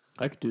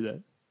 I could do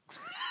that.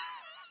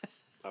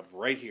 I'm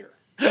right here.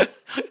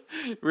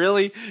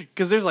 Really?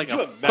 Because there's like Could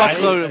a you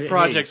imagine? fuckload of Hey,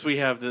 projects we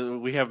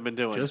haven't been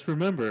doing. Just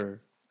remember,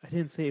 I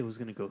didn't say it was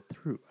going to go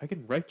through. I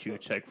can write you a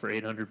check for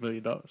 $800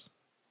 million.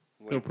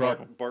 No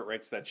problem. Bart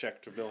writes that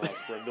check to Millhouse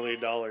for $1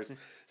 million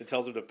and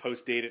tells him to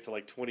post date it to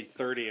like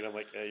 2030, and I'm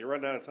like, you're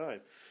running out of time.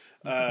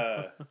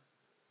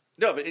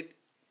 No, but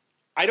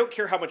I don't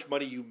care how much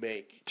money you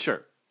make.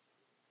 Sure.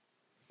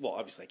 Well,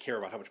 obviously, I care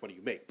about how much money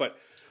you make, but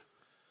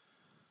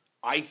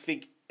I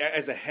think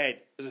as a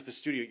head, as the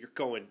studio, you're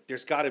going.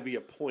 There's got to be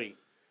a point.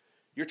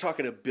 You're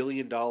talking $1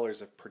 billion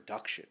of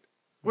production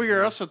Well,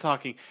 you're also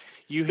talking.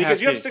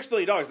 because you have $6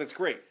 billion. That's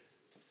great.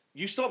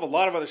 You still have a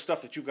lot of other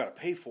stuff that you've got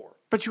to pay for.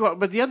 But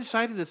but the other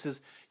side of this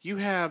is you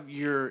have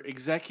your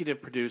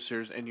executive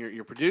producers and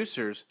your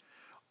producers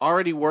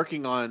already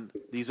working on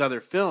these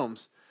other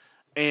films,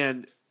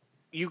 and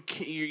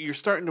you're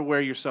starting to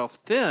wear yourself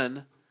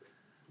thin.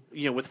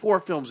 You know, with 4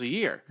 films a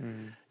year.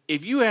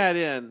 If you add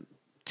in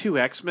 2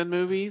 X-Men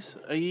movies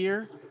a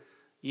year,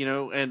 you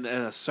know, and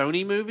a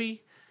Sony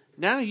movie,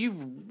 now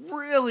you've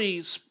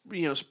really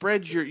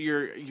spread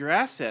your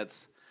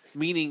assets,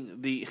 meaning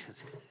the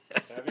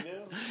Have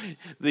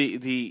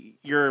you now?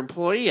 your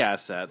employee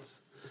assets.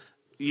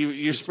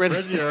 You're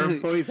spreading Spread your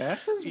employees'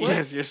 asses? What?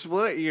 Yes,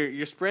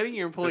 you're spreading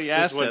your employee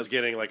This one's assets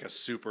getting like a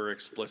super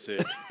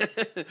explicit.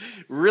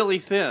 really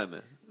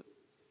thin.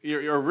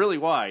 You're really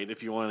wide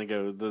if you want to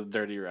go the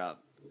dirty route.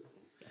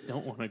 I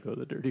don't want to go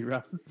the dirty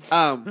route.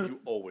 You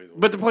always.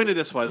 But the point of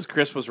this was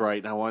Chris was right,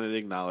 and I wanted to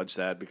acknowledge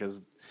that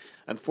because,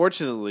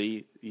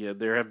 unfortunately,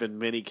 there have been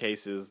many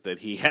cases that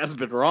he has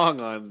been wrong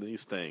on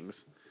these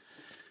things.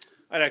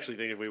 I'd actually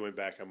think if we went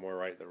back, I'm more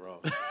right than wrong.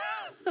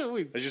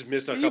 We- I just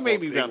missed a you couple may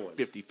of be big about ones.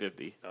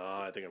 50-50.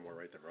 I think I'm more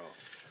right than wrong.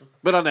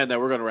 But on that note,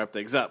 we're going to wrap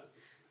things up.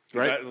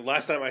 'Cause Right? the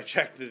last time I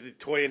checked, the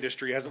toy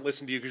industry hasn't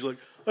listened to you because you're like,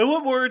 I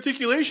want more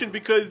articulation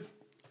because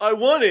I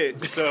want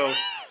it. So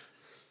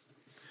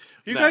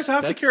you No, guys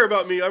have to that's- care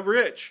about me. I'm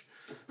rich.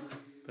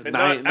 And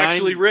Nine- not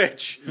actually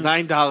rich.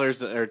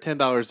 $9 or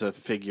 $10 a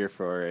figure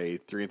for a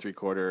 3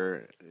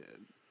 3/4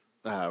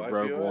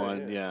 Rogue POI,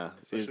 One. Yeah,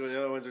 Especially when It's- the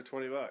other ones are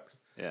 $20.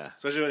 yeah,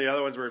 Especially when the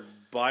other ones were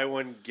buy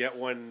one, get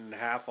one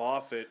half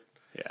off at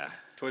yeah.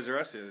 Toys R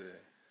Us the other day.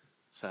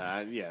 So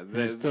yeah,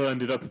 They still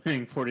ended up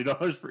paying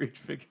 $40 for each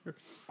figure.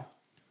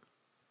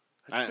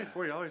 I just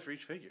paid $40 for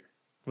each figure.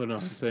 Well, no,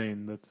 I'm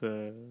saying that's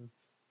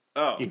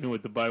Oh even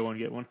with the buy one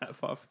get one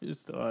half off, you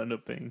still end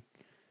up paying.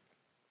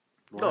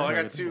 no, I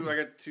got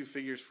two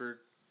figures for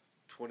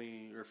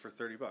 $20 or for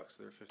 $30.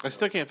 They're $50. I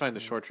still can't find the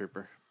Shore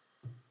Trooper.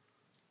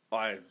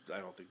 I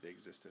don't think they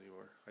exist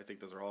anymore. I think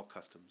those are all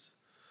customs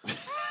at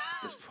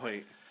this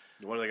point.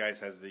 One of the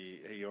guys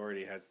he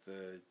already has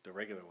the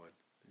regular one.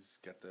 He's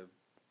got the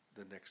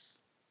next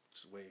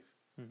wave.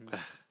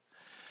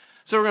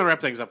 So we're going to wrap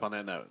things up on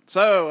that note.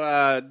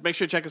 So make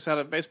sure to check us out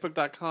at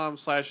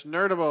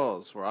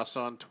facebook.com/nerdables. We're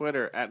also on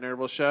Twitter at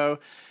 @nerdableshow,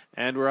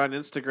 and we're on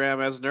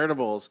Instagram as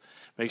Nerdables.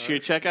 Make sure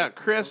you check out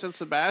Chris and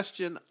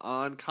Sebastian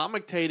on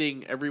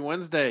Comictating every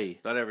Wednesday.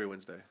 Not every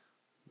Wednesday.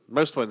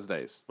 Most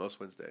Wednesdays. Most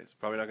Wednesdays.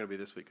 Probably not going to be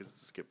this week because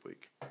it's a skip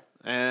week.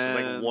 And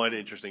There's like one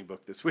interesting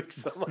book this week,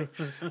 so I'm like,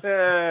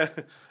 I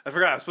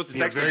forgot. I was supposed to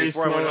text him very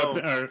before I went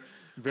home.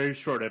 very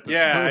short episode.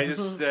 Yeah, I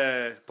just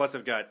plus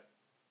I've got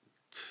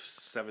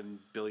 $7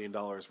 billion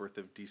worth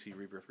of DC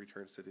Rebirth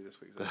returns to do this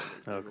week. So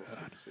Oh, we'll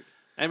skip this week.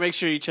 And make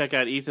sure you check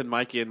out Ethan,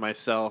 Mikey, and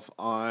myself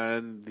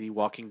on the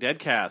Walking Dead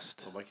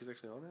cast. Oh, Mikey's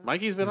actually on that?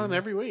 Mikey's been on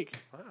every week.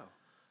 Wow.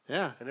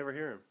 Yeah. I never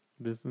hear him.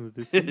 this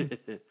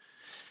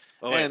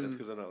Oh, wait, And- that's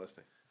because I'm not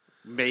listening.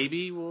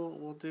 Maybe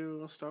we'll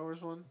do a Star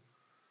Wars one.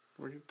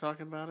 We're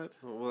talking about it.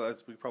 Well,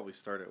 we probably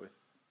start it with.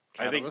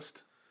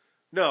 Catalyst.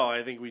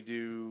 I think we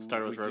do.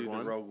 Start with we Rogue do One?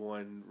 the Rogue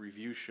One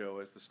review show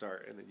as the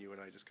start, and then you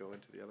and I just go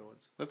into the other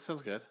ones. That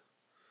sounds good.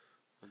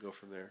 We'll go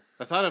from there.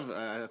 I've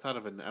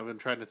been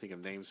trying to think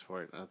of names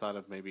for it. I thought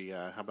of maybe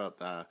how about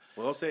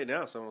Well, I'll say it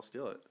now. Someone will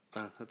steal it.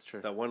 that's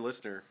true. That one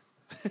listener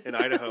in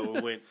Idaho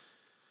who went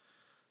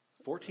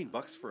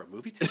 $14 for a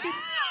movie ticket.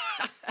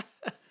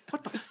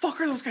 What the fuck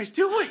are those guys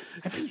doing?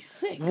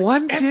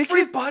 One ticket.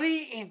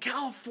 Everybody in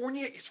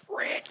California is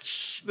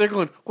rich. They're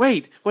going.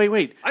 Wait.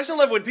 I still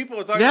love when people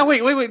are talking. Now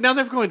wait. Now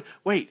they're going.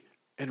 Wait.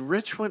 And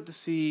Rich went to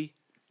see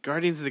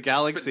Guardians of the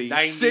Galaxy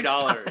 $90. 6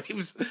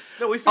 times.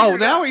 No, we figured it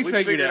now out. we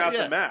figured out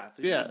yeah. the math.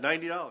 Yeah.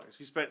 $90.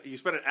 You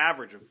spent an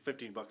average of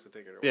 $15 a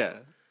ticket. Or Yeah.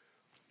 whatever.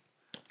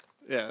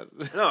 Yeah.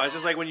 No, it's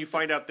just like when you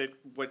find out that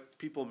what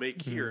people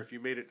make here, if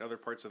you made it in other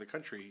parts of the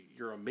country,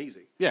 you're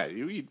amazing. Yeah.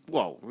 We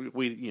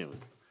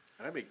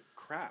And I make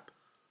crap,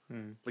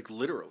 like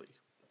literally.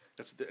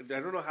 I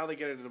don't know how they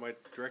get it into my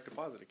direct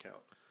deposit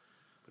account,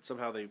 but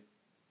somehow they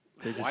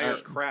wire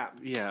crap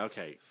Yeah.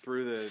 Okay.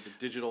 through the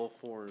digital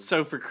form.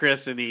 So for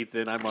Chris and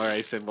Ethan, I'm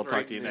R.A.C. and we'll Right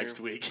talk to you there. next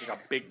week. Like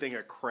a big thing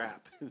of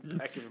crap in the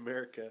back of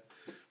America,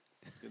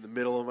 in the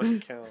middle of my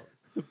account.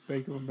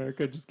 Bank of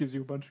America just gives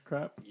you a bunch of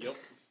crap. Yep.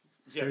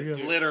 Yeah, There you they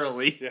go. do.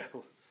 Literally. Yeah,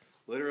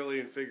 literally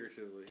and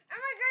figuratively. I'm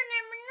a good